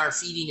is in our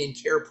feeding and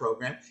care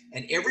program.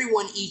 And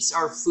everyone eats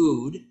our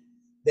food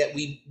that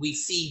we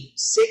feed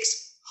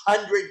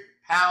 600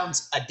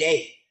 pounds a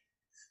day.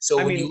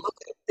 So when you look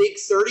at a big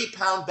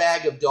 30-pound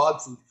bag of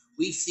dog food,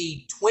 we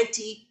feed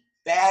 20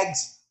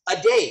 bags a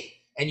day.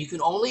 And you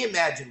can only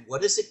imagine,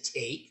 what does it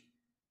take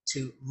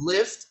to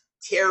lift,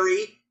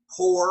 carry,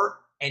 pour,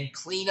 and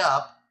clean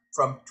up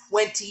from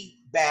 20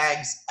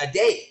 bags a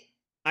day?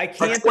 I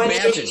can't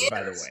imagine,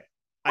 by the way.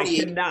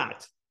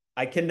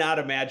 I cannot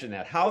imagine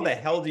that. How the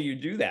hell do you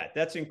do that?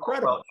 That's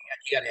incredible. Oh,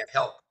 you got to have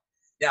help.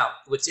 Now,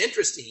 what's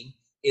interesting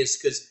is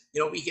because,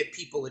 we get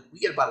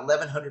about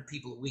 1,100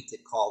 people a week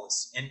that call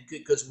us. And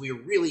because we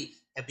really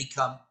have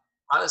become,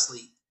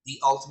 honestly, the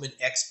ultimate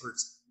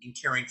experts in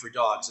caring for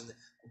dogs. And the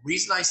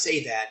reason I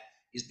say that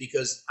is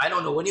because I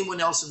don't know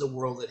anyone else in the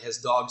world that has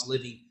dogs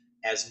living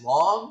as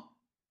long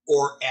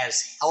or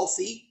as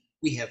healthy.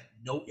 We have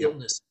no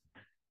illness.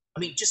 I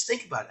mean, just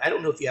think about it. I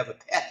don't know if you have a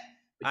pet.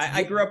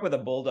 I grew up with a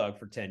bulldog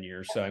for 10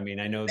 years, so I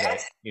know the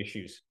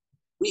issues.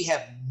 We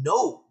have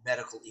no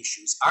medical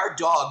issues. Our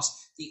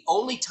dogs, the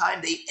only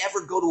time they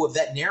ever go to a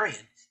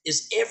veterinarian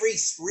is every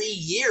 3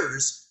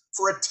 years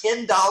for a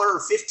 $10 or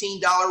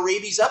 $15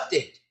 rabies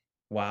update.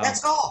 Wow.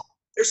 That's all.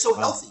 They're so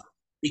healthy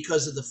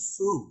because of the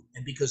food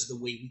and because of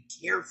the way we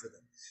care for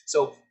them.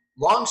 So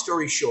long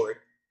story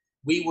short,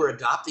 we were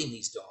adopting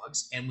these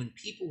dogs, and when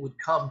people would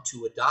come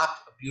to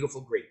adopt a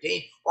beautiful Great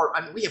Dane,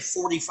 we have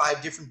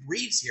 45 different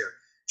breeds here.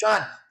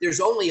 John, there's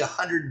only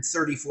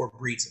 134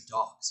 breeds of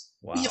dogs.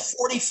 Wow. We have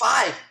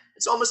 45.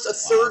 It's almost a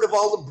third of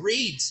all the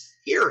breeds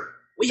here.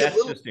 We have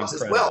little dogs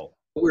as well.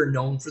 We're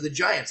known for the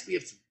giants. We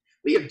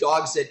have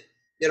dogs that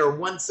are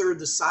 1/3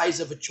 the size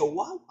of a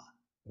Chihuahua.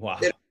 Wow.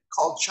 That are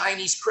called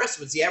Chinese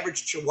Crestwoods. The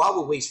average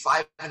Chihuahua weighs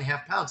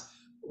 5.5 pounds.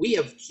 We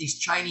have these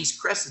Chinese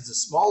Crestwoods, a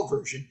small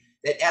version,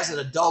 that as an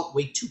adult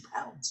weigh 2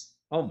 pounds.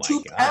 Oh my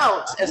 2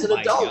 pounds as an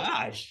adult.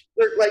 Gosh.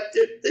 They're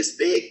this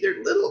big.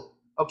 They're little.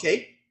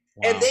 Okay.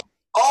 Wow. And they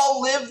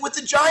all live with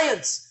the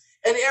giants,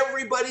 and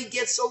everybody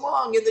gets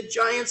along, and the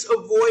giants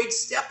avoid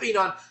stepping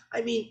on.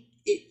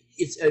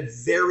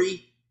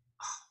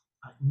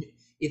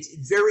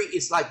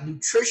 It's like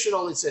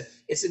nutritional.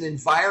 It's an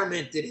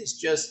environment that is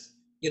just,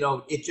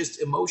 it's just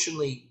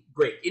emotionally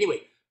great.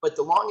 Anyway, but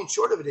the long and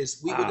short of it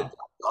is, we would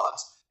adopt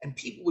dogs, and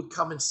people would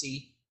come and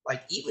see,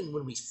 like, even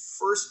when we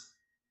first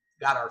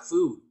got our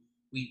food,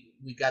 we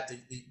got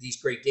these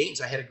Great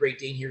Danes. I had a Great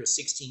Dane here who was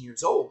 16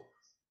 years old.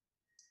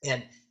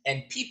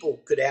 And people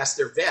could ask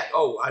their vet,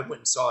 I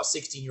went and saw a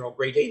 16-year-old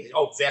Great Dane.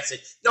 Vet said,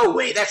 no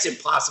way, that's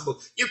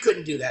impossible. You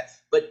couldn't do that.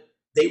 But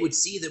they would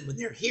see them when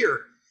they're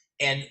here.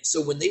 And so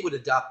when they would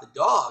adopt the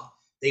dog,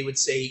 they would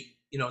say,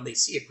 and they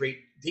see a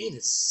Great Dane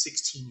that's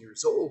 16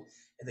 years old.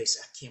 And they say,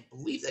 I can't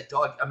believe that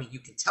dog. You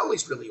can tell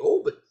he's really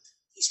old, but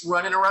he's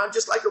running around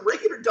just like a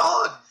regular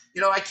dog.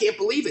 I can't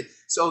believe it.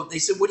 So they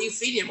said, what do you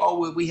feed him?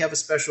 We have a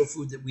special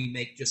food that we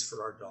make just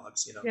for our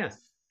dogs, Yeah. And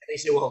they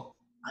say, well,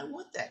 I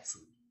want that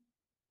food.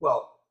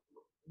 Well,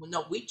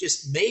 no, we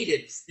just made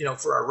it,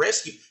 for our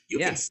rescue. You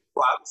can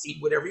go out and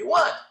feed whatever you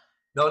want.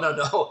 No.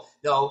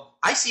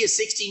 I see a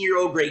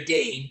 16-year-old Great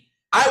Dane.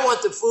 I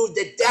want the food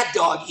that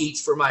dog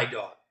eats for my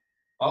dog.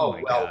 Oh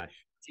my gosh.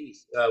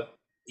 Geez,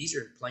 these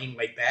are in plain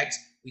white bags.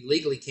 We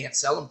legally can't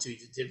sell them to you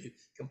to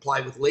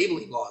comply with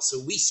labeling laws. So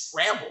we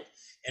scrambled,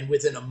 and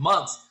within a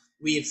month,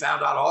 we had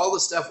found out all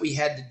the stuff we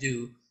had to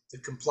do to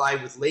comply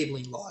with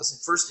labeling laws.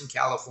 At first in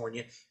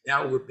California,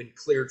 now we've been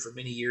cleared for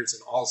many years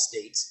in all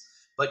states.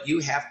 But you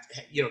have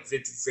to,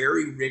 it's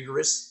very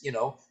rigorous,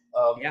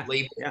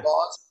 labeling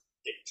laws,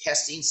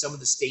 testing. Some of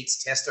the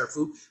states test our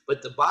food.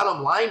 But the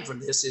bottom line from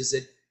this is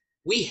that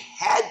we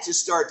had to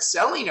start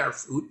selling our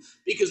food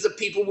because the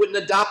people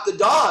wouldn't adopt the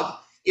dog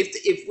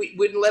if we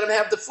wouldn't let them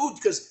have the food,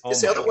 because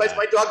otherwise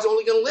my dog's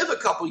only going to live a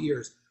couple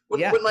years.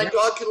 when my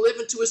dog can live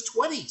into his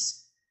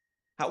 20s.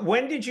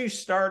 When did you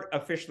start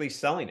officially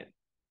selling it?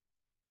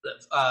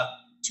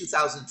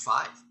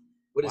 2005.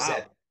 What is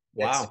that?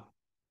 That's Wow.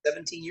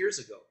 17 years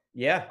ago.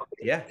 Yeah.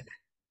 Okay.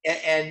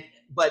 Yeah.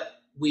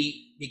 But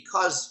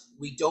because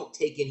we don't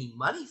take any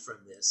money from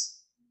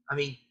this, I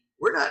mean,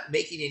 we're not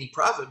making any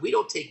profit. We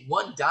don't take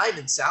one dime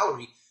in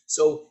salary.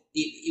 So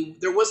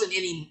there wasn't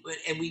any,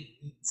 and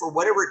for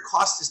whatever it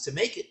cost us to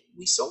make it,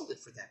 we sold it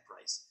for that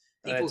price.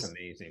 That's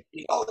amazing.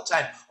 All the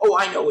time. Oh,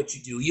 I know what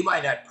you do. You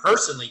might not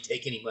personally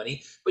take any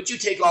money, but you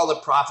take all the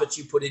profits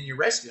you put in your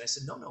rescue. I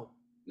said, no,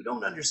 you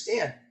don't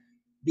understand.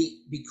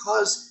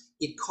 Because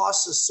it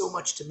costs us so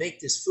much to make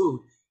this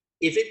food.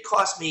 If it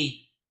costs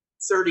me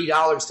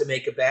 $30 to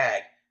make a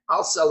bag,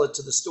 I'll sell it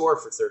to the store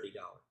for $30.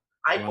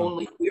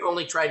 We're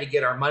only trying to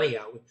get our money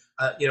out,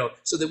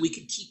 so that we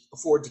can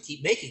afford to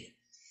keep making it.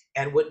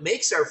 And what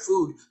makes our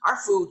food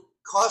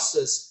costs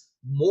us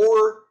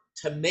more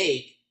to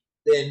make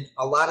than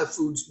a lot of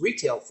foods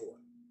retail for.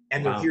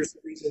 And here's the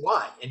reason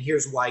why. And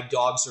here's why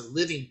dogs are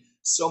living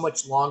so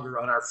much longer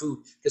on our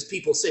food. Because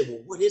people say,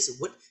 well, what is it?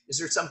 What is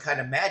there some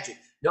kind of magic?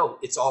 No,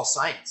 it's all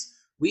science.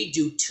 We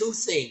do two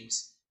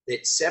things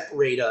that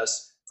separate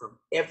us from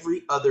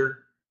every other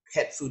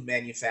pet food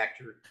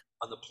manufacturer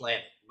on the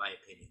planet, in my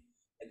opinion.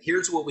 And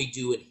here's what we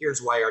do, and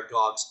here's why our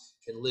dogs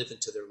can live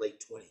into their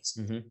late 20s.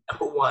 Mm-hmm.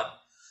 Number one,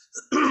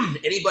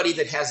 anybody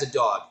that has a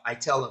dog, I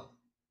tell them,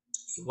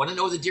 you want to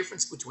know the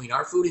difference between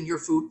our food and your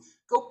food?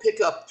 Go pick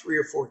up 3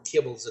 or 4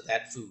 kibbles of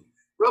that food.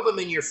 Rub them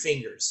in your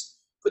fingers.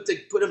 Put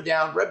them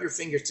down, rub your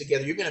fingers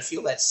together. You're going to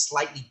feel that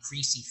slightly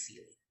greasy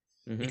feeling.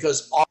 Mm-hmm.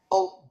 Because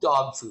all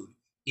dog food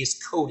is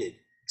coated,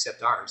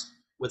 except ours,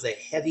 with a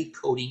heavy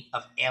coating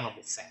of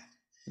animal fat.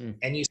 Mm.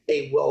 And you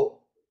say,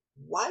 well,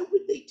 why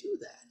would they do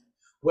that?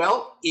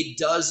 Well, it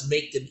does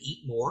make them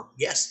eat more,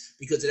 yes,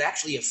 because it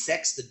actually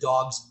affects the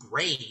dog's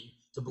brain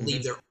to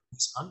believe they're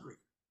always hungry.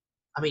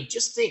 I mean,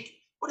 just think,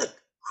 what a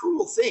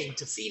cruel thing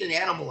to feed an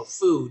animal a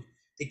food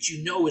that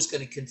you know is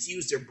going to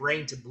confuse their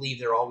brain to believe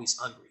they're always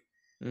hungry.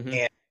 Mm-hmm.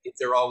 And if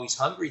they're always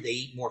hungry, they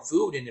eat more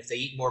food. And if they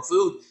eat more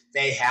food,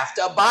 they have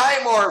to buy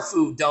more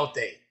food, don't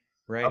they?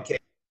 Right. Okay.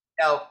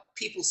 Now,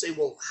 people say,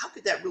 well, how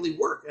could that really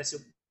work? And I said,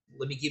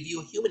 let me give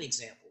you a human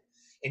example.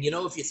 And,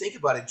 if you think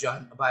about it,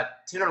 John, about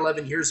 10 or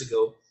 11 years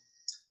ago,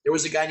 there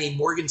was a guy named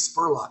Morgan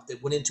Spurlock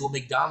that went into a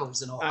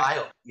McDonald's in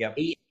Ohio.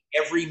 Ate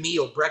every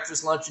meal,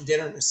 breakfast, lunch, and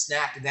dinner, and a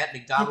snack in that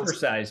McDonald's.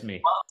 Supersize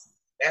me.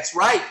 That's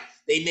right.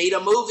 They made a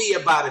movie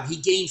about him. He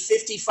gained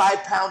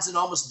 55 pounds and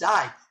almost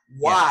died.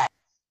 Why? Yeah.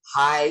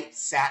 High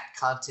fat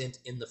content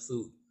in the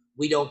food.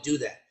 We don't do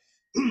that.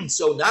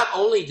 So not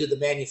only do the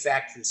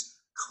manufacturers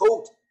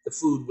coat the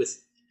food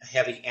with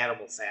heavy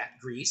animal fat,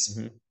 grease,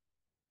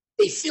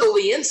 they fill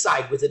the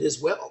inside with it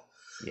as well.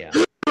 Yeah.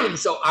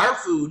 So our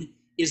food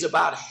is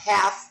about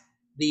half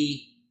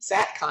the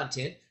fat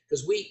content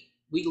because we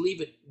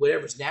leave it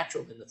whatever's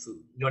natural in the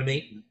food. You know what I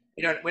mean?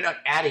 We're not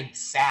adding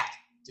fat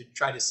to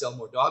try to sell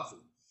more dog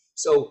food.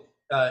 So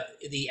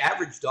the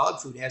average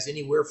dog food has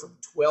anywhere from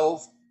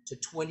 12 to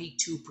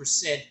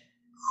 22%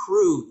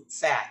 crude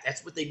fat.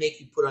 That's what they make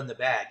you put on the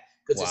bag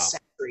because it's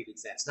saturated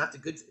fats, not the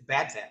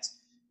bad fats,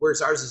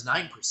 whereas ours is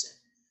 9%.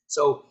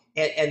 So,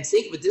 and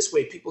think of it this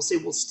way. People say,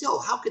 well, still,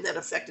 how can that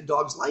affect a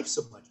dog's life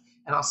so much?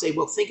 And I'll say,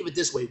 well, think of it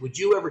this way. Would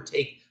you ever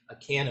take a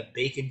can of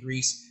bacon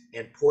grease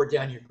and pour it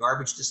down your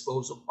garbage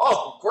disposal?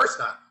 Oh, of course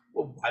not.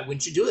 Well, why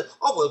wouldn't you do that?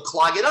 Oh, well,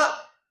 clog it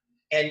up.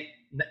 And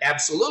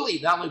absolutely,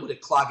 not only would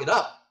it clog it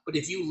up, but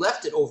if you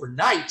left it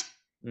overnight,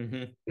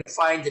 you'd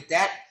find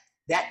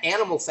that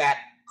animal fat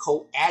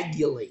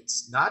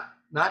coagulates, not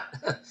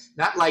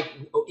like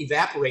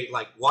evaporate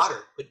like water,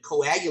 but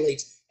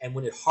coagulates. And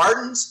when it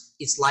hardens,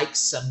 it's like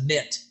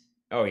cement.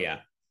 Oh, yeah.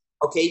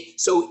 Okay,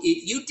 so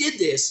if you did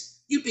this,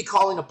 you'd be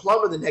calling a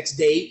plumber the next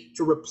day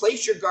to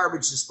replace your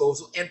garbage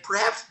disposal and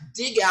perhaps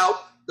dig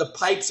out the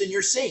pipes in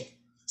your sink.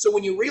 So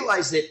when you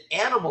realize that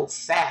animal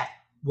fat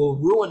will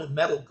ruin a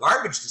metal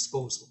garbage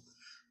disposal,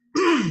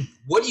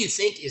 what do you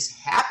think is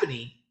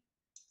happening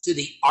to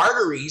the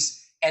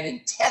arteries and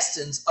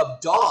intestines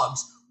of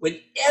dogs when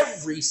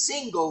every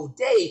single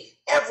day,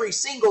 every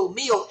single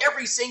meal,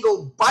 every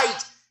single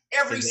bite,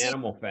 every single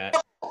animal fat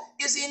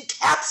is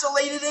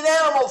encapsulated in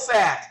animal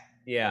fat?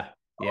 Yeah.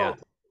 Oh,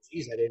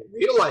 geez, I didn't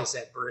realize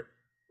that, Burt.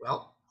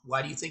 Well,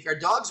 why do you think our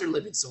dogs are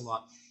living so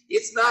long?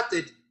 It's not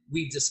that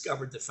we've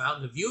discovered the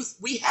fountain of youth.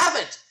 We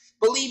haven't.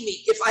 Believe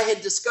me, if I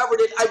had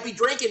discovered it, I'd be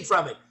drinking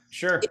from it.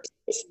 Sure.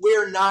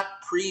 We're not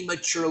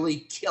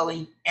prematurely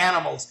killing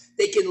animals.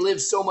 They can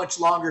live so much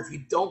longer if you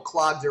don't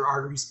clog their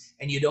arteries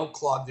and you don't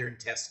clog their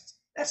intestines.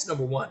 That's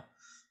number one.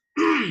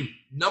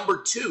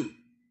 Number two,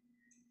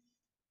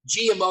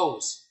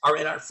 GMOs are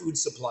in our food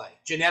supply,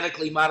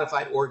 genetically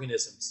modified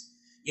organisms.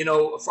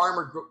 A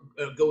farmer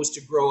goes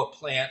to grow a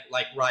plant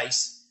like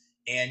rice,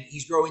 and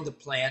he's growing the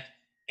plant,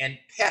 and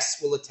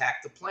pests will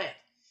attack the plant.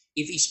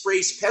 If he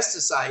sprays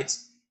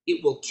pesticides,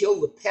 it will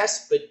kill the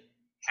pest, but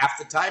half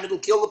the time it'll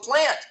kill the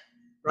plant,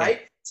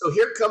 right? Yeah. So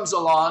here comes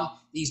along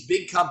these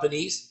big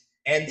companies,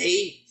 and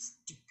they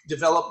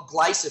develop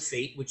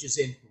glyphosate, which is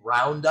in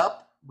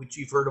Roundup, which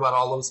you've heard about,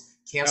 all those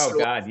cancer. Oh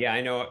God, yeah,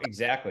 I know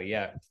exactly.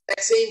 Yeah,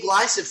 that same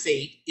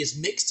glyphosate is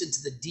mixed into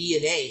the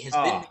DNA, has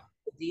been mixed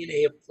into the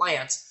DNA of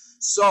plants.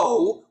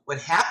 So what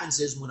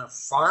happens is when a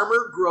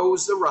farmer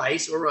grows the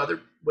rice or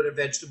other, whatever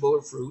vegetable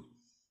or fruit,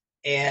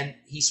 and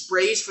he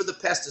sprays for the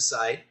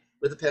pesticide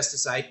with a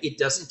pesticide, it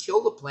doesn't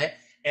kill the plant,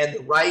 and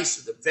the rice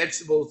or the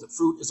vegetables, the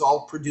fruit is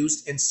all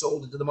produced and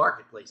sold into the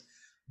marketplace.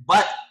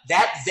 But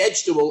that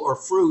vegetable or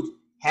fruit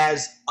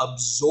has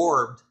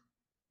absorbed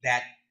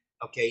that,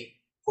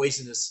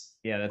 poisonous.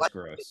 yeah, that's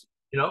gross.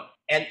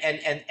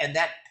 And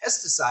that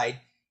pesticide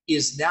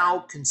is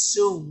now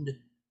consumed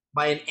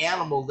by an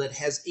animal that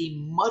has a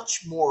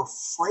much more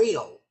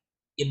frail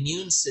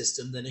immune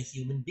system than a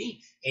human being.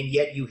 And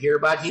yet you hear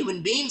about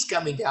human beings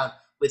coming down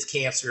with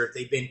cancer if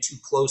they've been too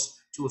close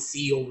to a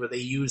field where they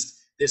used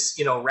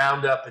this,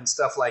 Roundup and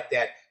stuff like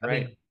that. Right.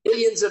 I mean,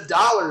 billions of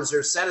dollars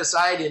are set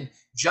aside in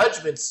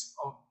judgments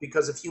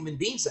because of human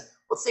beings.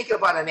 Well, think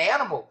about an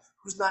animal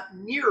who's not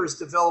near as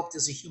developed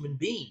as a human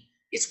being.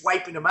 It's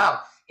wiping them out.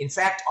 In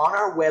fact, on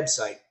our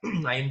website,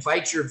 I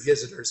invite your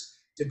visitors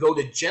to go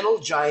to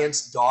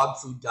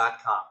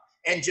gentlegiantsdogfood.com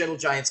and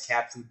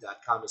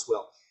gentlegiantscatfood.com as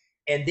well.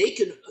 And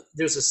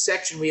there's a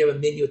section, we have a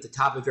menu at the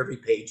top of every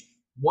page.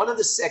 One of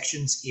the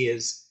sections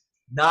is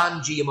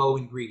non-GMO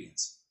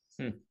ingredients.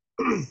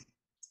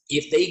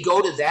 If they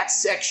go to that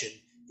section,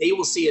 they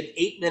will see an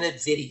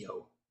 8-minute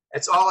video.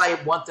 That's all I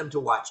want them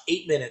to watch,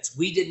 8 minutes.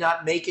 We did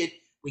not make it.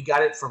 We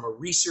got it from a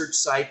research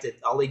site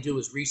that all they do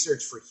is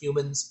research for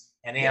humans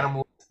and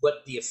animals,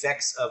 what the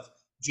effects of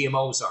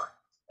GMOs are.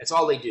 That's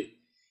all they do.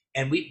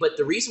 But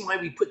the reason why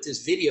we put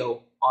this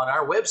video on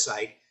our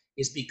website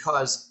is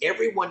because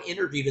everyone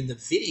interviewed in the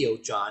video,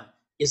 John,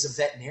 is a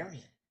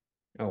veterinarian.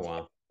 Oh,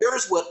 wow.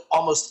 Here's what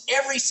almost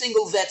every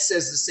single vet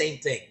says the same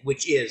thing,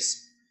 which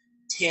is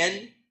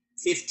 10,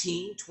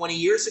 15, 20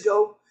 years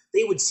ago,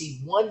 they would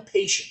see one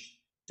patient,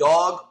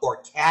 dog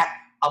or cat,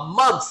 a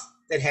month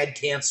that had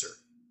cancer.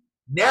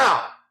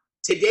 Now,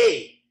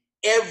 today,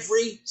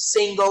 every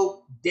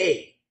single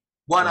day,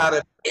 one out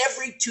of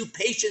every 2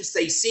 patients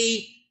they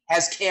see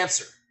has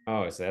cancer.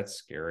 Oh, is that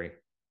scary?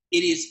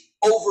 It is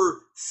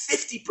over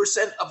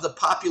 50% of the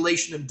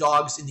population of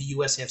dogs in the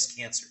U.S. has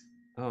cancer.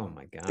 Oh,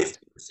 my God. 50%.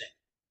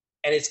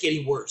 And it's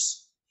getting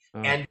worse.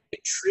 And we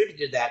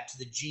attributed that to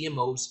the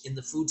GMOs in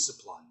the food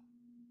supply.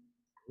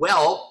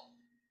 Well,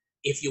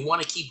 if you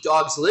want to keep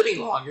dogs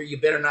living longer, you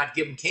better not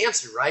give them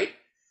cancer, right?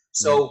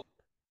 So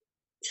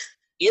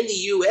in the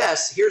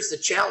U.S., here's the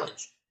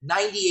challenge.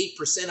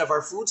 98% of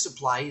our food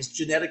supply is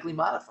genetically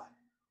modified.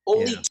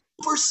 Only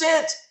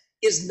 2%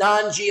 is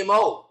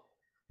non-GMO.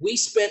 We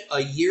spent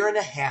a year and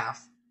a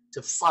half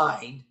to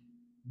find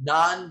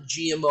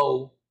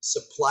non-GMO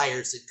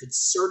suppliers that could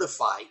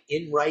certify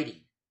in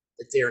writing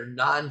that they are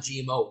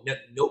non-GMO,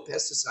 no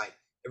pesticide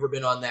ever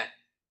been on that,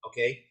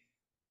 okay?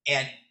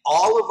 And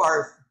all of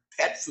our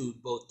pet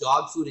food, both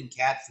dog food and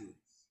cat food,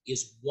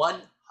 is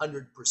 100%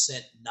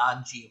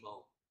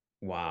 non-GMO.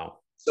 Wow.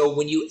 So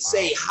when you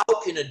say,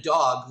 how can a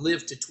dog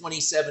live to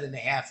 27 and a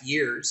half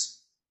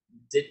years?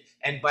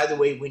 And by the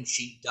way, when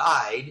she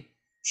died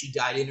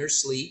in her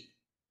sleep.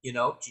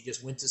 She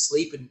just went to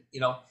sleep. And,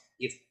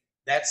 if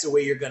that's the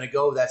way you're going to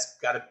go, that's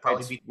got to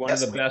probably be one of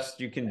the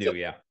best you can do.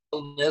 Yeah.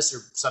 Illness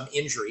or some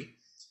injury.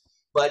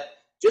 But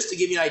just to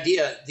give you an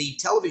idea, the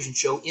television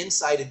show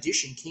Inside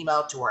Edition came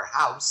out to our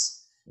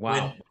house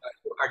when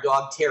our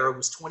dog Tara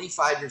was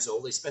 25 years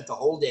old. They spent the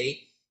whole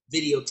day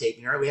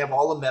videotaping her. We have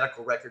all the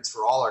medical records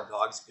for all our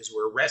dogs because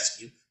we're a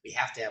rescue. We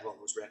have to have all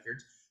those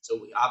records. So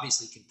we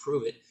obviously can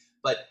prove it.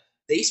 But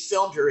they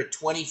filmed her at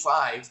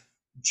 25,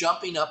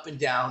 jumping up and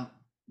down,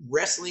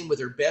 wrestling with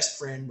her best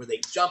friend, where they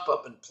jump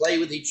up and play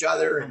with each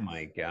other and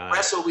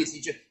wrestle with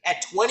each other.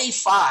 At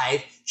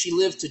 25, she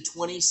lived to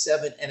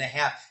 27 and a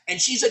half.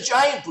 And she's a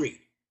giant breed.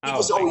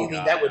 People say, you mean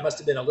that must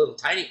have been a little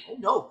tiny? Oh,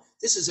 no.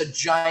 This is a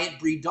giant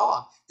breed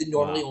dog that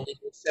normally only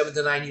lives 7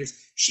 to 9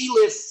 years. She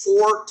lived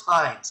 4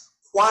 times,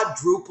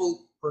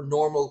 quadruple her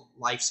normal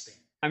lifespan.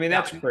 I mean,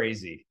 that's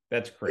crazy.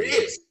 That's crazy.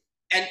 It is.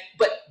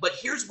 But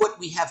here's what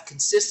we have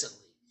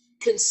consistently.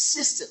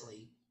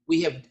 Consistently,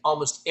 we have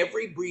almost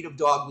every breed of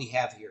dog we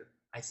have here.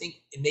 I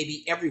think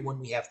maybe everyone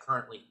we have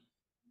currently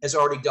has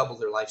already doubled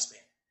their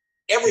lifespan.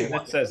 Everyone.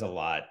 That says a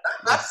lot.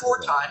 Not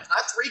 4 times,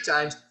 not 3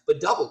 times, but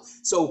double.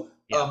 So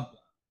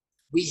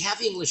we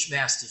have English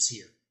Mastiffs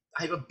here.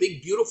 I have a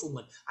big, beautiful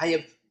one. I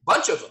have a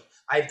bunch of them.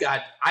 I've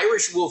got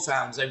Irish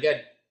Wolfhounds. I've got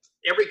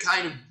every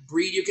kind of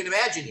breed you can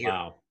imagine here.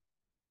 Wow.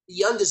 The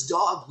youngest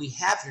dog we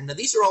have here. Now,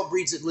 these are all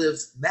breeds that live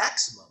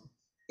maximum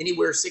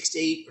anywhere 6 to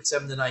 8 or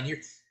 7 to 9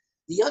 years.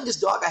 The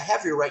youngest dog I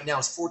have here right now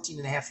is 14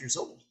 and a half years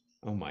old.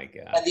 Oh, my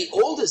God. And the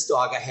oldest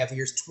dog I have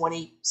here is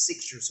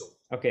 26 years old.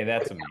 Okay,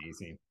 that's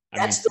amazing.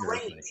 That's the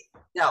range.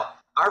 Now,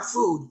 our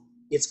food,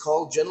 it's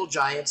called Gentle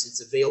Giants.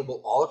 It's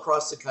available all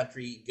across the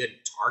country. You can get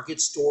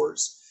Target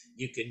stores.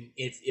 You can.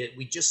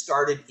 We just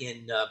started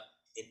in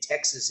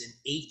Texas in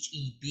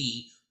HEB,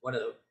 one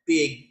of the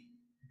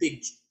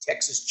big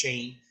Texas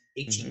chain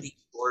HEB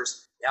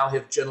stores. now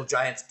have Gentle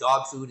Giant's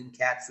dog food and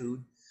cat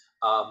food.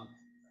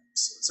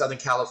 Southern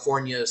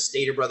California,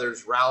 Stater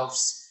Brothers,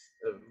 Ralph's,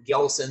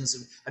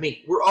 Gelson's. I mean,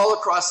 we're all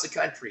across the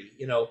country,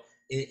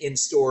 in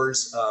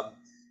stores,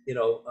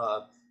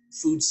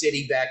 Food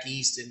City back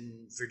east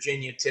in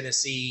Virginia,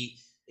 Tennessee,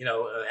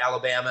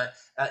 Alabama,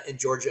 and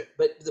Georgia.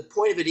 But the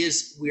point of it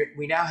is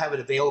we now have it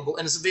available,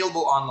 and it's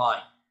available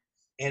online,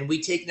 and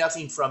we take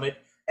nothing from it.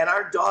 And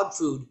our dog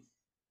food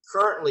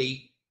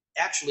currently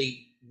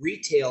actually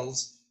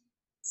retails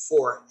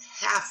for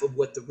half of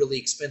what the really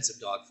expensive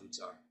dog foods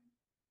are.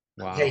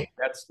 Wow. Okay,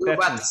 we're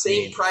about the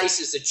same price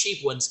as the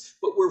cheap ones,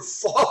 but we're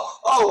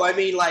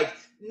like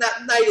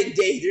night and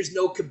day. There's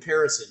no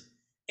comparison.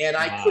 And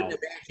I couldn't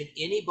imagine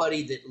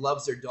anybody that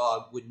loves their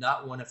dog would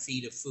not want to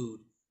feed a food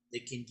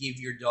that can give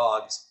your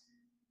dogs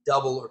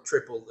double or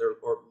triple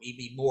or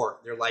maybe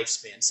more their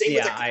lifespan. Same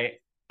with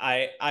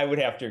I would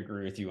have to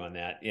agree with you on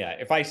that. Yeah,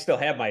 if I still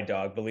have my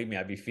dog, believe me,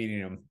 I'd be feeding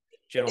him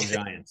Gentle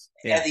Giants.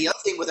 Yeah. And the other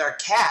thing with our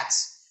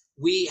cats,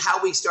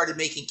 how we started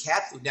making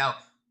cat food. Now,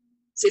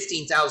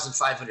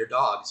 15,500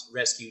 dogs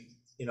rescued,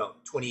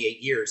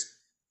 28 years,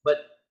 but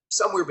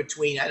somewhere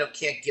between,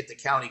 can't get the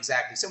count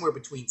exactly, somewhere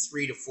between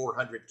 300 to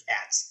 400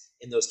 cats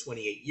in those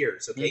 28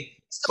 years. Okay.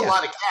 Still a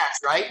lot of cats,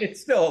 right?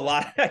 It's still a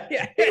lot.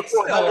 Yeah. It's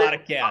still a lot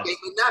of cats. Okay,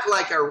 but not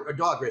like our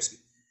dog rescue.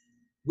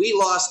 We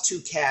lost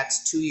 2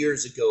 cats 2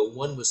 years ago.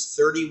 One was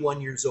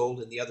 31 years old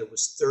and the other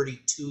was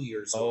 32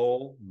 years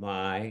old. Oh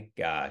my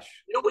gosh.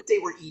 You know what they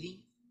were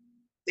eating?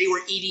 They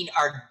were eating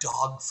our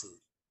dog food.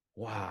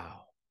 Wow.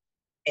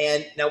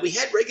 And now we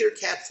had regular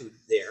cat food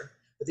there,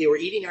 but they were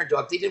eating our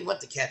dog. They didn't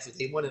want the cat food.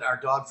 They wanted our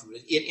dog food,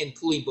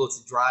 including both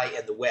the dry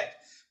and the wet.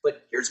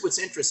 But here's what's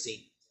interesting.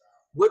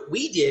 What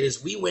we did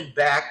is we went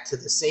back to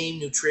the same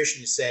nutritionist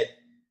and said,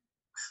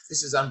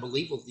 this is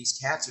unbelievable. These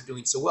cats are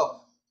doing so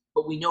well.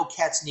 But we know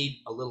cats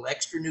need a little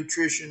extra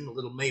nutrition, a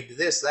little maybe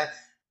this, that.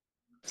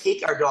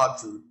 Take our dog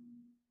food,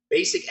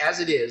 basic as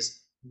it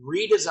is,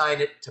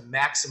 redesign it to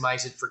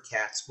maximize it for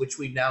cats, which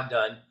we've now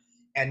done.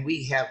 And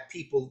we have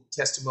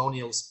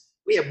testimonials.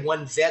 We have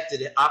one vet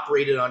that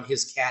operated on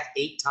his cat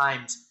 8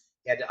 times,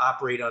 had to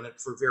operate on it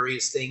for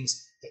various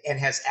things, and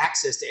has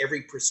access to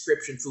every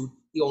prescription food.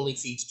 He only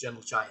feeds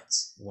Gentle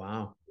Giants.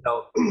 Wow.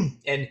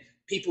 And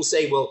people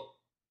say, well,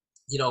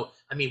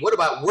 what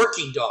about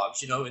working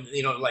dogs?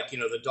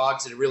 The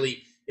dogs that are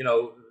really,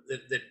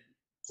 the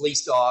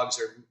police dogs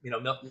or,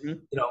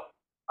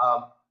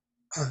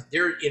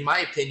 there, in my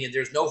opinion,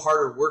 there's no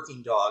harder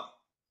working dog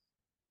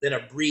than a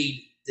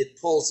breed that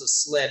pulls a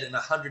sled in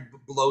 100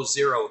 below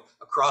zero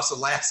across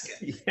Alaska.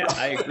 Yeah,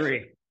 I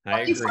agree.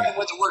 You find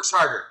one that works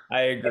harder.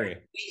 I agree.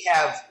 We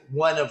have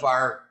one of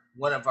our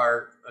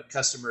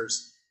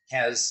customers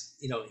has,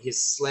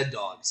 his sled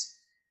dogs.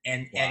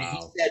 And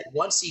he said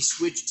once he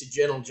switched to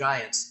Gentle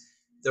Giants,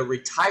 the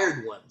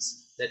retired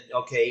ones that,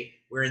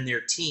 were in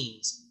their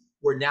teens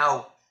were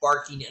now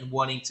barking and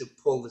wanting to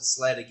pull the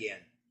sled again.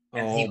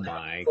 And oh he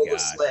my pull God. the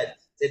sled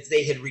that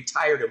they had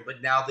retired him,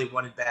 but now they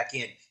wanted back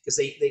in because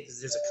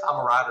there's a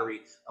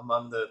camaraderie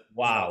among the.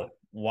 Wow.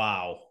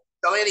 Wow.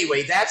 So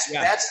anyway, that's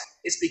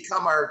it's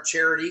become our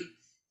charity,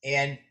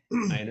 and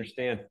I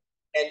understand.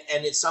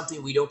 And it's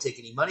something we don't take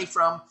any money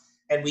from,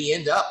 and we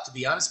end up, to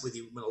be honest with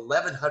you, when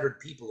 1,100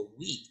 people a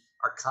week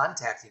are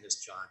contacting us,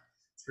 John,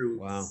 through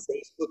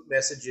Facebook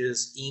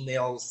messages,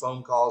 emails,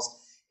 phone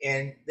calls,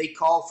 and they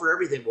call for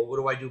everything. Well, what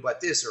do I do about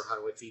this, or how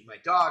do I feed my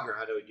dog, or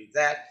how do I do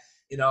that?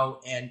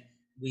 And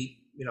we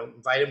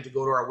invite them to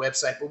go to our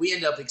website, but we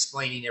end up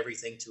explaining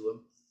everything to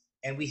them,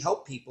 and we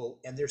help people,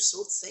 and they're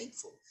so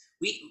thankful.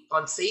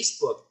 On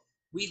Facebook,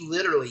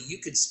 you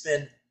could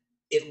spend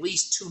at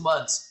least 2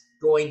 months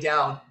going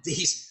down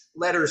these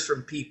letters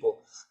from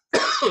people,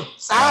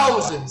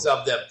 thousands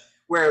of them,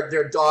 where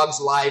their dogs'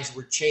 lives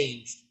were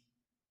changed.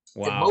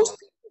 Wow. And most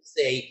people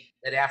say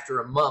that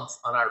after a month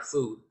on our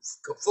food,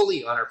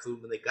 fully on our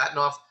food, when they've gotten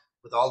off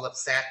with all the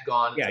fat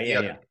gone,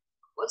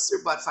 once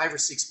they're about 5 or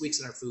 6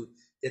 weeks on our food,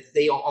 that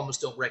they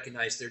almost don't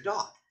recognize their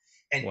dog.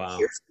 And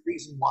here's the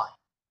reason why.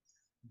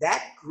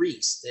 That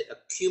grease that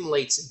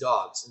accumulates in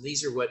dogs, and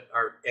these are what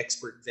our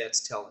expert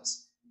vets tell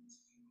us,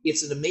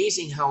 it's an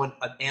amazing how an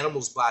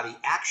animal's body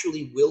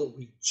actually will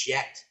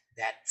reject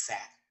that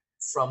fat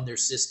from their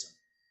system.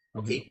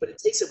 Okay, but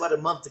it takes about a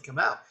month to come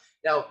out.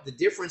 Now, the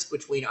difference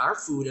between our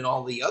food and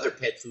all the other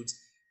pet foods,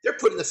 they're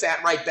putting the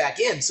fat right back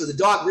in, so the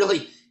dog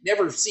really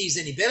never sees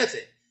any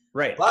benefit.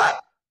 Right.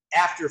 But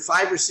after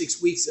 5 or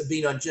 6 weeks of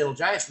being on Gentle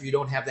Giants, where you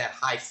don't have that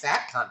high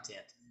fat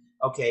content,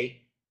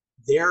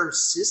 their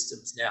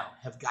systems now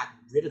have gotten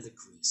rid of the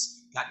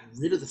grease, gotten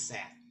rid of the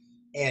fat.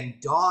 And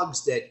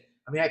dogs that,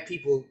 I had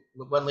people,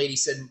 one lady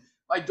said,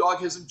 my dog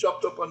hasn't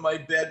jumped up on my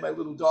bed, my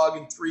little dog,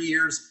 in 3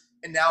 years.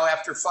 And now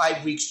after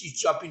 5 weeks, she's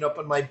jumping up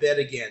on my bed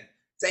again.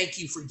 Thank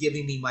you for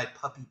giving me my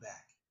puppy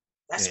back.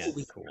 That's what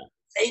we call.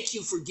 Thank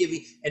you for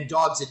giving. And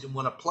dogs that didn't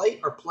want to play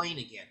are playing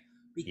again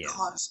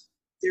because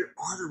their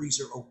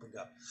arteries are opened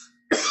up.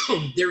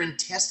 Their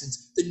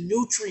intestines, the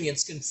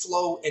nutrients can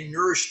flow and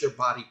nourish their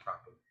body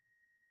properly.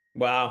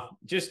 Wow.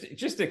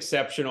 Just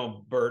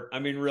exceptional, Burt.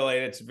 Really,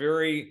 it's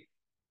very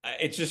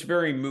it's just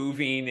very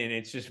moving and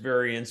it's just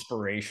very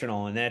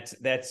inspirational. And that's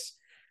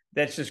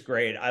just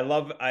great. I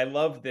love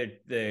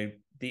the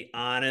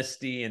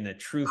honesty and the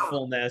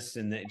truthfulness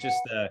and just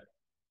the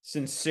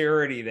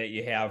sincerity that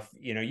you have,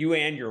 you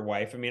and your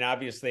wife. I mean,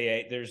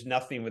 obviously there's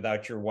nothing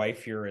without your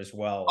wife here as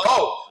well.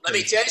 Oh, let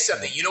me tell you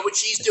something. You know what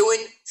she's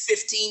doing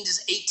 15 to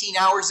 18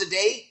 hours a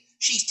day?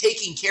 She's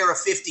taking care of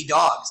 50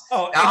 dogs.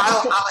 Oh,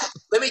 now,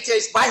 let me tell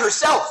you, by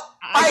herself.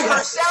 By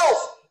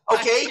herself.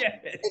 Okay?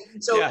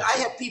 So yeah. I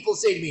have people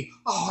say to me,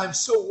 oh, I'm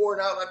so worn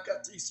out. I've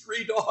got these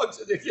 3 dogs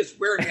and they're just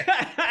wearing me.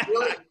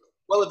 Really?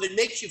 Well, if it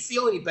makes you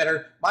feel any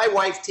better, my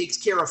wife takes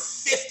care of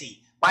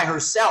 50 by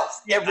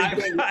herself every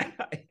day.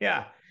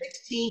 Yeah.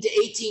 16 to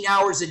 18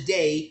 hours a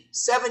day,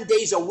 7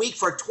 days a week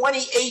for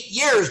 28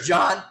 years,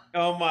 John.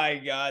 Oh my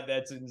God,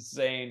 that's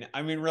insane.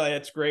 I mean, really,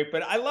 that's great.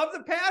 But I love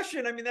the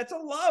passion. I mean, that's a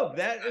love.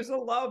 That is a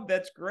love.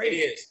 That's great. It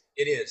is.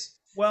 It is.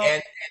 Well,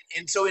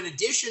 and so in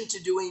addition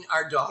to doing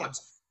our dogs,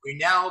 we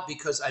now,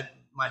 because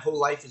my whole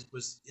life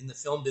was in the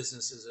film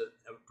business as a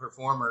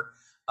performer,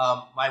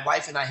 my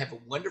wife and I have a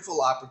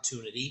wonderful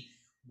opportunity.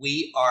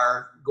 We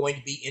are going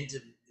to be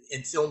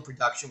in film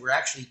production. We're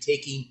actually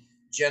taking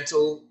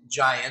Gentle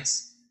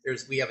Giants.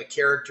 We have a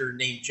character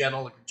named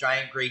Gentle, a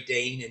giant Great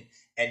Dane,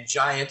 and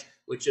Giant,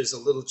 which is a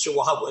little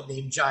Chihuahua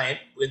named Giant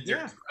with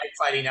their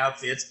fighting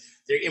outfits.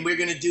 And we're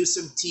going to do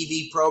some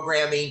TV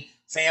programming,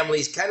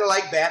 families, kind of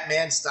like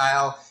Batman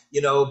style,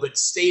 but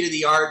state of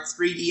the art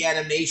 3D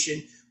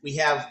animation. We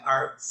have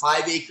our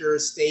 5-acre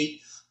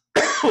estate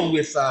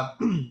with our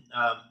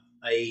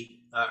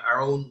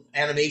own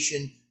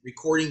animation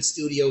recording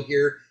studio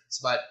here.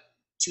 It's about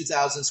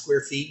 2,000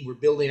 square feet. And we're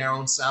building our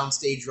own sound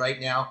stage right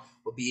now.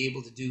 We'll be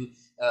able to do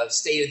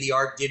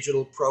state-of-the-art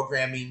digital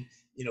programming,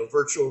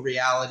 virtual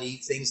reality,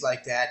 things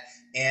like that.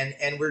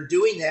 And we're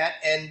doing that,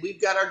 and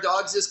we've got our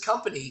dogs as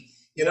company,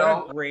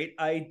 What a great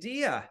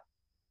idea.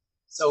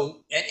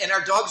 So, and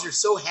our dogs are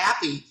so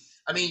happy.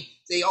 I mean,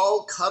 they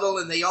all cuddle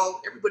and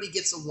everybody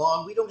gets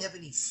along. We don't have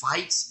any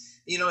fights,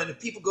 and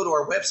if people go to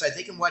our website,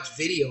 they can watch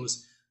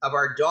videos of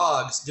our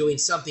dogs doing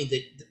something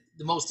that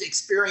the most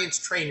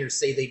experienced trainers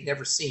say they've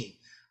never seen.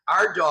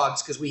 Our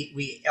dogs, because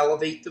we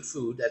elevate the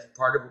food, that's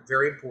part of it,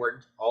 very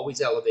important, always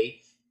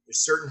elevate. There's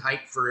certain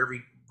height for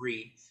every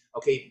breed.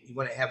 Okay, you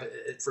want to have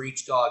it for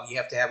each dog. You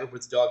have to have it where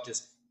the dog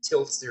just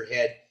tilts their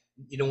head.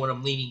 You don't want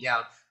them leaning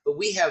down. But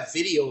we have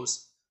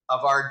videos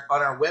on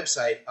our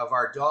website of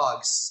our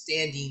dogs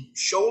standing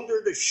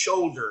shoulder to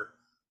shoulder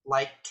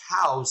like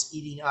cows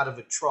eating out of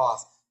a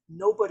trough.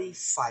 Nobody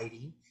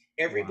fighting.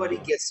 Everybody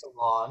gets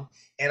along.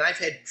 And I've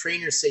had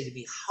trainers say to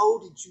me, how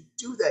did you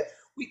do that?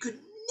 We could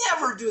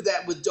never do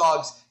that with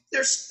dogs.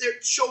 They're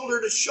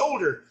shoulder to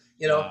shoulder,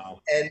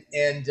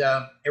 and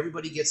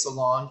everybody gets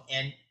along.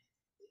 And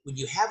when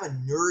you have a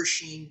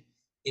nourishing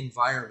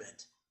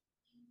environment,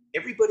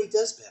 everybody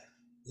does better,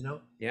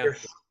 They're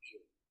happier.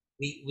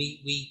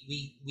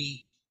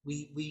 We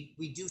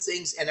do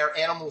things, and our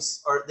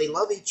animals they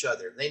love each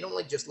other. They don't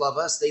only just love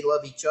us, they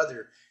love each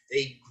other.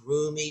 They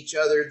groom each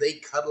other, they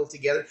cuddle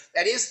together.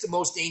 That is the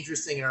most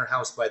dangerous thing in our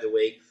house, by the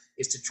way,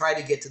 is to try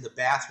to get to the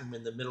bathroom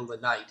in the middle of the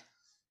night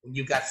when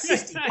you've got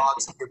 50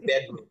 dogs in your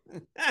bedroom.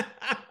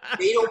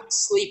 They don't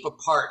sleep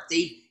apart.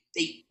 They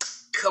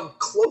come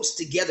close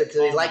together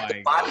because they like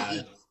the body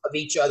heat of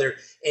each other.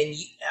 And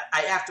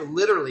I have to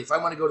literally, if I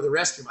want to go to the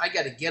restroom, I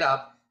got to get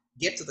up,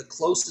 get to the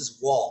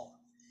closest wall,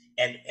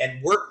 and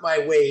work my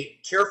way,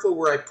 careful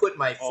where I put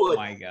my foot. Oh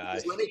my gosh.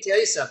 Because let me tell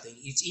you something.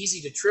 It's easy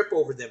to trip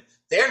over them.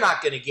 They're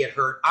not going to get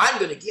hurt. I'm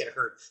going to get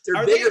hurt.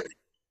 They're bigger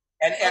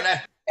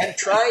and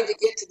trying to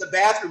get to the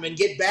bathroom and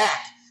get back.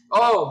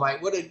 Oh my!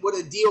 What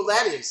a deal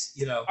that is,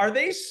 Are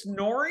they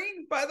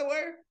snoring, by the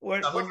way,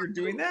 when you're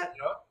doing that?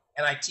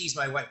 And I tease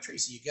my wife,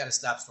 Tracy, you got to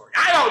stop snoring.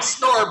 I don't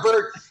snore,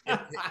 Burt.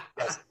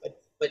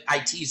 but I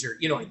tease her.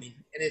 You know what I mean?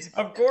 And it's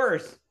of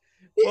course.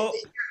 They're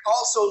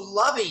also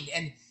loving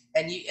and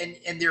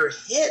their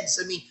heads.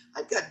 I mean,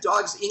 I've got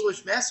dogs,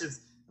 English Mastiff.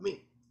 I mean,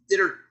 that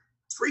are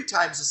 3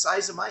 times the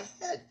size of my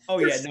head. Oh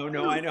yeah,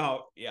 no, I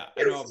know. Yeah,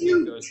 I know how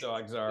big those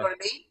dogs are. You know what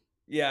I mean?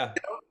 Yeah.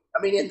 I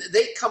mean, and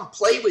they come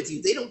play with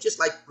you. They don't just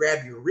like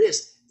grab your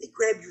wrist; they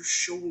grab your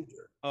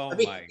shoulder. Oh, I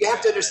mean, you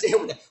have to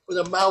understand when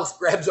the mouth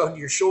grabs onto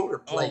your shoulder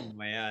plate. Oh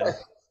man!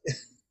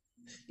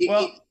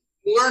 you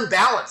learn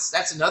balance.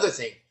 That's another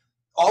thing.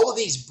 All of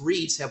these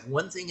breeds have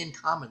one thing in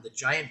common: the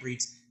giant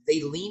breeds,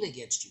 they lean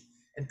against you.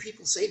 And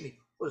people say to me,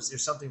 "Well, is there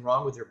something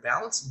wrong with their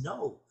balance?"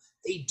 No,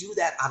 they do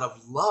that out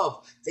of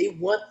love. They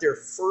want their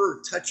fur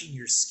touching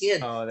your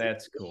skin. Oh,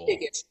 that's cool.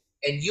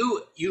 And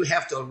you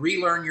have to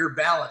relearn your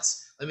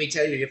balance. Let me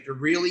tell you have to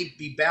really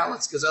be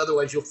balanced, because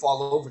otherwise you'll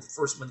fall over the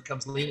first one that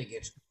comes lean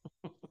against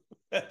you.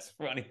 That's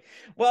funny.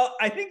 Well,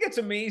 I think it's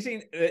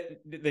amazing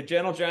that the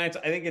Gentle Giants.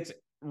 I think it's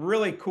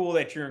really cool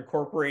that you're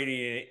incorporating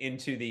it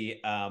into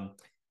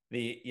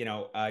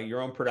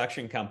your own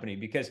production company,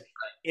 because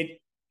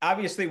it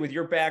obviously, with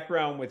your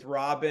background with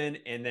Robin,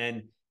 and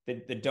then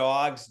the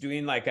dogs,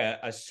 doing like a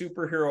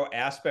superhero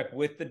aspect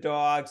with the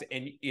dogs,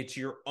 and it's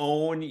your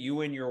own.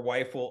 You and your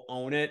wife will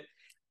own it.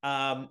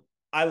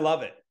 I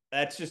love it.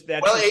 Well, just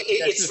that's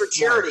it's for just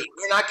smart. charity.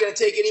 We're not going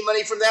to take any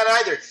money from that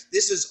either.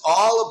 This is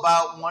all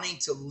about wanting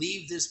to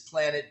leave this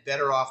planet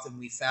better off than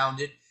we found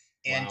it,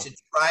 and Wow. to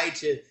try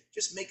to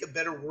just make a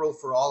better world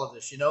for all of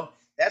us.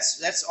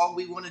 That's all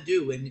we want to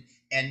do. And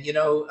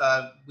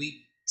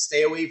we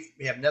stay away.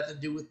 We have nothing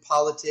to do with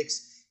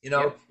politics.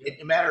 Yep. It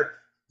no matter.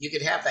 You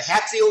could have the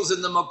Hatfields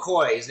and the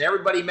McCoys, and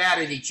everybody mad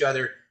at each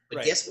other. But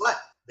Right. guess what?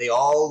 They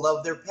all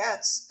love their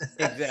pets.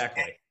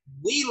 Exactly.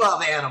 We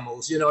love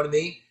animals. You know what I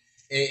mean?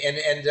 And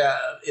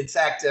in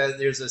fact,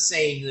 there's a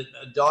saying that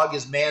a dog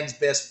is man's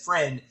best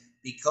friend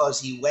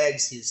because he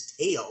wags his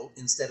tail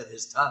instead of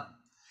his tongue.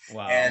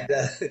 Wow. And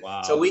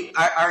Wow. so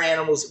our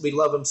animals, we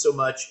love them so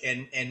much,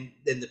 and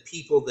then the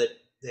people that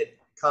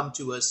come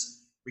to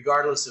us,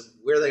 regardless of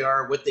where they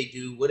are, what they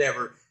do,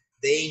 whatever,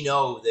 they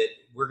know that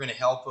we're going to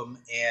help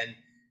them, and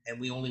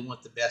we only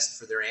want the best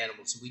for their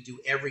animals. So we do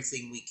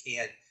everything we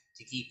can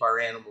to keep our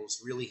animals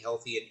really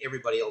healthy, and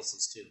everybody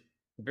else's too.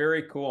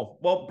 Very cool.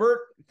 Well, Burt,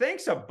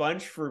 thanks a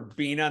bunch for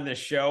being on the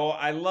show.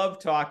 I love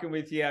talking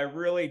with you. I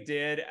really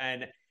did.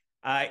 And,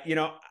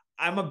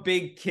 I'm a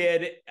big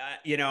kid,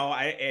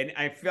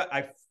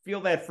 I feel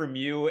that from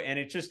you, and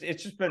it's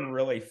just been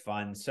really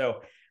fun.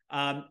 So,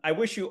 I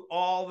wish you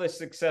all the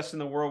success in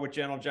the world with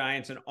Gentle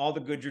Giants and all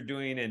the good you're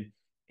doing.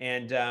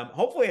 And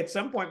hopefully at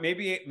some point,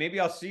 maybe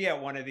I'll see you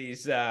at one of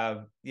these,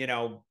 Well,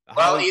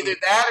 either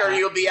that or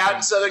you'll be out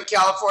in Southern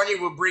California.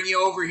 We'll bring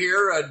you over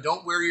here.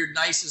 Don't wear your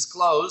nicest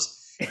clothes.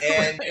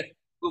 And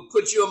we'll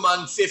put you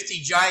among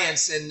 50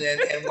 giants and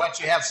watch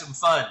you have some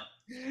fun.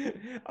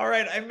 All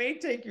right. I may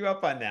take you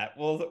up on that.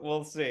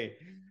 We'll see.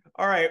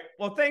 All right.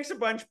 Well, thanks a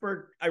bunch,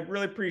 Burt. I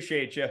really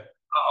appreciate you.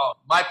 Oh,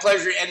 my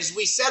pleasure. And as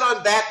we said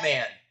on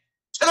Batman,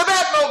 to the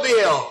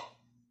Batmobile.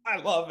 I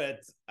love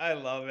it. I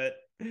love it.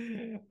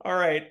 All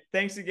right.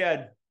 Thanks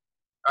again.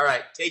 All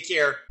right. Take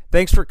care.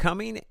 Thanks for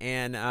coming.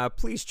 And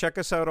please check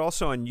us out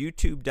also on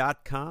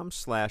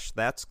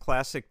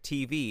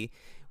youtube.com/that'sclassictv,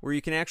 where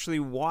you can actually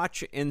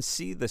watch and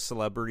see the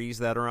celebrities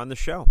that are on the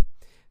show.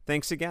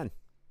 Thanks again.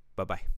 Bye-bye.